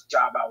the first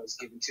job I was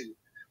given to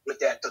with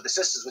that. So the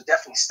sisters were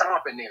definitely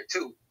stomping there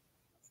too.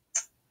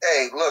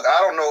 Hey, look,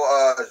 I don't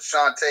know,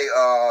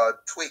 Shantae,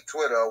 tweet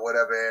Twitter or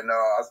whatever, and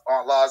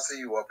Aunt La, I see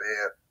you up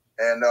here,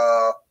 and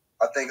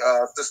I think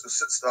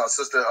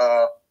sister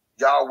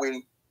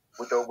Yahweh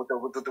with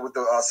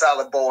the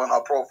salad bowl in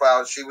her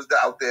profile, she was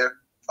out there,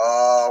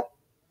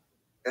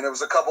 and there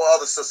was a couple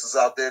other sisters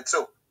out there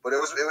too. But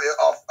us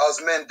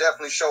men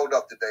definitely showed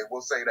up today.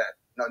 We'll say that.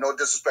 No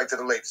disrespect to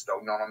the ladies,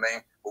 though. You know what I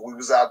mean? But we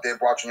was out there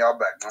watching y'all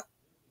back, man.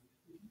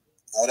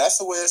 Oh, that's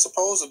the way it's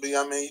supposed to be.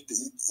 I mean,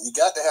 you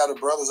got to have the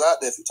brothers out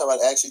there. If you talk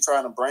about actually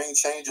trying to bring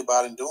change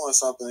about and doing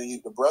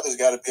something, the brothers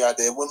got to be out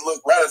there. It wouldn't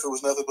look right if it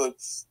was nothing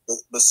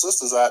but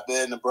sisters out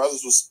there and the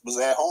brothers was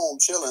at home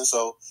chilling.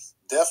 So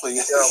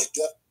definitely.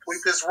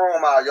 Tweet this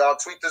room out, y'all.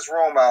 Tweet this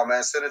room out,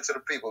 man. Send it to the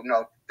people.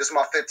 This is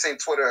my 15th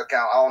Twitter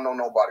account. I don't know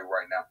nobody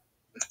right now.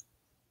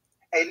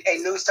 A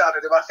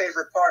Newstoter, my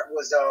favorite part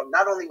was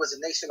not only was the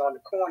Nation on the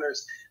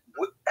corners,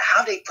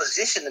 how they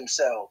positioned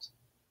themselves.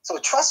 So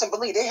trust and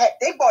believe, they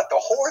bought the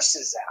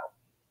horses out.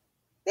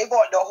 They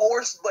bought the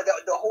horse, but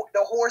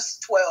the horse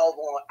 12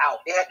 on out.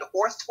 They had the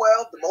horse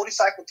 12, the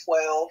motorcycle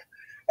 12,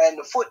 and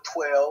the foot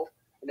 12,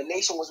 and the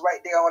Nation was right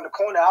there on the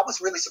corner. I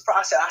was really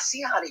surprised. I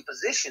see how they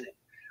position it.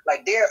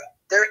 Like they're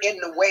in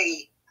the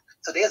way.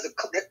 So there's a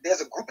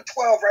group of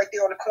 12 right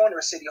there on the corner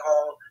of City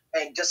Hall,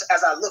 and just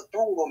as I look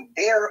through them,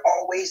 they're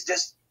always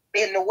just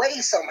in the way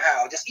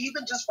somehow.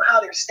 Even for how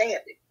they're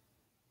standing.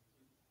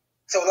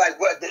 So like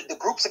the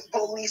groups of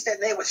police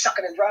that they were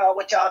shucking and dry,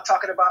 what y'all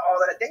talking about, all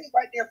that, they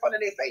right there in front of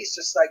their face,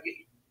 just like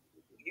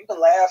you can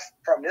laugh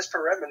from this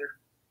perimeter.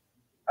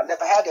 I've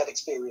never had that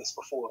experience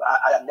before.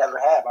 I never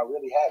have. I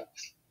really haven't.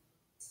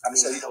 I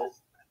mean,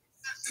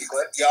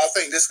 y'all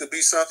think this could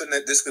be something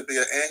this could be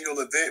an annual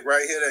event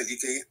right here that you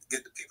can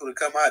get the people to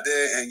come out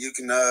there and you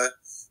can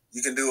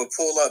do a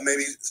pull up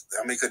maybe.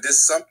 I mean, could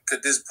this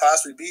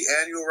possibly be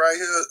annual right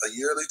here, a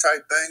yearly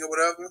type thing or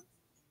whatever?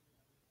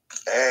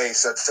 Hey,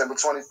 September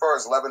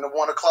 21st, 11 to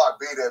 1 o'clock.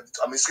 Be there.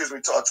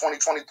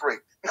 2023. You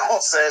know what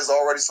I'm saying? It's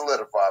already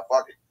solidified.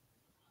 Fuck it.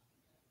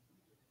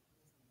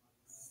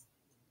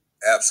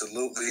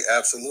 Absolutely,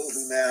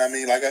 man. I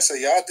mean, like I said,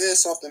 y'all did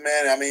something,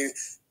 man. I mean,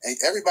 and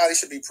everybody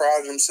should be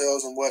proud of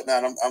themselves and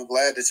whatnot. I'm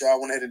glad that y'all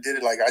went ahead and did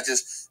it. Like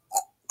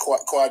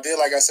Quadil,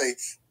 like I say,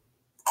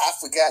 I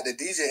forgot that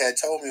DJ had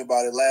told me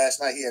about it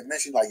last night. He had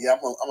mentioned like, yeah,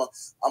 I'm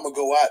gonna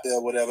go out there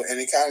or whatever, and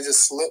it kind of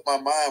just slipped my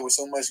mind with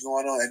so much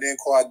going on. And then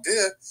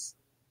Quadil,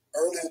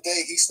 earlier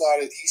today, he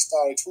started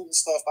tweeting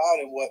stuff out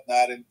and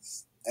whatnot,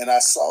 and I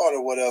saw it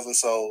or whatever.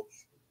 So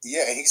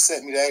yeah, and he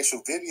sent me the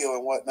actual video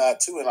and whatnot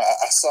too. And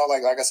I saw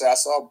like I said, I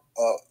saw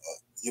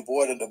your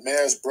boy the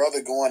mayor's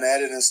brother going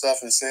at it and stuff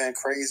and saying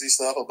crazy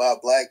stuff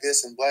about black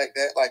this and black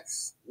that. Like,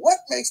 what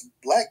makes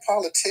black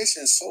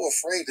politicians so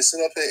afraid to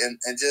sit up here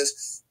and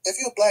just, if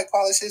you're a black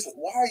politician,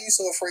 why are you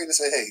so afraid to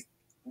say, hey,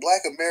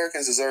 black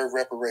Americans deserve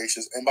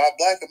reparations? And by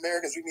black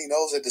Americans, we mean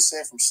those that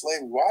descend from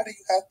slavery. Why do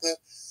you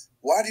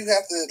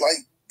have to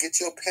like get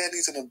your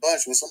panties in a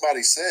bunch when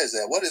somebody says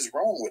that? What is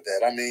wrong with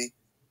that? I mean,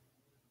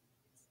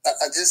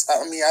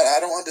 I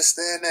don't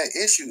understand that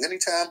issue.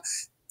 Anytime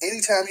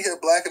you hear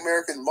black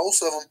Americans,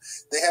 most of them,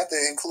 they have to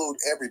include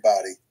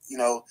everybody. You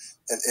know,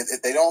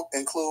 if they don't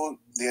include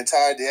the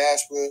entire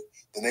diaspora,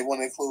 then they want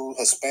to include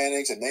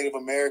Hispanics and Native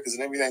Americans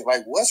and everything.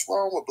 Like, what's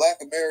wrong with black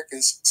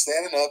Americans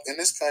standing up in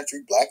this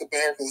country, black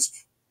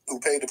Americans who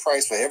paid the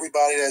price for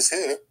everybody that's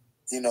here?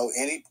 You know,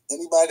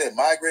 anybody that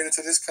migrated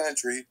to this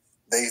country,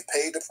 they've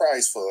paid the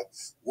price for.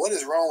 What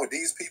is wrong with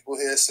these people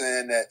here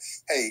saying that,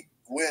 hey,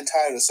 we're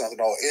entitled to something?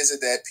 Or is it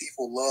that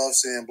people love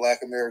seeing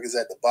black Americans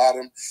at the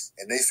bottom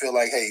and they feel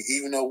like, hey,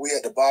 even though we're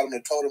at the bottom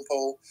of the totem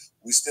pole,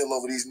 we still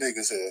over these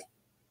niggas here?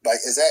 Like,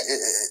 is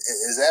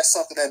that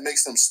something that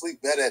makes them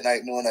sleep better at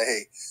night, knowing that,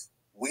 hey,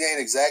 we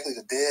ain't exactly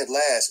the dead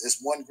last. It's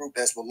one group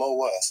that's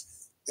below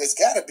us. There's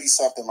got to be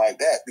something like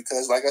that,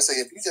 because, like I say,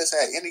 if you just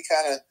had any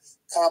kind of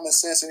common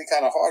sense, any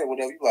kind of heart or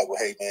whatever, you're like, well,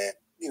 hey, man,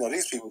 you know,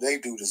 these people, they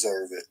do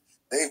deserve it.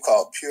 They've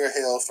called pure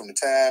hell from the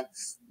time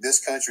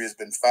this country has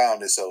been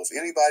founded. So if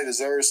anybody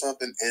deserves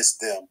something, it's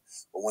them.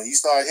 But when you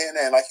start hearing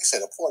that, like you said,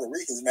 the Puerto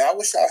Ricans, man, I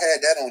wish y'all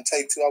had that on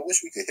tape too. I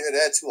wish we could hear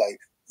that too. Like,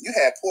 you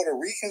had Puerto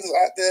Ricans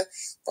out there.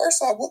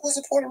 First off, what was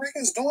the Puerto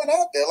Ricans doing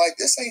out there? Like,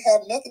 this ain't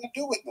have nothing to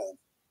do with them.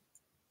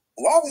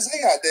 Why was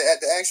they out there at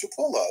the actual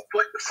pull-up?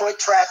 Foot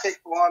traffic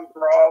on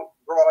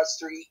Broad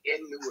Street in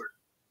Newark.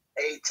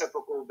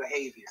 Atypical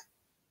behavior.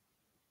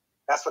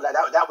 That's what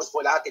that was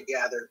what I could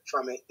gather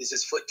from it, is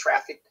just foot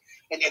traffic.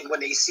 And when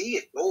they see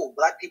it, oh,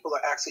 black people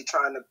are actually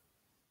trying to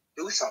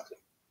do something.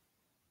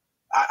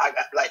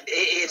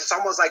 It's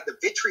almost like the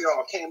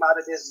vitriol came out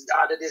of this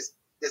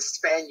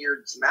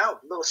Spaniard's mouth,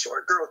 little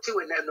short girl too.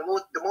 And then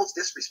the most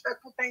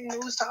disrespectful thing,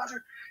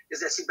 Newstoter, is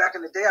that, see, back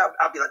in the day,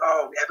 I'll be like,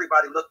 oh,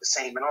 everybody looked the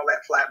same and all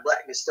that flat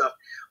blackness stuff.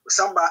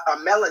 A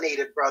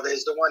melanated brother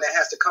is the one that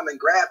has to come and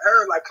grab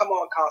her, like, come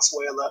on,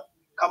 Consuela,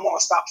 come on,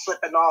 stop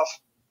flipping off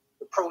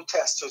the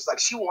protesters. Like,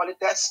 she wanted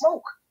that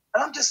smoke.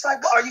 And I'm just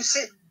like, well, are you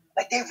sitting?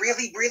 Like, they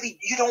really, really,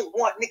 you don't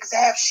want niggas to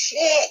have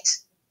shit.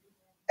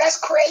 That's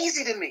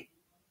crazy to me.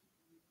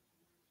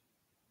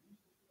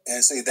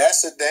 And see,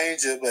 that's the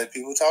danger that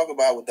people talk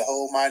about with the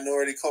whole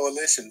minority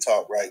coalition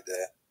talk right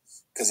there.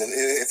 Because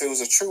if it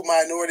was a true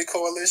minority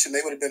coalition,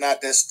 they would have been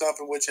out there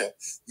stumping with you.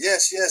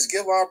 Yes,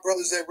 give our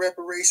brothers their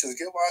reparations.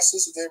 Give our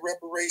sisters their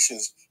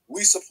reparations.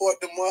 We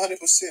support them 100%.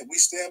 We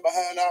stand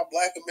behind our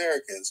black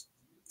Americans.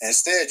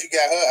 Instead, you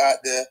got her out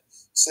there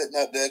sitting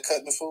up there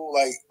cutting the fool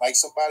like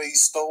somebody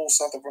stole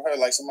something from her,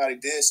 like somebody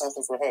did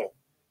something for her.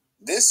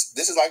 This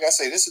is, like I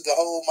say, this is the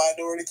whole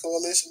minority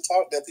coalition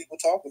talk that people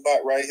talk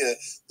about right here.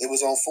 It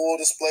was on full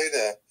display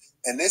there.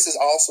 And this is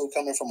also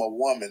coming from a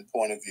woman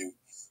point of view.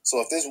 So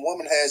if this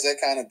woman has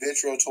that kind of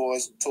vitriol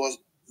towards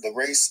the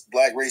race,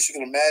 black race, you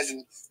can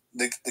imagine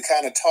the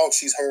kind of talk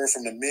she's heard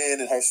from the men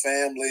in her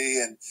family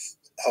and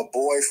her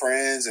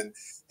boyfriends and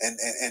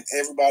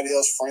everybody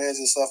else, friends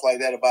and stuff like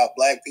that, about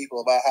black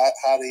people, about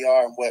how they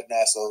are and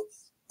whatnot. So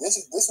this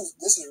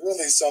is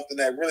really something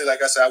that really,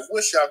 like I said, I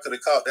wish y'all could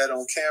have caught that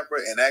on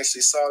camera and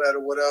actually saw that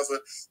or whatever.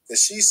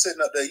 Because she's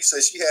sitting up there, you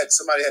said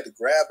somebody had to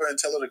grab her and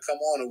tell her to come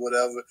on or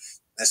whatever,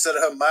 instead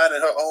of her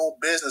minding her own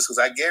business. Because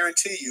I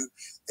guarantee you,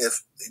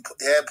 if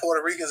they had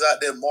Puerto Ricans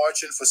out there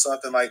marching for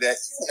something like that,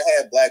 you would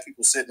have had black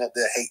people sitting up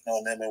there hating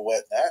on them and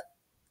whatnot.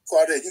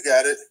 Quadette, you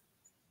got it.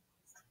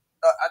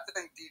 I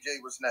think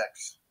DJ was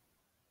next.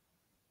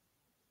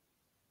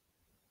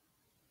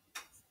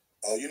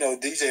 Oh, you know,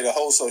 DJ the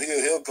host, so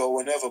he'll go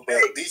whenever.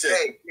 But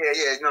DJ,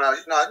 no,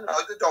 it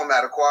don't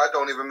matter, Quad. It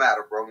don't even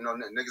matter, bro. You know,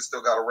 niggas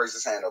still gotta raise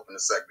his hand up in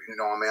the segment. You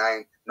know what I mean? I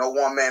ain't no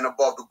one man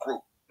above the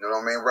group. You know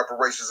what I mean?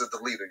 Reparations is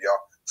the leader, y'all.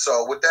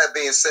 So with that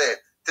being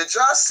said, did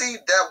y'all see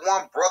that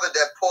one brother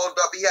that pulled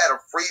up? He had a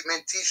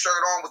Freedman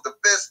T-shirt on with the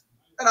fist,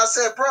 and I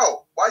said,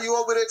 bro, why you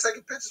over there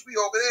taking pictures? We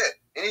over there,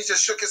 and he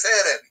just shook his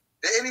head at me.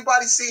 Did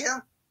anybody see him,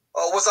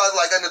 or was I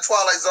like in the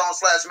Twilight Zone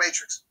 /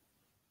 Matrix?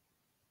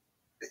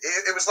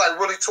 It was like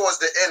really towards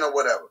the end or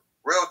whatever.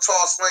 Real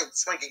tall,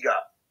 slinky guy.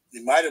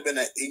 He might have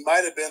been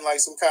like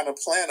some kind of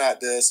plant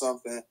out there or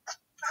something.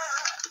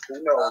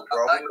 Who knows,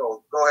 bro? Who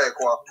knows? Go ahead,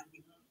 Quap.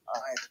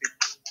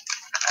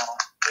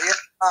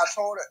 I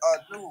told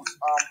News,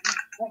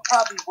 you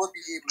probably would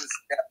be able to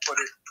see that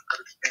footage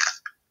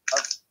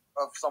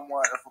of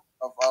someone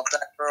of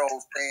that girl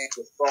saying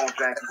your phone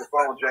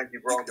janky,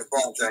 bro. Your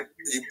phone janky.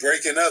 You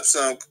breaking up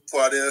some,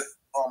 Claudia.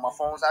 Oh, my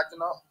phone's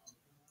acting up?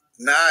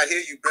 Nah, I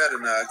hear you better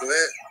now. Go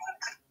ahead.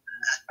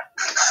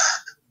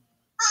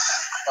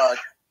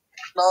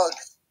 No,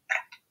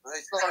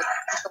 it's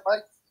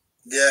not.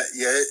 Yeah,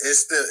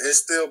 it's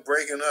still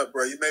breaking up,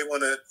 bro. You may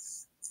want to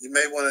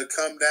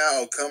come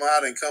down or come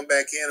out and come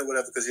back in or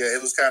whatever, because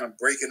it was kind of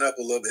breaking up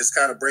a little bit. It's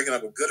kind of breaking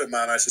up a good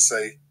amount, I should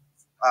say.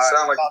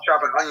 Sound like you're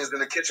chopping onions in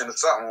the kitchen or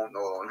something.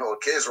 No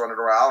kids running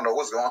around. I don't know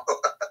what's going on.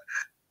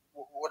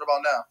 What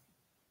about now?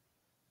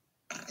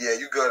 Yeah,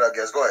 you good, I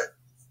guess. Go ahead.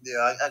 Yeah,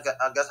 I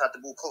guess I have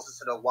to move closer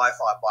to the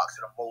Wi-Fi box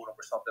or the modem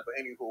or something. But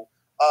anywho,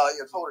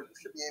 totally, you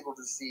should be able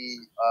to see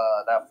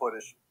that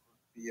footage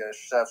via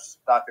Chef's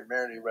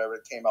documentary wherever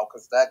it came out,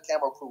 because that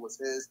camera crew was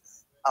his.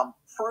 I'm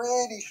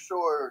pretty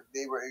sure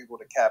they were able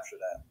to capture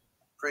that.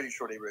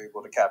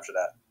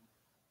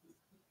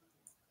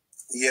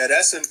 Yeah,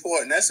 that's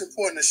important. That's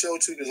important to show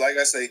too, because like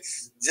I say,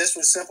 just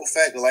for the simple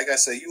fact that, like I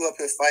say, you up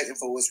here fighting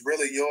for what's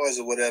really yours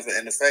or whatever,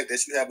 and the fact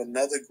that you have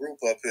another group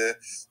up here,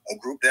 a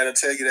group that'll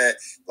tell you that,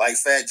 like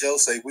Fat Joe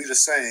say, we the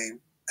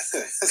same.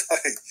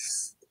 Like,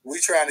 we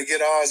trying to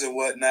get ours and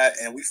whatnot,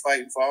 and we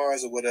fighting for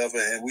ours or whatever,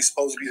 and we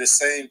supposed to be the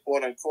same,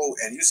 quote unquote,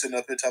 and you sitting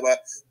up here talking about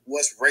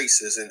what's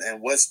racist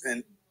and what's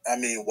been. I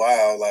mean,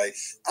 wow! Like,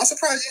 I'm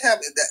surprised you have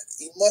that.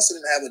 You must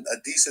have a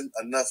decent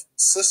enough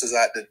sisters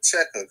out to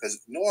check her, because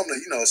normally,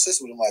 a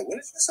sister would be like, "What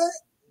did you say?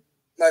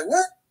 Like,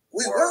 what?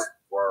 We word.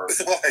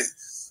 Like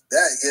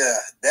that? Yeah,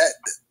 that."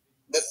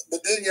 But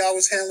then y'all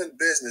was handling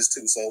business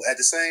too. So at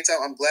the same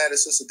time, I'm glad the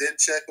sister didn't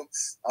check them.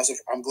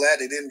 I'm glad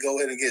they didn't go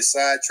ahead and get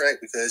sidetracked,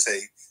 because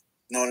hey,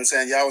 you know what I'm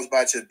saying? Y'all was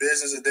about your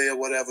business a day or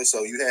whatever.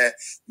 So you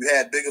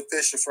had bigger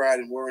fish to fry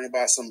than worrying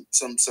about some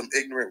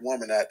ignorant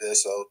woman out there.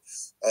 So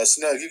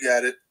Snug, you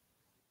got it.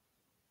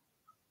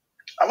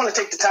 I want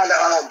to take the time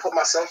to put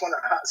myself on the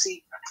hot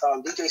seat.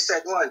 DJ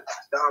said one.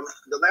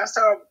 The last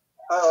time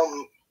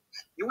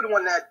you were the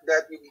one that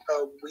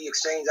we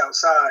exchanged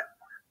outside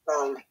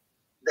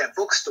that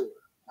bookstore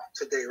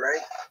today,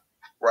 right?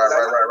 Right.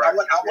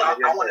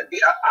 I want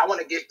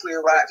to get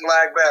clear. Flag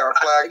bearer.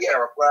 Yeah,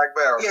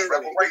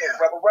 Rebel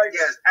right.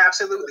 Yes,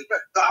 absolutely.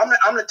 So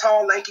I'm the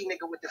tall, lanky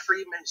nigga with the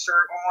Freeman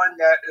shirt on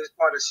that is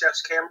part of Chef's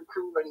camera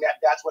crew, and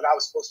that's what I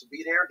was supposed to be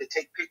there to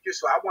take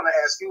pictures. So I want to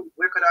ask you,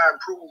 where could I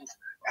improve?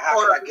 And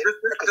how could I get?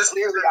 Because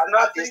clearly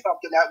I did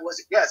something that was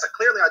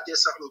clearly I did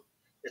something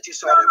that you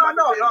saw. No,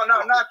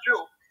 not you.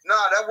 No,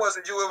 that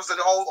wasn't you. It was a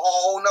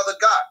whole nother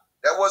guy.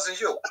 That wasn't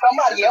you.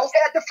 Somebody else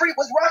had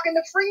was rocking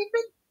the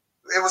Freeman.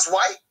 It was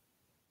white.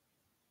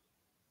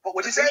 But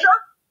what you say?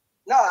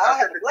 No,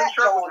 I had the black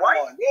joint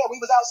on. Yeah, we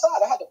was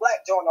outside. I had the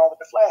black joint on with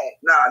the flag.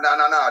 Nah.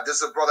 This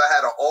brother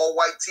had an all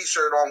white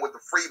T-shirt on with the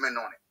Freeman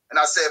on it, and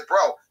I said,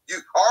 "Bro, I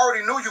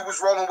already knew you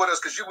was rolling with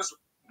us because you was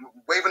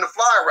waving the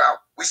fly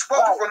around. We spoke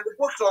in front of the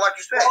bookstore, like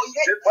you said.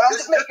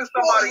 This is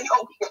somebody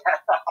else.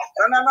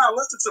 No.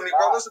 Listen to me,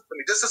 bro. Listen to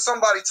me. This is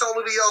somebody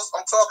totally else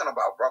I'm talking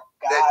about, bro.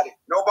 Got it.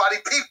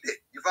 Nobody peeped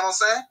it. You feel what I'm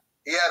saying?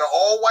 He had an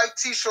all white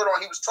T-shirt on.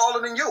 He was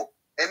taller than you,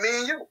 and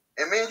me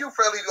and you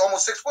fairly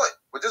almost 6 foot.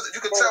 But you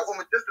could tell from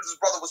a distance his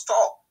brother was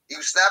tall. He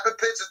was snapping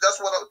pictures. That's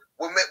what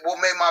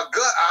made my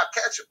gut eye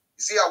catch him.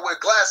 You see, I wear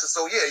glasses,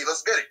 so yeah,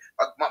 let's get it.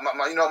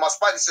 My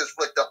spidey sense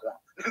flicked up on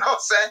him. You know what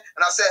I'm saying?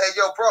 And I said, hey,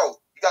 yo, bro,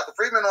 you got the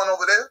Freeman on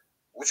over there.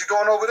 What you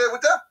doing over there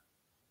with them?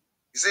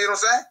 You see what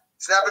I'm saying?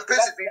 Snapping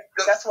pictures. He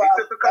took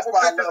a couple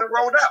pictures and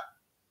rolled out.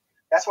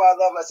 That's why I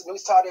love us.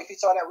 Newstoter, if you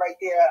saw that right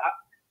there,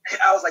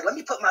 I was like, let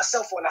me put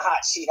myself on the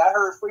hot sheet. I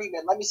heard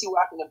Freeman. Let me see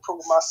where I can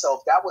improve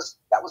myself. That was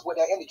where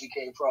that energy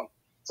came from.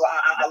 So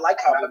I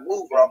like how we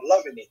move, bro. I'm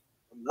loving it.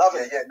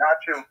 Yeah, not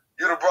you.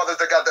 You the brothers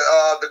that got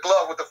the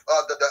glove with the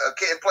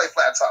kid and play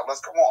flat top. Let's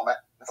come on, man.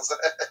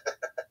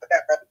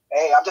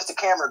 Hey, I'm just a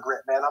camera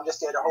grip, man. I'm just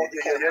there to hold the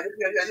camera.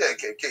 Yeah.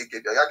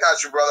 I got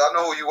you, brother. I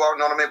know who you are.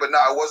 Know what I mean? But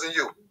it wasn't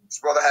you. This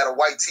brother had a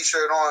white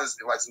T-shirt on,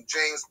 like some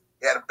jeans.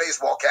 He had a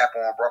baseball cap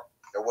on, bro.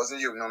 It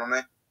wasn't you. You know what I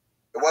mean?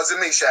 It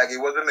wasn't me, Shaggy.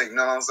 It wasn't me. You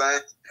know what I'm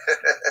saying?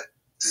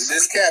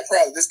 This cat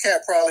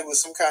probably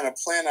was some kind of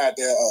plan out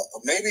there.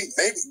 Maybe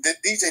did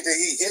he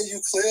hear you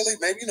clearly?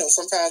 Maybe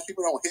sometimes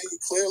people don't hear you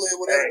clearly or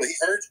whatever, but he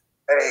heard you.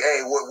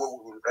 Hey.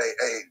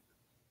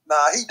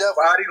 Nah, he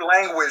definitely. Body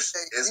language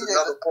is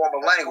another form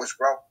of language,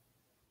 bro.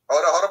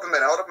 Hold up a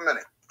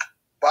minute.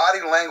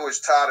 Body language,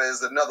 Tata,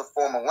 is another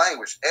form of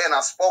language. And I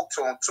spoke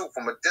to him too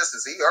from a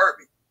distance. He heard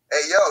me.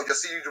 Hey, yo, you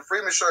see your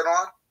Freeman shirt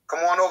on?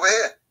 Come on over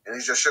here. And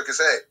he just shook his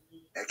head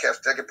and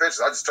kept taking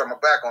pictures. I just turned my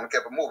back on and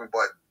kept it moving.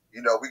 But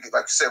we,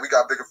 like you said, we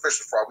got bigger fish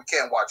to fry. We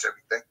can't watch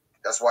everything.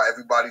 That's why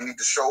everybody need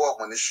to show up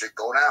when this shit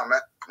go down,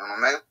 man. You know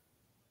what I mean?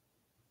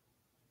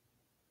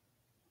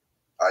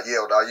 I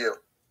yield.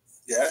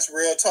 Yeah, that's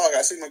real talk.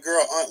 I see my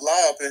girl Aunt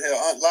Lai up in here.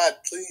 Aunt Lai,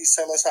 please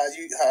tell us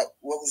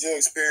what was your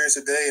experience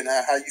today and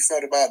how you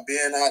felt about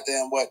being out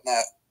there and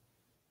whatnot.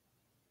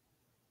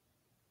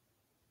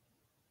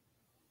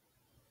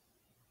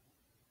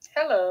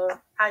 Hello,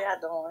 how y'all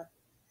doing?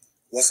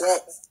 What's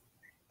up?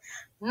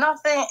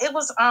 Nothing. It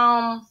was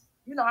I'm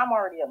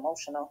already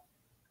emotional.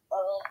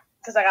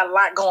 because I got a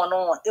lot going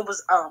on. It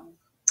was I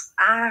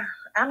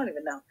don't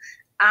even know.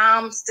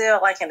 I'm still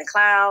like in the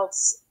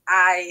clouds.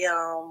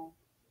 I'm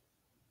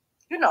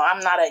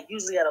not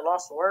usually at a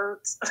loss for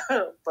words,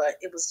 but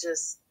it was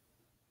just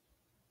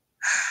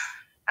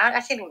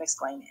I can't even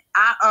explain it.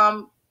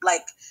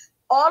 Like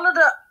all of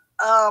the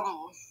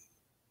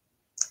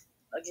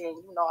again,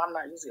 I'm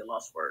not usually a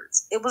lost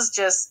words. It was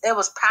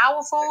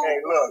powerful.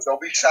 Hey, look,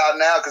 don't be shy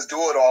now because Do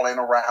It All ain't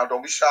around.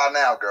 Don't be shy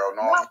now, girl.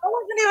 No, I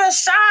wasn't even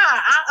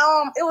shy.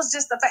 It was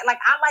just the fact, like,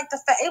 I like the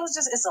fact, it was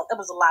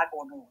a lot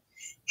going on.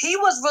 He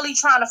was really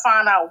trying to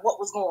find out what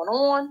was going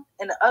on,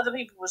 and the other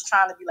people was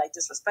trying to be, like,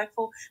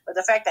 disrespectful, but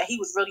the fact that he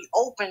was really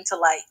open to,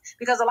 like,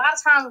 because a lot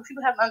of times what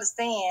people have to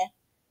understand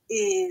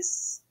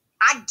is,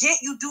 I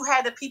get you do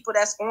have the people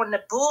that's on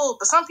the bull,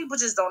 but some people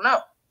just don't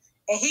know.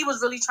 And he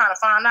was really trying to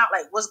find out,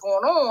 like, what's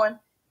going on.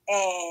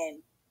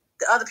 And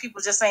the other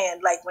people just saying,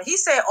 like, when he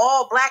said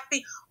all black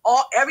people,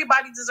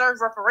 everybody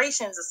deserves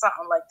reparations or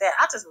something like that,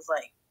 I just was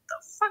like, the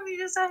fuck did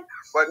you just say?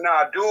 But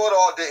nah, Do It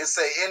All didn't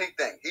say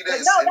anything. He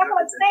didn't. No, that's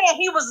what I'm saying.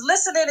 He was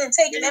listening and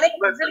taking it.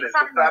 Really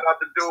shout out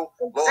to Do,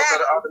 Lords of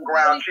the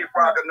Underground, Chief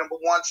Rocker,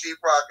 #1 Chief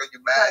Rocker. You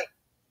mad? Right.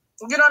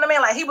 You know what I mean?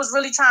 Like, he was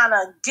really trying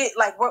to get,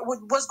 like,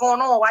 what's going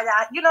on? Why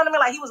y'all, you know what I mean?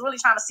 Like, he was really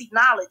trying to seek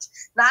knowledge,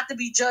 not to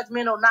be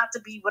judgmental, not to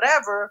be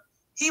whatever.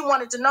 He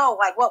wanted to know,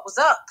 like, what was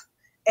up.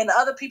 And the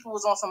other people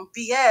was on some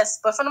BS,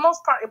 but for the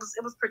most part, it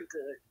was pretty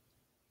good.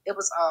 It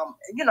was,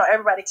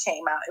 everybody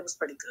came out. It was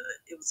pretty good.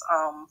 It was,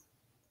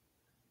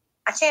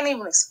 I can't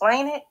even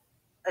explain it.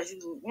 As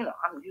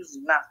I'm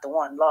usually not the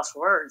one lost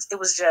for words. It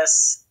was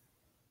just,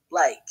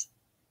 like,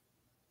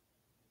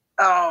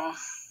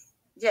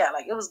 yeah,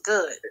 like, it was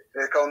good.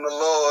 Here come the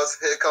Lords.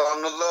 Here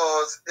come the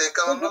Lords. Here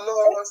come the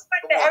Lords.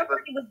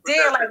 Everybody was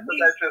there, like,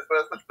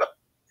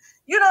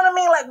 you know what I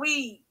mean? Like,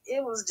 it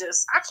was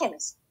just, I can't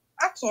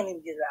even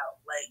get it out.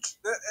 Like,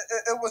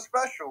 it was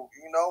special,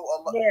 Yeah.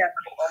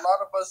 A lot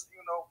of us, we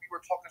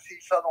were talking to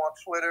each other on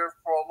Twitter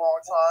for a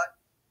long time.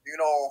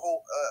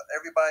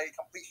 Everybody,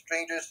 complete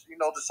strangers,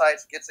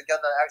 decided to get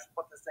together and actually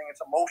put this thing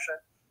into motion.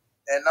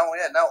 And not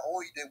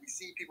only did we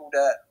see people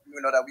that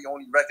that we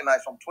only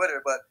recognize from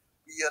Twitter, but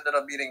we ended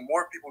up meeting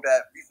more people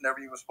that we've never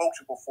even spoke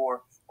to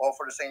before, all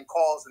for the same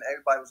cause, and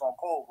everybody was on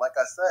code. Like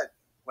I said,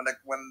 when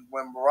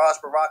Mirage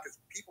Baraka's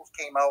peoples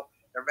came out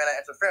and ran out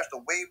interference,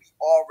 the way we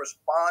all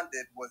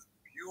responded was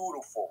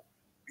beautiful.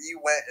 We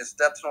went and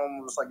stepped to him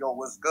and was like, yo,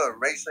 what's good?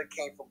 Racer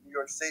came from New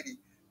York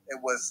City and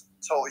was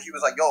told, he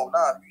was like, yo,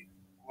 nah.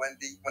 When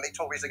they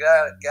told Racer, get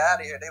out of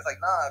here, they was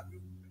like, nah, you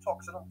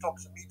talk to them, talk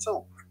to me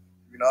too.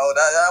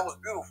 That was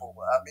beautiful.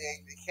 I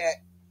mean, you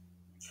can't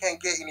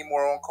get any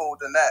more on code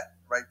than that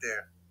right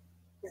there.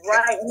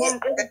 Right.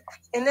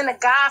 And then a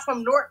guy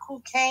from North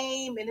who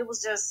came, and it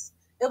was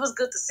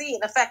good to see.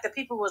 And the fact that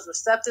people was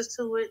receptive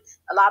to it,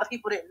 a lot of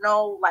people didn't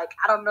know, like,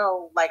 I don't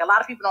know, like, a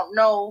lot of people don't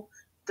know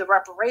the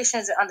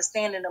reparations and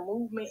understanding the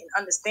movement and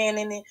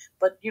understanding it,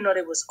 but, they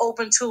was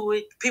open to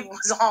it. People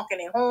was honking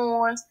their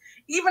horns.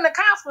 Even the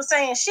cops were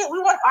saying, shit, we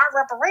want our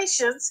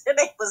reparations, and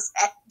they was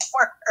at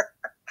work.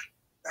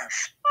 I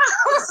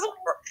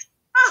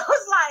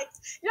was like,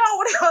 yo,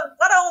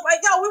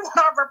 we want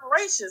our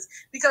reparations.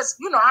 Because,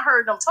 I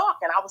heard them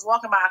talking. I was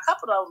walking by a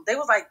couple of them. They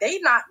was like, they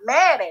not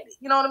mad at it.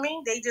 You know what I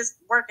mean? They just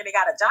working. They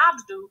got a job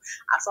to do.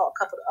 I saw a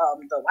couple of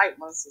the white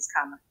ones was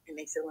kind of in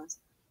their feelings.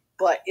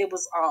 But it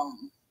was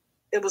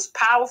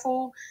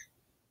powerful.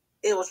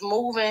 It was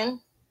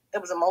moving. It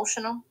was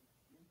emotional.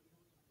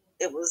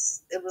 It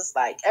was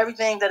like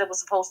everything that it was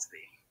supposed to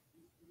be.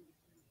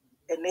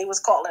 And they was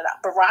calling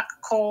out Barack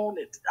Coon.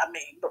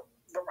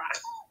 Barack.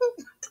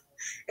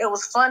 It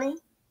was funny.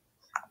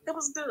 It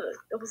was good.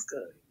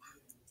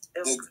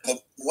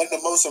 One of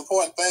the most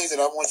important things that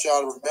I want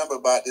y'all to remember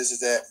about this is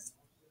that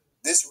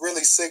this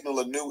really signaled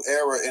a new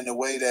era in the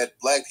way that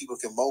black people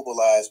can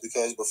mobilize,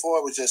 because before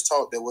it was just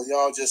talk that, well,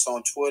 y'all just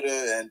on Twitter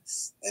and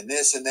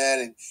this and that,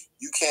 and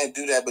you can't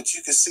do that. But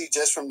you can see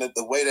just from the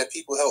way that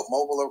people help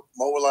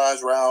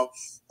mobilize around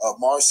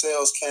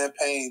Marcel's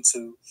campaign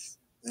to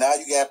now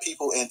you got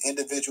people in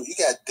individual, you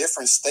got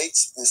different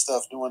states and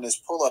stuff doing this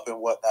pull up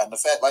and whatnot. And the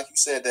fact, like you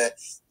said, that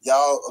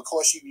y'all, of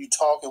course, you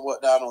talk and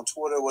whatnot on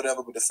Twitter or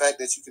whatever, but the fact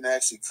that you can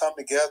actually come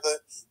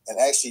together and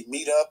actually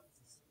meet up,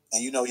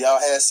 and y'all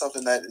had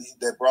something that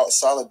brought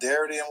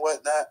solidarity and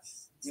whatnot.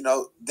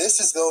 This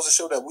just goes to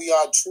show that we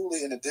are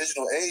truly in a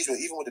digital age, but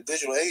even with the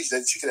digital age,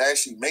 that you can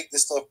actually make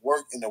this stuff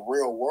work in the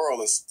real world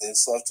and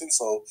stuff too.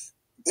 So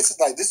this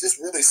just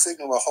really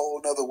signal a whole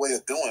nother way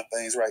of doing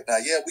things right now.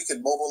 Yeah, we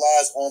can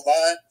mobilize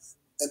online,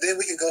 and then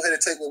we can go ahead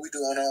and take what we do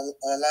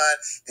online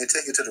and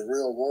take it to the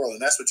real world.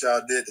 And that's what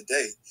y'all did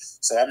today.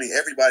 So, I mean,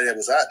 everybody that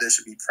was out there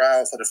should be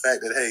proud for the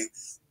fact that, hey,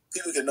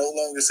 people can no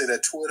longer say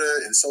that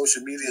Twitter and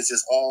social media is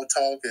just all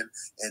talk and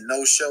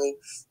no show.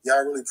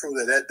 Y'all really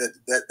prove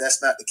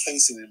that's not the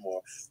case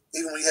anymore.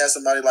 Even when you have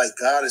somebody like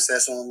Goddess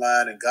that's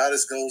online, and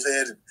Goddess goes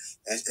ahead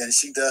and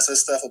she does her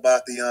stuff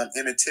about the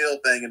Emmett Till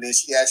thing, and then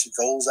she actually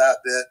goes out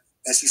there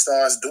and she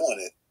starts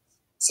doing it.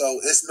 So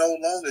it's no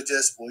longer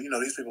just, well,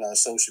 these people on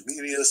social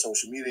media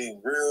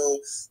ain't real.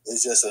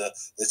 It's just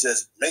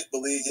make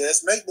believe. Yeah,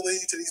 it's make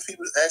believe to these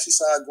people that actually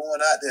start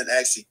going out there and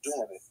actually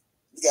doing it.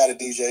 You got it,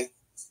 DJ.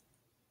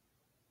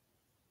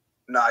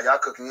 Nah, y'all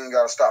cooking, you ain't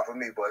got to stop for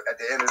me. But at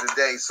the end of the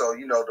day, so,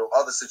 the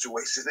other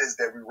situation is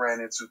that we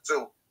ran into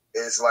too.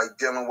 It's like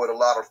dealing with a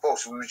lot of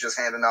folks. We was just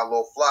handing out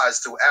little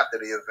flyers to after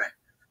the event.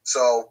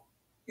 So,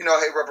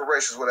 hey,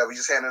 reparations, whatever.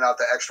 Just handing out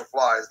the extra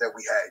flyers that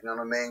we had. You know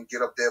what I mean?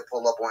 Get up there,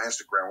 pull up on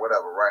Instagram,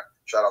 whatever, right?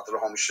 Shout out to the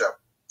homie chef.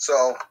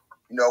 So,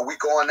 we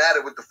going at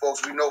it with the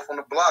folks we know from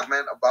the block,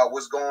 man, about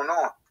what's going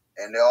on.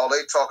 And all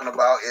they talking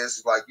about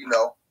is like,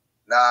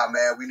 nah,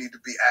 man, we need to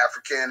be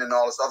African and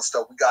all this other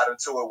stuff. We got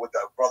into it with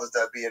the brothers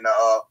that be in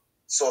the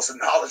source of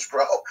knowledge,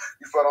 bro.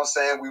 You feel what I'm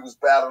saying? We was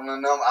battling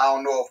them. I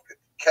don't know if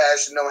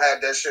Cash and them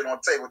had that shit on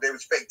tape, but they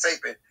was fake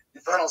taping.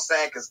 You feel what I'm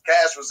saying? Because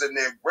Cash was in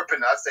there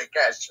ripping. I said,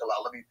 Cash, chill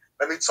out.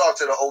 Let me talk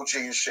to the OG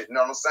and shit. You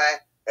know what I'm saying?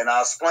 And I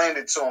explained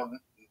it to him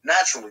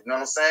naturally. You know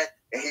what I'm saying?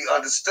 And he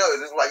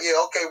understood. It's like, yeah,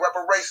 okay,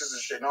 reparations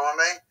and shit. You know what I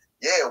mean?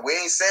 Yeah, we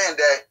ain't saying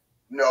that,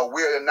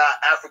 we're not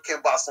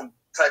African by some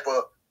type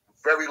of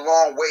very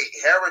long wait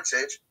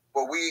heritage,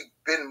 but we've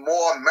been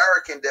more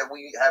American than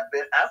we have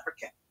been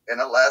African in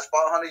the last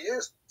 500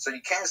 years. So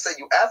you can't say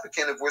you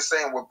African if we're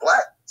saying we're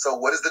black. So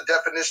what is the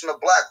definition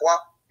of black? Why?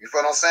 You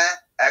feel what I'm saying?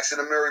 Asking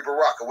Amiri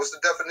Baraka, what's the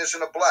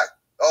definition of black?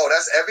 Oh,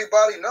 that's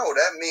everybody? No,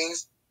 that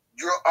means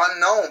you're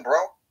unknown, bro.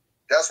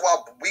 That's why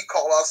we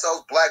call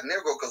ourselves Black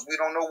Negro, because we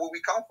don't know where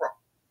we come from.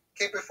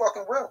 Keep it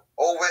fucking real.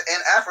 Over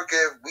in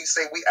Africa, we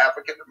say we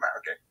African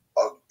American,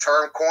 a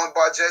term coined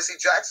by Jesse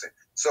Jackson.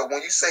 So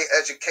when you say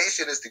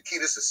education is the key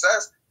to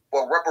success,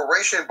 well,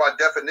 reparation by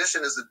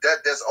definition is a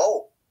debt that's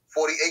owed.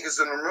 40 acres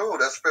in the mule,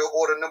 that's field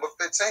order number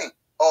 15.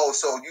 Oh,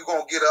 so you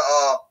gonna get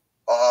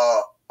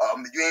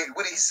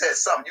what he said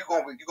something, you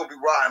gonna be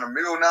riding a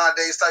mule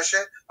nowadays type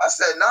shit? I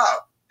said,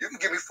 nah, you can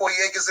give me 40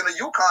 acres in the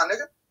Yukon,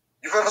 nigga.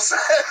 You feel what I'm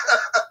saying?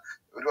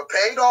 It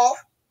paid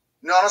off.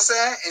 You know what I'm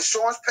saying?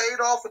 Insurance paid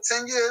off for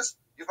 10 years.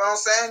 You feel what I'm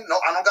saying? No,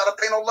 I don't gotta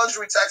pay no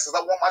luxury taxes.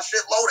 I want my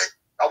shit loaded.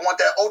 I want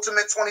that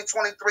ultimate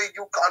 2023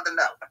 Yukon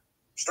Denali.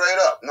 Straight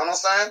up. You know what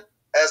I'm saying?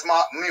 As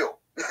my meal.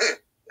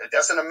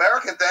 That's an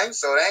American thing,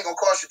 so it ain't gonna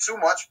cost you too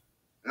much.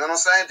 You know what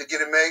I'm saying? To get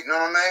it made. You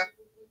know what I mean?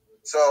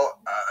 So,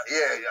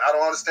 I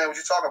don't understand what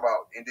you're talking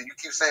about. And then you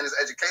keep saying this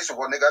education.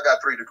 Well, nigga, I got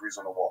 3 degrees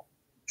on the wall.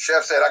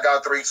 Chef said I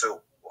got 3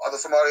 too.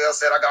 Somebody else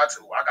said I got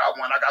 2. I got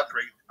 1. I got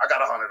 3. I got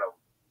 100 of them.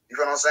 You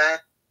feel what I'm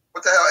saying?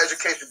 What the hell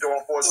education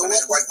doing for us? What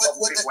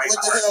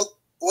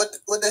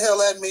the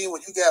hell that mean when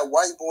you got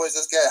white boys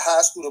that's got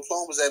high school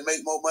diplomas that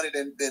make more money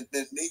than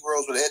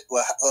Negroes with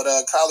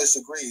college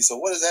degrees? So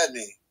what does that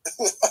mean?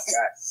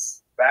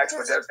 Facts,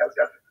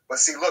 but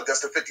see, look,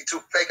 that's the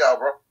 52 fake out,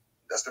 bro.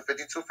 That's the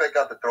 52 fake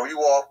out to throw you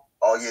off.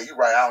 Oh yeah, you're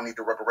right. I don't need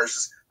the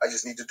reparations. I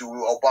just need to do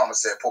what Obama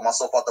said, pull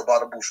myself out the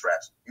bottom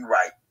bootstraps. You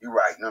right. You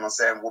know what I'm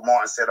saying? What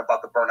Martin said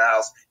about the burnt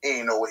house, he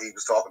didn't know what he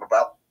was talking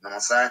about. You know what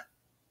I'm saying?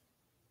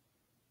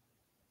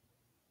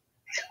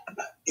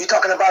 You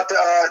talking about the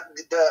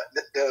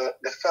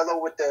fellow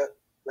with the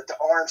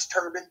orange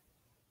turban?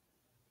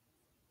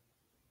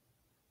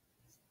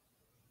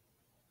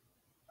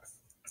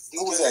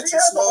 Who was that?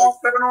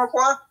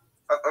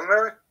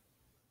 Mary?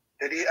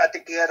 I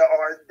think he had the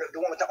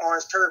one with the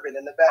orange turban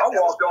in the back. I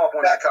walked off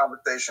on that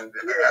conversation.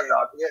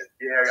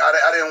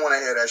 I didn't want to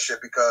hear that shit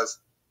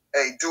because,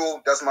 hey,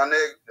 dude, that's my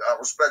nigga. I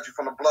respect you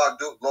from the block,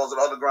 dude. Laws of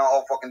the Underground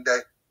all fucking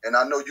day. And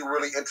I know you're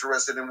really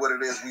interested in what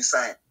it is we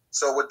saying.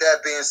 So with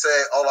that being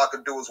said, all I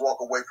could do is walk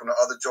away from the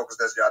other jokers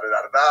that's yada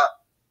yada yada,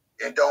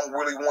 and don't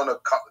really want to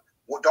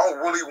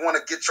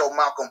get your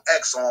Malcolm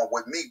X on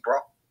with me,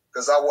 bro,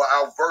 because I will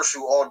outverse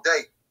you all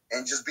day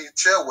and just be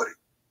chill with it.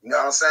 You know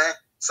what I'm saying?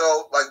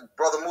 So like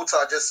Brother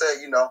Mutar just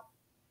said,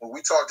 when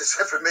we talk this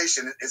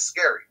information, it's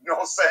scary. You know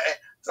what I'm saying?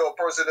 To a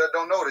person that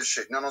don't know this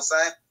shit. You know what I'm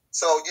saying?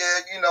 So yeah,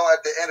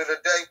 at the end of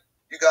the day,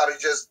 you got to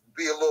just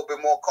be a little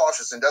bit more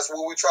cautious, and that's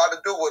what we try to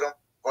do with them.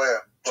 Go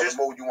ahead.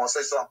 Mo, you want to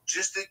say something?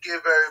 Just to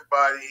give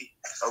everybody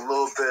a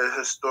little bit of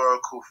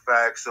historical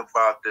facts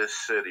about this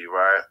city,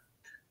 right?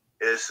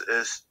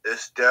 It's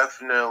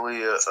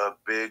definitely a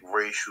big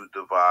racial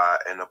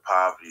divide and a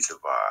poverty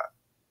divide.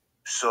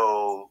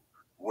 So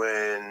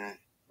when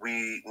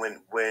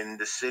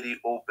the city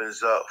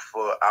opens up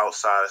for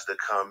outsiders to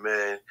come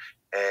in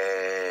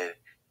and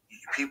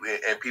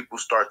people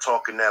start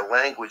talking that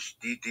language,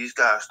 these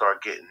guys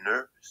start getting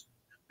nervous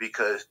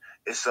because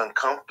it's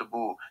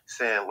uncomfortable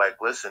saying,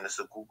 like, listen, it's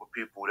a group of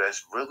people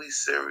that's really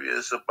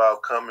serious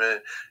about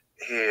coming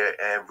here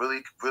and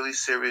really, really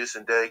serious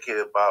and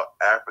dedicated about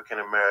African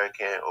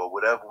American or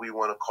whatever we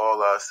want to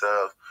call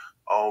ourselves,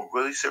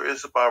 really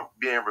serious about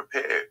being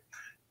repaired.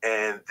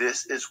 And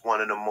this is one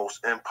of the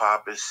most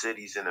impoverished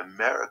cities in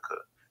America.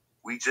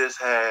 We just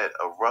had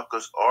a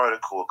Rutgers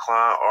article, a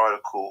Klein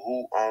article,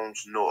 Who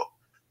Owns North?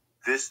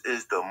 This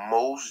is the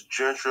most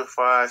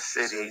gentrified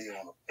city,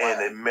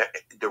 and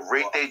the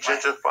rate they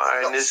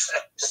gentrify in this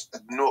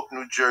North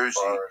New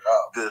Jersey,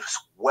 the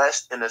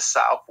West and the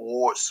South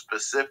Ward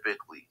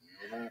specifically,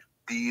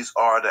 these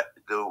are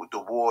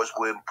the wars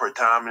with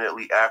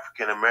predominantly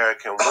African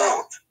American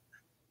wars.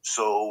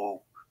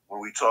 So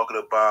when we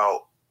talking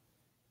about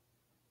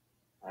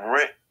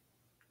rent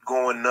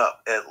going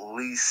up at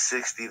least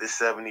 60 to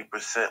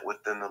 70%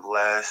 within the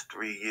last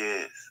 3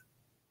 years,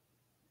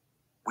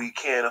 we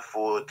can't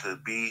afford to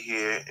be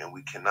here and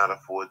we cannot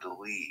afford to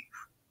leave.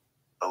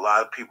 A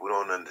lot of people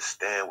don't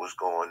understand what's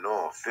going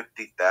on.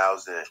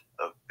 50,000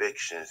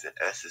 evictions in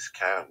Essex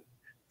County,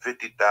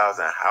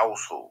 50,000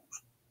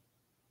 households.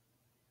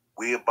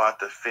 We're about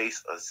to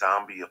face a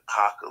zombie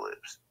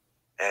apocalypse.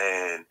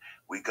 And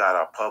we got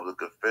our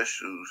public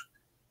officials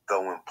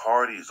throwing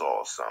parties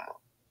all summer.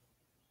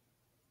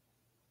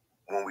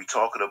 When we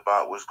talking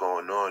about what's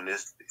going on,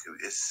 it's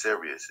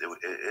serious.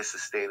 It's a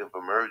state of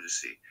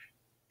emergency.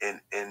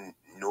 In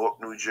Newark,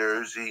 New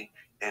Jersey,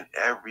 in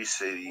every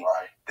city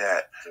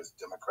that just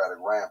Democratic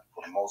ramp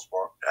for the most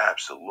part.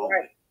 Absolutely.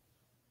 Right.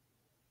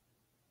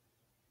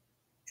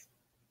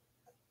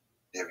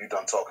 Yeah, if you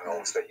done talking,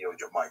 I say yield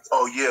your mic.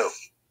 Oh yeah.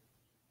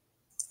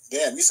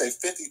 Damn, you say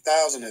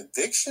 50,000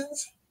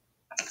 evictions?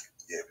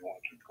 Yeah, if you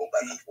want to go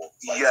back and forth.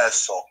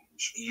 Yes.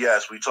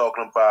 Yes, we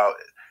talking about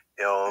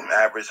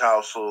average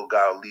household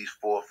got at least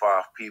 4 or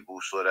 5 people,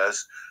 so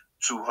that's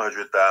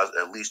 200,000,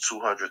 at least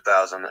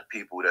 200,000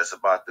 people that's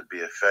about to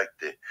be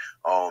affected.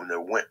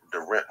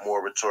 The rent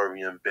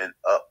moratorium been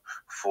up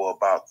for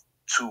about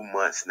 2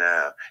 months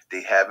now.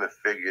 They haven't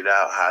figured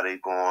out how they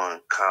going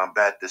to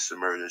combat this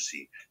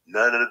emergency.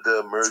 None of the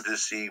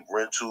emergency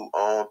rental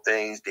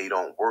things, they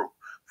don't work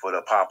for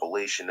the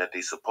population that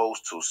they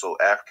supposed to. So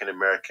African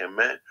American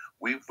men,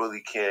 we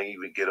really can't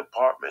even get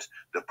apartments.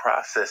 The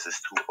process is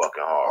too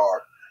fucking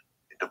hard.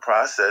 The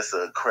process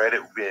of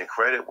being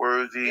credit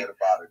worthy,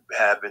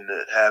 having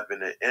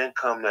the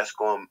income that's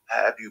going to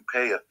have you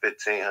pay a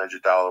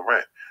 $1,500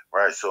 rent,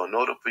 right? So in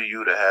order for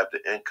you to have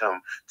the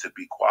income to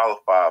be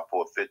qualified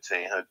for a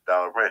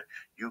 $1,500 rent,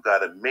 you got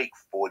to make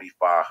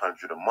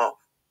 $4,500 a month.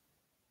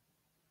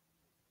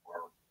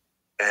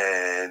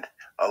 And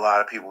a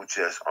lot of people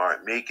just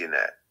aren't making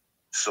that.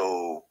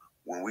 So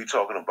when we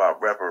talking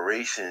about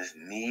reparations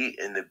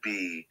needing to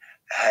be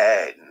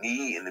had,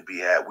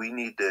 we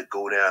need to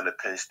go down to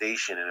Penn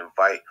Station and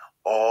invite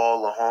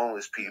all the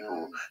homeless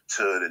people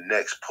to the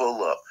next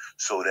pull-up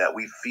so that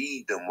we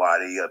feed them while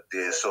they up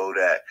there, so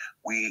that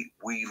we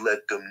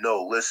let them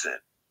know, listen,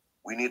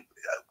 we need,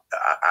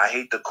 I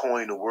hate to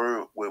coin the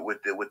word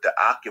with the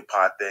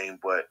Occupy thing,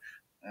 but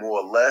more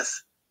or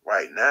less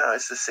right now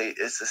it's a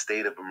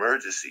state of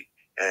emergency.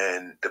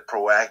 And the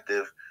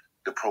proactive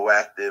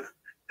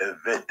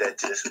event that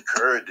just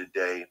occurred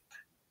today,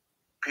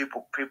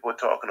 people are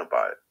talking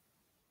about it.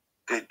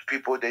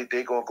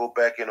 They gonna go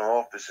back in the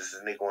offices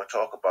and they gonna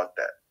talk about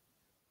that.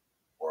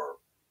 Word.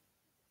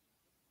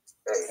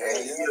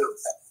 Hey, even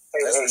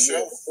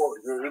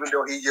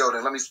though he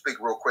yielded, let me speak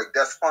real quick.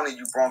 That's funny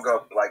you brought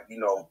up, like,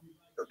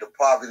 the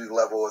poverty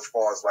level as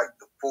far as like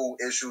the food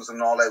issues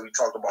and all that. We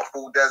talked about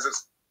food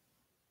deserts.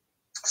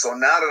 So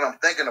now that I'm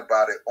thinking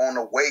about it, on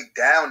the way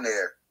down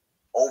there,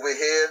 over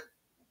here,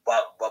 by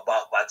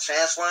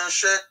Chancellor and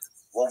shit,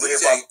 over DJ,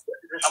 here.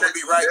 I'm gonna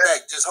be right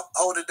back. Just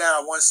hold it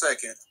down 1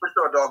 second. For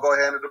sure, dog. Go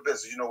ahead, handle the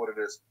business. You know what it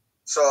is.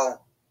 So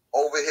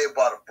over here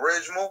by the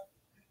bridge move,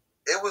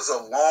 it was a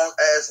long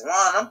ass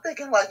line. I'm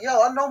thinking like,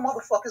 yo, I know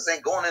motherfuckers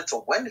ain't going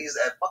into Wendy's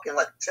at fucking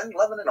like 10,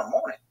 11 in the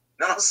morning.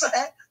 You know what I'm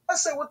saying? I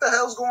said, what the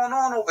hell's going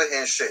on over here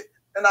and shit?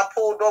 And I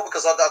pulled over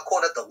because I got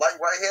caught at the light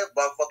right here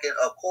by fucking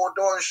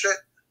corridor and shit.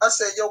 I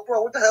said, yo,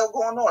 bro, what the hell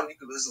going on?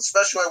 There's a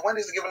special at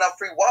Wendy's giving out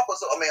free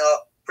Whoppers.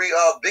 Free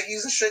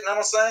Biggies and shit. You know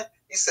what I'm saying?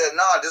 He said,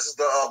 nah, this is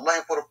the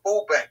lane for the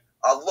food bank.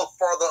 I looked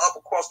further up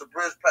across the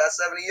bridge past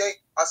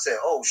 78. I said,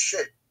 oh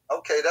shit.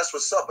 Okay, that's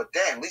what's up. But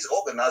damn, at least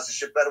organize this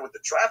shit better with the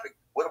traffic.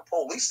 Where the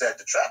police at?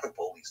 The traffic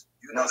police.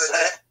 You know what I'm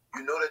saying?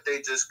 You know that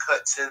they just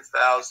cut 10,000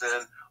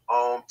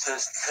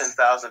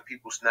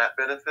 people SNAP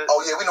benefits?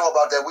 Oh yeah, we know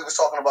about that. We was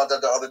talking about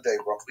that the other day,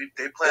 bro.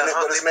 They playing,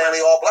 but it's mainly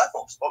all black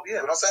folks. Oh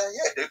yeah, you know what I'm saying?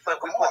 Yeah, they playing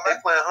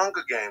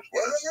Hunger Games.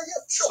 Yeah.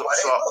 Sure.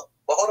 Look,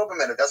 but hold up a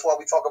minute. That's why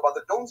we talk about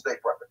the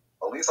doomsday prepping.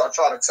 At least I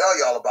try to tell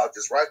y'all about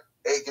this, right?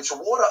 Hey, get your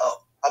water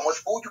up. How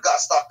much food you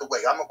got stocked away?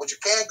 How much, what your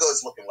canned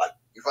goods looking like?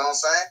 You feel what I'm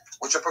saying?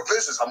 With your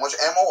provisions, how much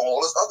ammo, all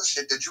this other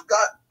shit that you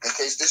got in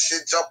case this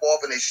shit jump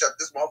off and they shut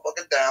this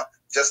motherfucker down,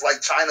 just like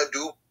China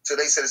do to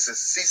their citizens.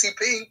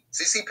 CCP.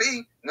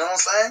 You know what I'm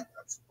saying?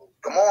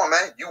 Come on,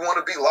 man. You want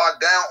to be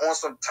locked down on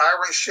some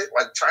tyrant shit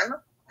like China?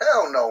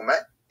 Hell no,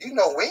 man. You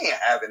know we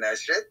ain't having that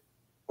shit.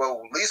 But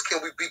at least can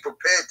we be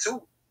prepared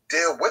to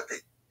deal with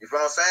it? You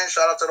feel what I'm saying?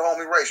 Shout out to the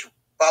homie Ray.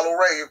 Follow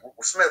Ray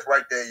Smith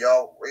right there,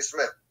 y'all. Ray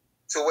Smith.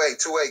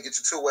 2A. Get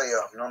your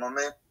 2A up. You know what I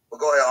mean? But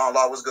go ahead,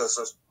 Allah. What's good,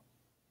 sis?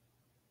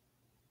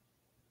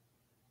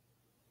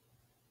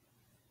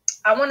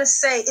 I want to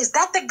say, is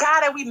that the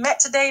guy that we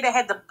met today that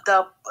had the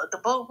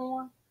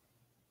bullhorn?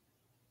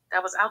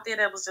 That was out there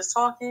that was just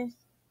talking?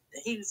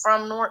 He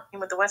from North? He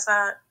went to West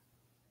Side?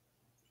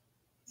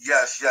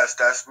 Yes,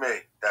 that's me.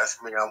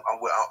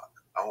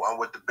 I'm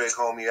with the big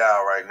homie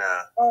Al right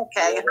now.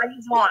 Okay, how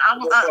you doing?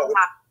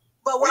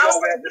 But what we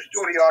over at the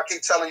studio, I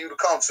keep telling you to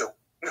come to.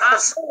 I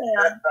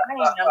am.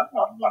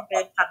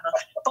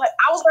 But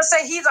I was going to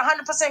say he's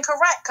 100%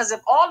 correct, because if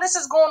all this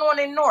is going on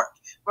in North,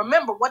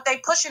 remember what they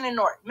pushing in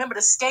North. Remember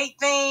the skate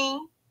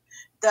thing,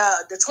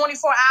 the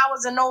 24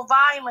 hours of no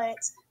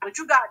violence, but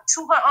you got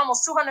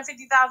almost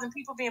 250,000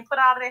 people being put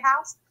out of their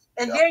house.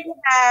 And then you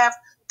have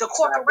the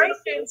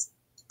corporations,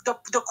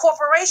 the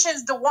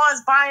corporations, the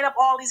ones buying up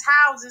all these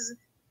houses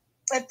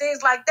and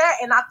things like that.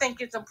 And I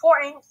think it's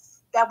important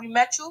that we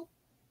met you.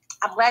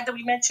 I'm glad that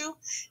we met you,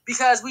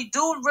 because we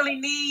do really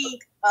need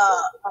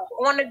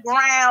on the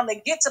ground to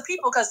get to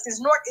people, because this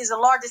North is the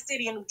largest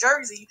city in New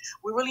Jersey.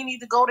 We really need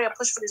to go there and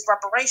push for this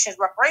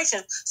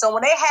reparations. So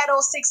when they had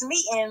those 6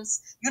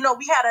 meetings, we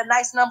had a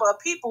nice number of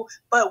people,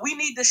 but we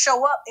need to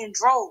show up in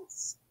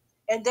droves.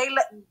 And they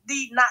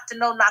need not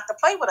to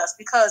play with us,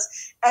 because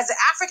as an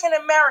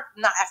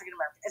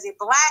as a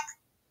Black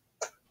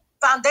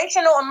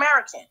foundational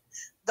American,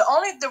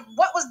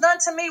 what was done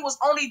to me was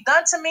only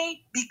done to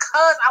me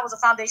because I was a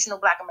foundational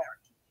Black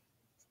American.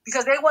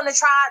 Because they wouldn't have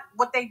tried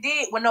what they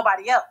did with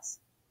nobody else.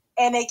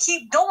 And they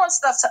keep doing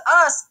stuff to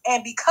us,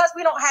 and because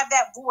we don't have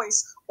that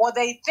voice, or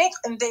they think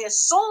and they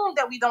assume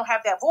that we don't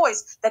have that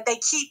voice, that they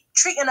keep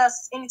treating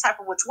us any type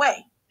of which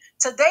way.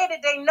 Today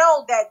that they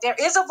know that there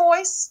is a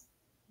voice,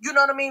 you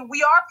know what I mean?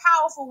 We are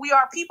powerful. We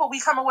are people. We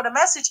coming with a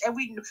message, and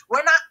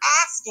we're not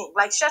asking.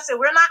 Like Chef said,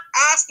 we're not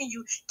asking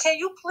you, can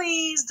you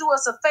please do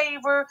us a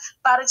favor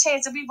by the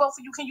chance that we vote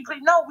for you? Can you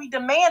please? No, we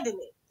demanding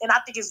it. And I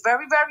think it's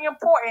very, very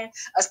important,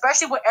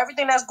 especially with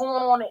everything that's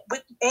going on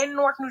in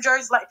North New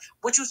Jersey. Like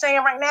what you're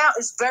saying right now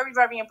is very,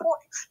 very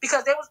important,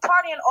 because they was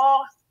partying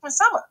all in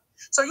summer.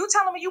 So you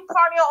telling me you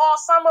partying all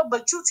summer,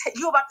 but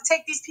you about to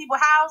take these people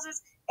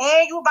houses,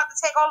 and you about to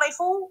take all their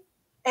food?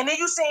 And then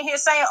you sitting here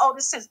saying, oh,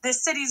 this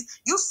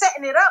city's, you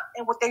setting it up.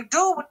 And what they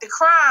do with the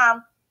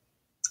crime,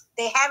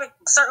 they have it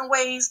certain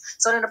ways.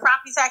 So then the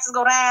property taxes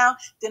go down.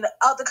 Then the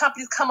other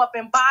companies come up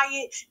and buy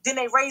it. Then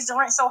they raise the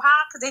rent so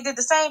high, because they did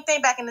the same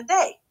thing back in the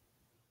day,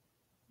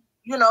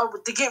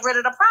 to get rid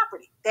of the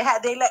property.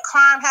 They let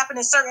crime happen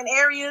in certain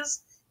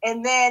areas.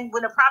 And then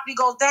when the property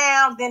goes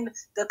down, then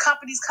the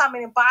companies come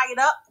in and buy it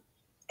up.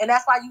 And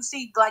that's why you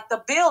see like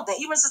the building,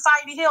 even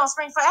Society Hill on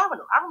Springfield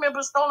Avenue. I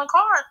remember a stolen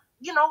car,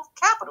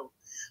 Capitol.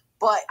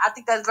 But I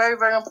think that's very,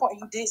 very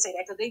important. You did say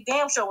that, because they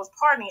damn sure was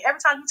partying.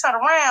 Every time you turn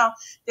around,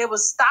 they would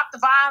stop the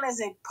violence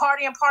and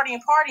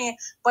partying.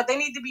 But they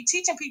need to be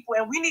teaching people,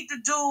 and we need to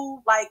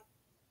do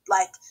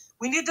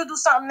we need to do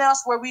something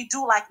else where we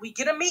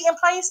get a meeting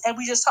place and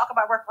we just talk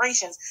about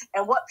reparations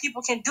and what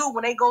people can do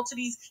when they go to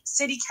these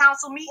city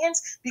council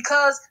meetings,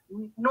 because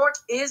North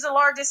is the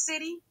largest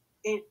city.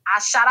 And I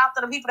shout out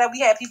to the people that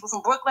we had people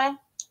from Brooklyn,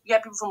 we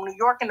had people from New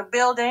York in the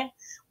building,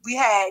 we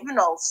had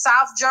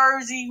South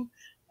Jersey,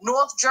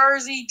 North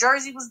Jersey.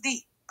 Jersey was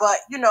deep. But,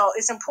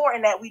 it's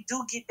important that we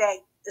do get that,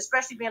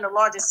 especially being the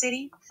largest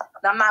city.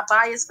 And I'm not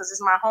biased because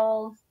it's my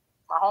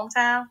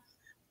hometown.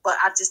 But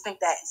I just think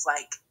that it's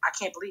like, I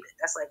can't believe it.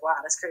 That's like, wow,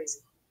 that's crazy.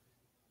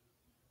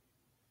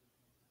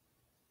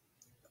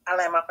 I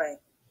land my plane.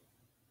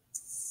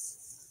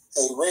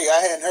 Hey, Ray,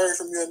 I hadn't heard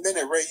from you in a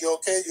minute. Ray, you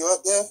okay? You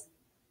up there?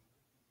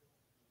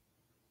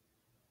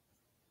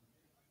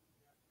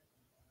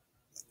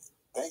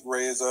 I think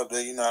Ray is up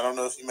there. I don't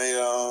know if you may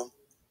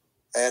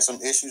had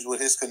some issues with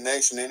his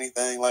connection,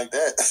 anything like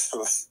that.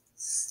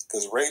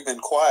 Because Ray been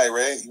quiet,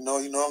 Ray. You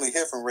normally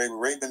hear from Ray, but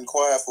Ray been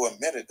quiet for a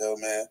minute, though,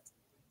 man.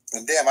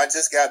 And damn, I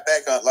just got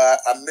back on.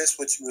 I missed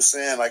what you were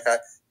saying. Like,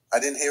 I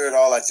didn't hear it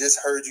all. I just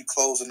heard you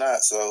closing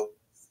out. So,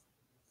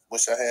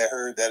 wish I had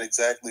heard that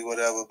exactly,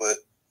 whatever. But,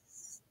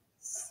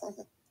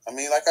 I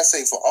mean, like I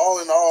say, for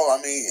all in all, I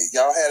mean,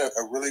 y'all had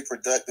a really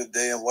productive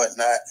day and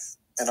whatnot.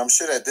 And I'm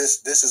sure that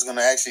this is going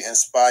to actually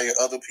inspire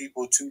other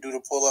people to do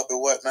the pull-up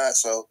and whatnot.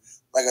 So,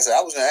 like I said,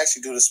 I was going to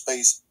actually do the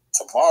space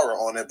tomorrow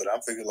on it, but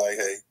I'm figuring like,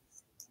 hey,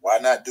 why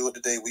not do it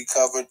today? We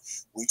talked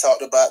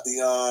about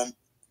the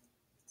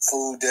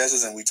food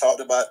deserts, and we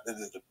talked about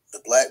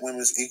the Black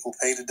women's equal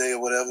pay today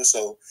or whatever.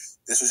 So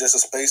this was just a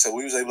space that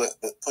we was able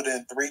to put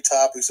in 3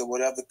 topics or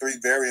whatever, 3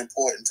 very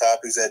important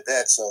topics at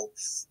that. So,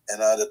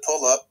 and the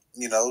pull up,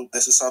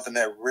 this is something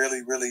that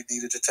really, really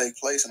needed to take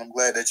place, and I'm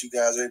glad that you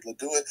guys were able to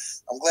do it.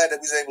 I'm glad that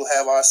we was able to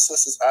have our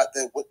sisters out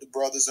there with the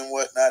brothers and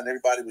whatnot, and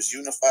everybody was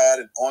unified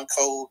and on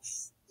code.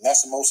 And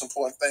that's the most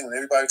important thing. When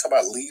everybody talk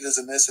about leaders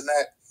and this and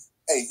that,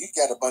 hey, you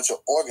got a bunch of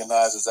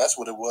organizers. That's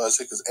what it was,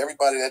 because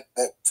everybody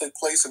that took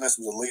place in this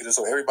was a leader.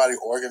 So everybody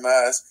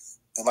organized,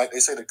 and like they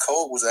say, the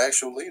code was the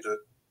actual leader.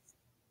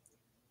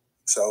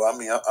 So I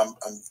mean, I'm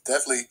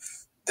definitely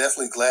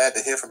glad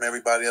to hear from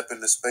everybody up in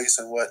the space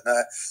and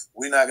whatnot.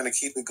 We're not going to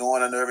keep it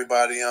going. I know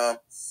everybody.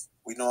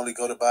 We normally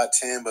go to about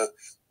 10, but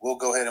we're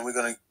going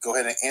to go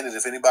ahead and end it.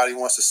 If anybody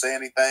wants to say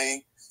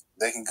anything,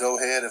 they can go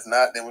ahead. If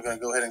not, then we're going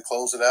to go ahead and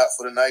close it out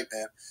for the night.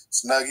 Then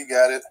Snug, you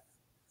got it.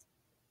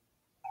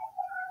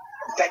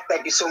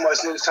 Thank you so much,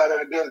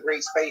 Newstoter. Again,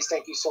 great space.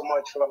 Thank you so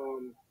much for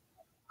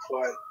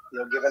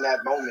giving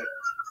that moment.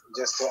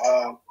 Just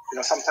to,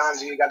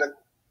 sometimes you gotta,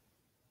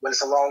 when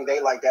it's a long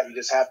day like that, you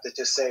just have to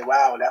just say,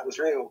 wow, that was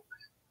real.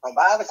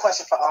 I have a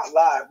question for Aunt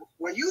Live.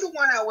 Were you the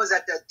one that was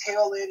at the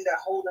tail end that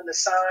holding the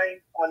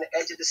sign on the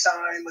edge of the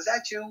sign? Was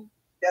that you?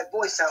 That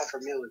voice sound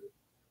familiar.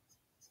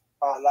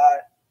 Aunt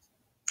Live.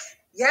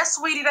 Yes,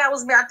 sweetie, that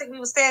was me. I think we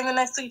were standing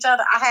next to each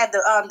other. I had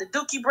the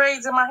dookie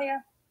braids in my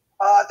hair.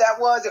 That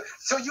was it.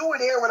 So you were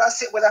there when I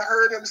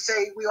heard him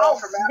say we all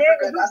from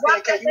Africa. Yeah, I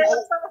said, can you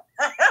hold?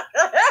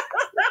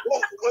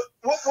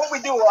 What we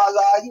do, Aunt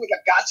Live? You were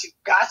like,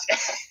 gotcha.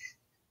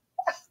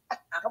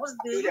 I was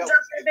there. You jumped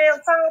that damn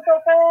time so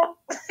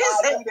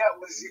fast. I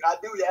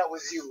knew that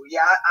was you.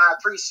 Yeah, I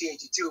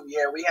appreciate you too.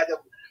 Yeah, we had to.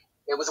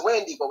 It was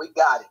windy, but we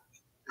got it.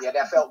 Yeah,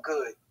 that felt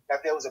good.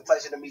 That it was a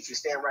pleasure to meet you.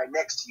 Stand right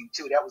next to you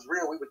too. That was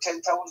real. We were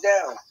 10 toes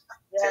down.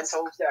 Yes. 10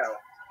 toes down.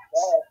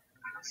 Yeah.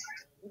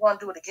 We're gonna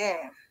do it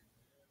again.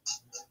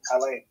 I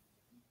like.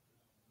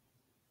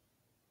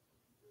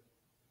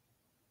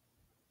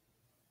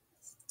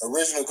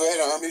 Original, go ahead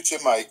and unmute your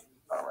mic.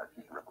 All right,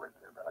 keep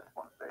representing that. I just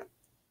want to say.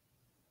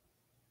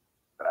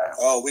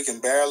 Oh, we can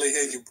barely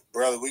hear you,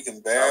 brother. We can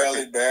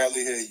barely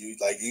hear you.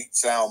 Like, you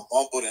sound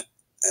mumbled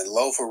and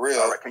low for real.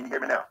 All right, can you hear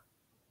me now?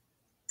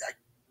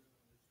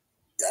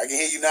 I can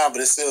hear you now,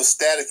 but it's still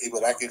staticky,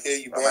 but I can hear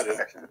you better. My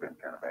connection has been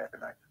kind of bad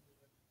tonight.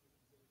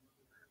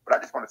 But I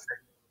just want to say.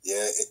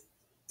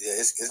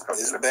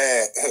 It's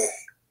bad.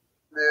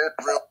 Yeah,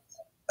 real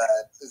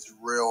bad. It's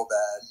real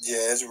bad.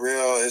 Yeah,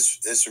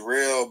 it's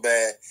real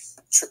bad.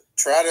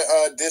 Try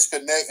to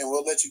disconnect, and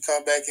we'll let you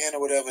come back in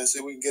or whatever, and see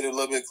if we can get it a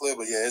little bit clear.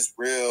 But yeah, it's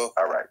real.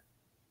 All right.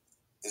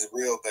 It's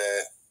real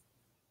bad.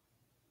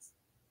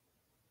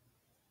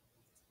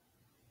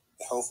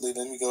 Hopefully,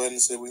 let me go ahead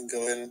and see if we can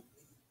go ahead and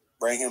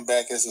bring him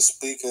back as a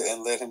speaker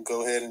and let him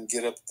go ahead and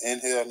get up in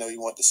here. I know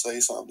you want to say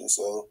something,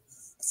 so.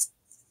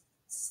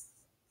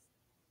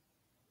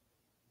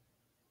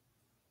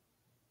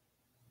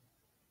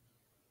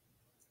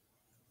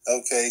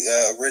 Okay,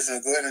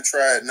 Original, go ahead and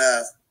try it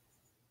now.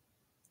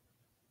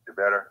 You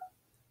better?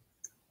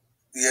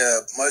 Yeah,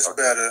 much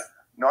better.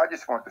 No, I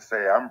just want to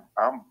say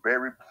I'm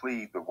very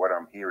pleased with what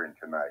I'm hearing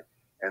tonight.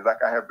 And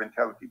like I have been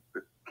telling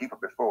people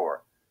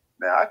before,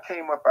 now I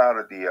came up out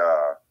of the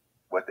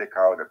what they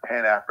call the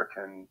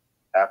Pan-African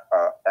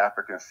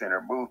African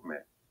Center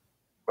movement.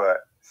 But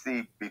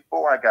see,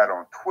 before I got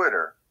on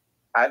Twitter,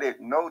 I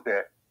didn't know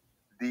that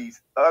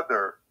these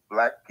other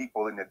black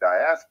people in the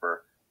diaspora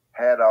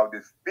had all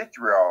this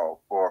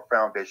vitriol for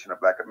Foundation of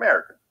Black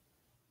Americans.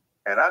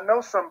 And I know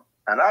some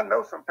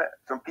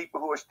people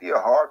who are still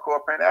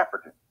hardcore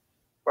Pan-African.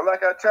 But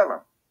like I tell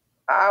them,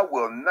 I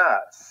will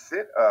not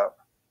sit up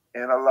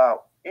and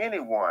allow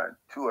anyone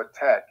to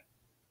attack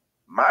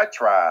my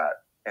tribe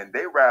and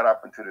they ride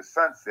up into the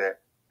sunset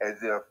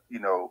as if,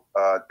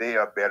 they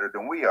are better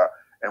than we are.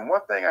 And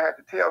one thing I had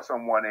to tell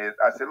someone is,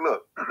 I said,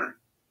 look,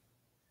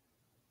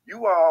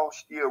 you all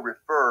still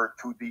refer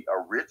to the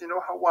original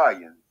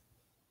Hawaiians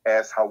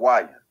as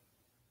Hawaiians.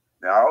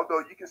 Now,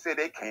 although you can say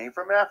they came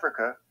from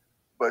Africa,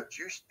 but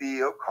you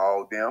still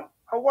call them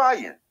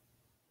Hawaiians.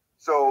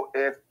 So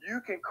if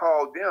you can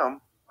call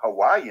them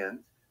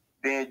Hawaiians,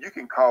 then you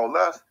can call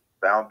us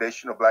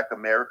Foundational Black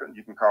Americans,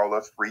 you can call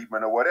us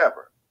freedmen or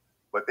whatever.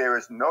 But there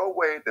is no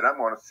way that I'm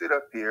going to sit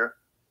up here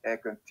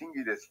and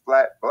continue this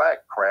flat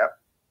black crap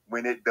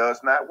when it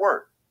does not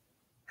work.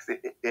 See,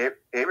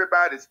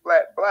 everybody's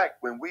flat black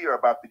when we are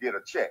about to get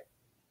a check.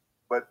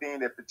 But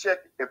then if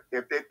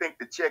they think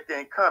the check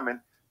ain't coming,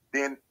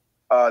 then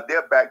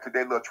they're back to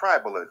their little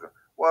tribalism.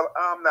 Well,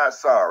 I'm not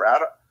sorry.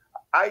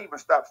 I even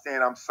stopped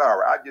saying I'm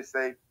sorry. I just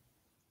say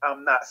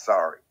I'm not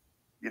sorry.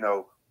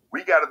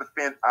 We got to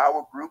defend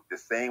our group the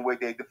same way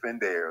they defend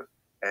theirs.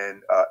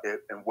 And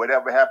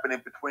whatever happened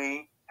in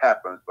between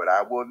happens. But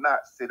I will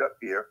not sit up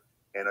here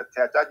and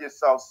attach. I just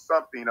saw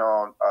something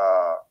on,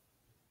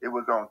 it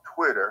was on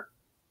Twitter,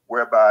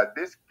 whereby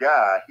this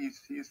guy,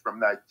 he's from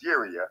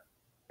Nigeria,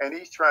 and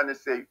he's trying to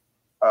say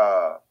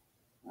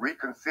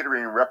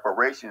reconsidering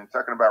reparations,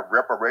 talking about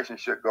reparations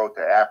should go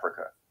to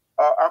Africa.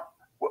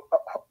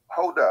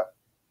 Hold up.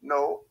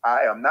 No,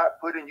 I am not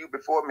putting you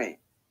before me.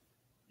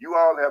 You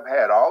all have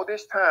had all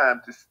this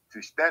time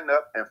to stand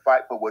up and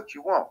fight for what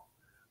you want.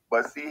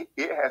 But see,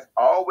 it has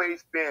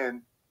always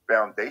been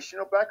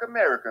foundational Black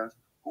Americans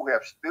who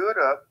have stood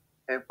up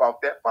and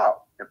fought that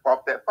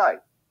fight.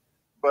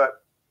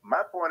 But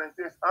my point is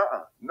this,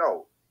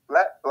 no.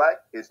 Flat black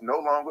is no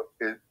longer,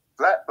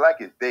 flat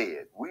black is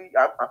dead.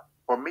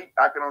 For me,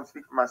 I can only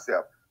speak for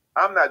myself.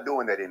 I'm not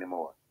doing that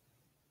anymore.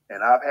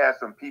 And I've had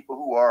some people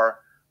who are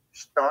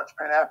staunch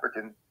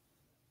Pan-African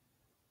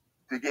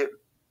to get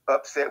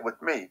upset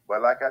with me.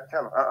 But like I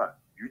tell them,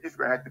 you're just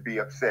going to have to be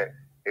upset.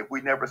 If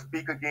we never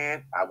speak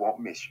again, I won't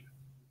miss you.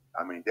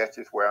 I mean, that's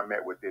just where I'm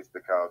at with this,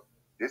 because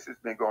this has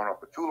been going on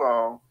for too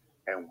long,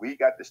 and we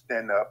got to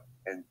stand up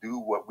and do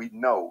what we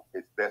know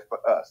is best for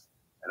us.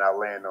 And I'll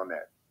land on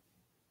that.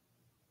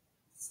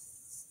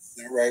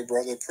 All right,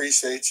 brother.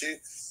 Appreciate you.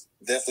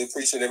 Definitely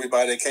appreciate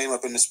everybody that came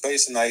up in the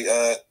space tonight.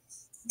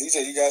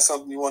 DJ, you got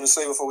something you want to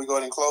say before we go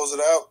ahead and close it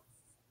out?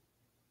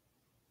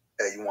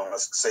 Hey, you want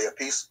us to say a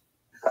piece?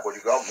 Before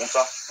you go,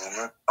 Muta.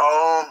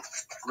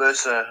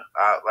 Listen,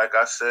 like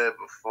I said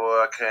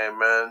before I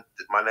came in,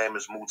 my name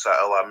is Muta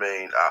El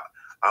Amin.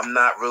 I'm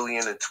not really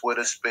in the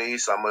Twitter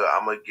space. I'm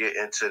gonna get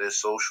into the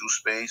social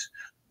space,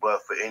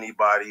 but for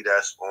anybody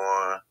that's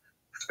on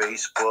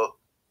Facebook,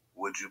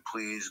 would you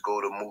please go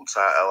to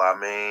Muta El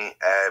Amin,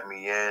 add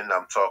me in.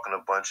 I'm talking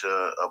a bunch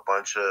of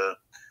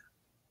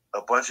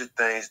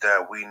things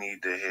that we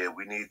need to hear.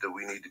 We need to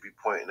be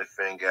pointing the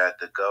finger at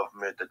the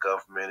government. The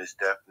government is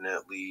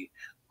definitely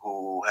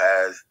who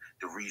has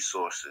the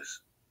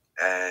resources,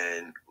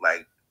 and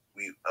like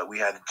we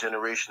had a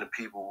generation of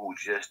people who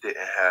just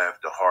didn't have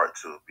the heart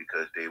to,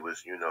 because they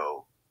was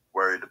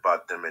worried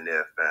about them and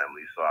their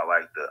family. So I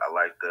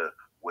like the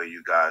way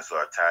you guys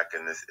are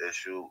attacking this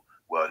issue.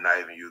 Well, not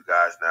even you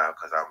guys now,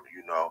 because I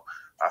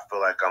feel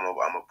like I'm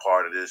a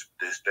part of this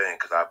thing,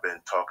 because I've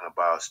been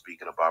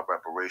speaking about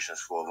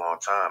reparations for a long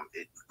time.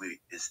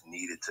 It's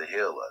needed to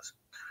heal us.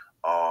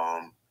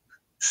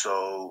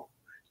 So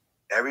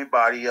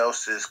everybody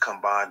else is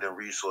combining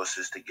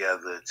resources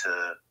together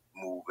to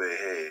move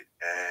ahead,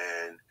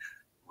 and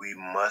we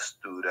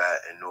must do that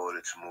in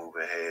order to move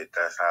ahead.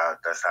 That's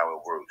how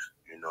it works.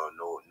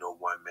 No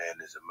one man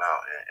is a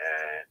mountain,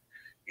 and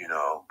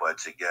but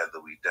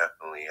together we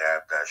definitely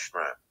have that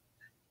strength.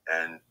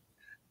 And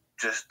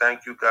just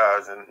thank you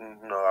guys,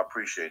 and I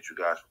appreciate you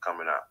guys for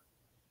coming out.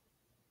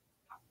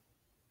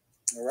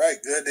 All right,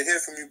 good to hear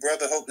from you,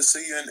 brother. Hope to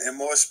see you in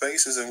more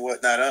spaces and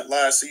whatnot.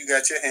 I see you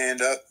got your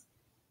hand up.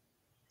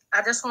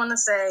 I just want to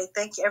say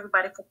thank you,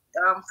 everybody, for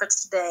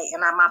today.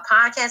 And my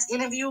podcast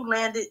interview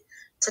landed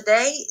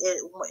today.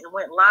 It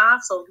went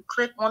live, so you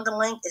click on the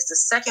link. It's the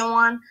second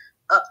one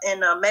up in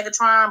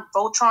Megatron,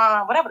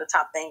 Voltron, whatever the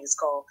top thing is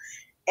called.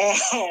 And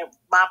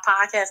my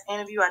podcast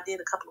interview I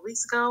did a couple of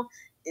weeks ago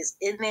is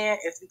in there.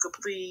 If you could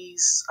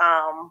please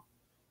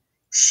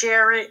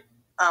share it,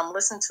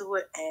 listen to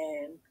it,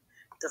 and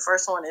the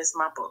first one is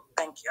my book.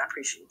 Thank you. I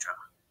appreciate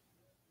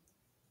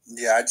y'all.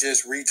 Yeah, I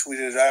just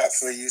retweeted it out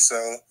for you,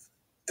 so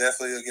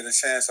definitely you'll get a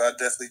chance. I'll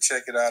definitely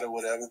check it out or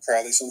whatever,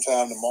 probably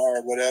sometime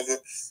tomorrow or whatever.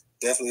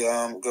 Definitely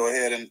go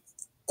ahead and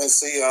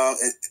see.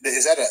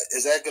 Is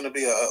that going to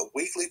be a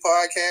weekly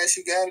podcast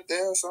you got it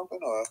there or something?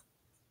 Or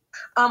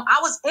I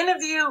was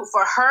interviewed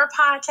for her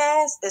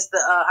podcast. It's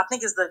I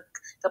think it's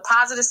the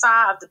positive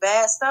side of the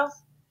bad stuff.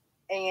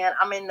 And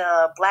I'm in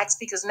the Black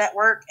Speakers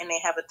Network, and they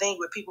have a thing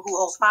with people who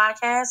host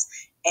podcasts.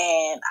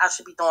 And I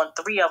should be doing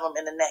 3 of them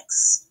in the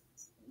next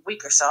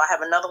week or so. I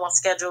have another one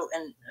scheduled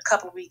in a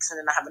couple of weeks, and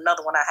then I have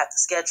another one I have to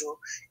schedule.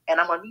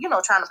 And I'm going to be,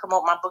 trying to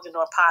promote my book and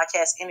doing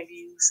podcast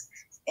interviews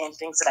and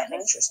things of that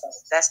nature. So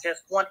that's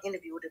just one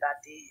interview that I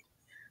did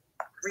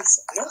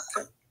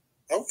recently.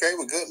 Okay,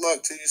 well, good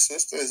luck to you,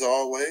 sister, as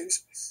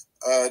always.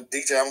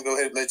 DJ, I'm going to go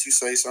ahead and let you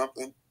say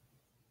something.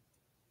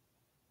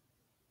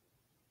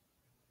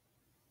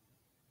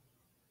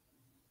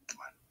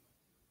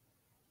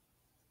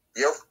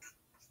 Yo.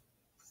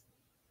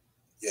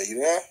 Yeah, you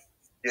there?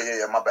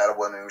 Yeah. My bad. I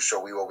wasn't even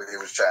sure we over here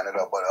was chatting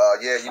it up. But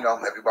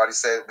everybody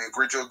said we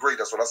agreed to agree.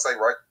 That's what I say,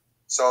 right?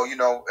 So,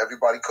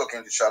 everybody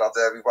cooking. Shout out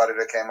to everybody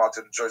that came out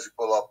to the Jersey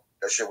pull-up.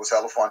 That shit was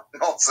hella fun. You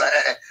know what I'm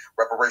saying?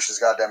 Reparations,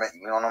 goddammit.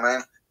 You know what I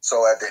mean?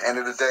 So at the end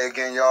of the day,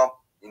 again, y'all,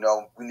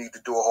 we need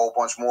to do a whole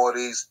bunch more of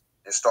these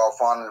and start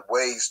finding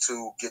ways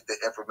to get the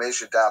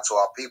information down to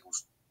our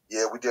peoples.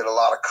 Yeah, we did a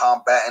lot of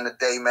combat in the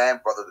day,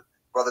 man.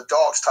 Brother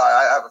Dog's tired.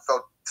 I haven't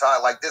felt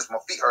tired like this. My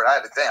feet hurt. I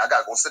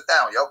gotta go sit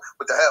down, yo.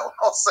 What the hell? You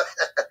know what I'm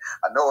saying?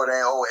 I know it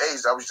ain't old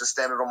age. I was just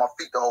standing on my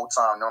feet the whole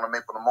time. You know what I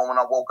mean? From the moment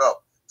I woke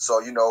up.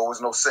 So, it was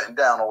no sitting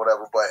down or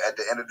whatever. But at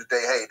the end of the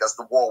day, hey, that's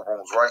the war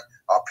rooms, right?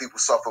 Our people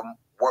suffer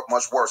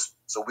much worse.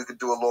 So we could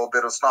do a little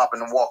bit of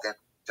stomping and walking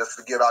just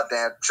to get our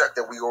damn check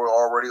that we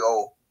already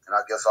owe. And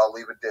I guess I'll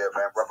leave it there,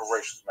 man.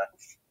 Reparations, man.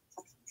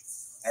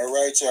 All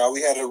right, y'all.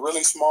 We had a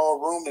really small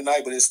room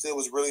tonight, but it still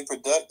was really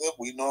productive.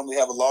 We normally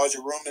have a larger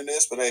room than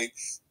this, but a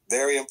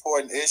very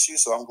important issue.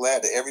 So I'm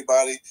glad that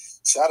everybody,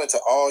 shout out to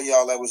all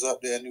y'all that was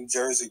up there in New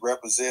Jersey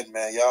representing,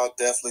 man. Y'all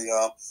definitely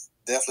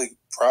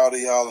proud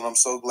of y'all, and I'm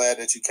so glad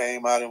that you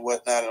came out and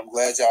whatnot. And I'm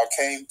glad y'all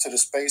came to the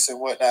space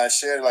and whatnot and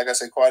shared it. Like I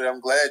said, Quadi,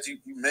 I'm glad you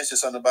mentioned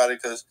something about it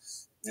because,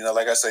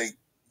 like I say,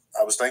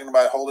 I was thinking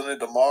about holding it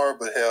tomorrow,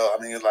 but hell,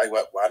 I mean, like,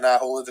 why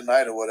not hold it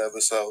tonight or whatever?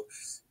 So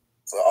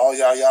for all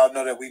y'all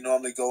know that we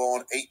normally go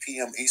on 8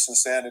 p.m. Eastern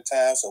Standard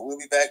Time. So we'll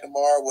be back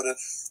tomorrow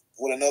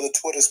with another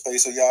Twitter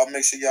space. So y'all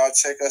make sure y'all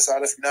check us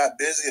out if you're not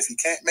busy. If you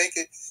can't make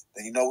it,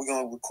 then we're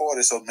gonna record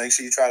it. So make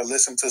sure you try to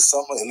listen to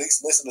at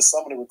least listen to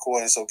some of the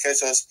recordings. So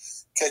catch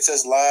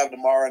us live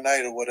tomorrow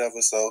night or whatever.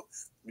 So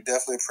we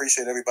definitely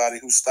appreciate everybody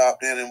who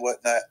stopped in and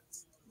whatnot.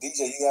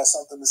 DJ, you got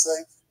something to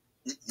say?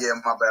 Yeah,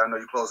 my bad. I know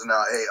you're closing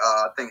out. Hey,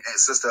 I think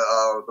sister,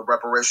 the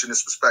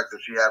reparationist perspective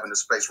she having the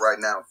space right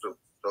now too.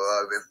 So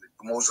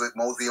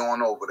mosey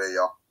on over there,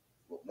 y'all.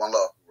 One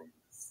love.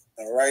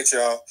 All right,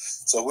 y'all.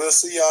 So we'll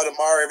see y'all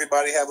tomorrow.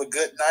 Everybody have a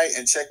good night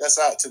and check us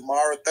out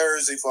tomorrow,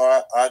 Thursday, for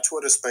our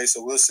Twitter space.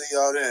 So we'll see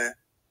y'all then.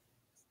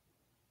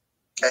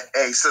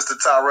 Hey, Sister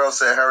Tyrell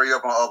said, hurry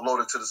up and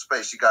upload it to the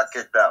space. She got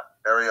kicked out.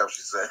 Hurry up,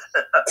 she said.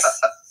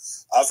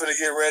 I'm finna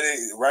get ready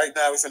right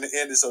now. We're finna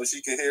end it so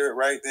she can hear it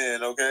right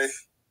then, okay?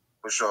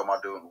 For sure, my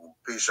dude.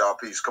 Peace, y'all.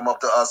 Peace. Come up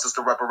to us,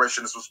 Sister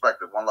Reparation is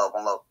Perspective. One love,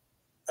 one love.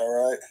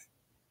 All right.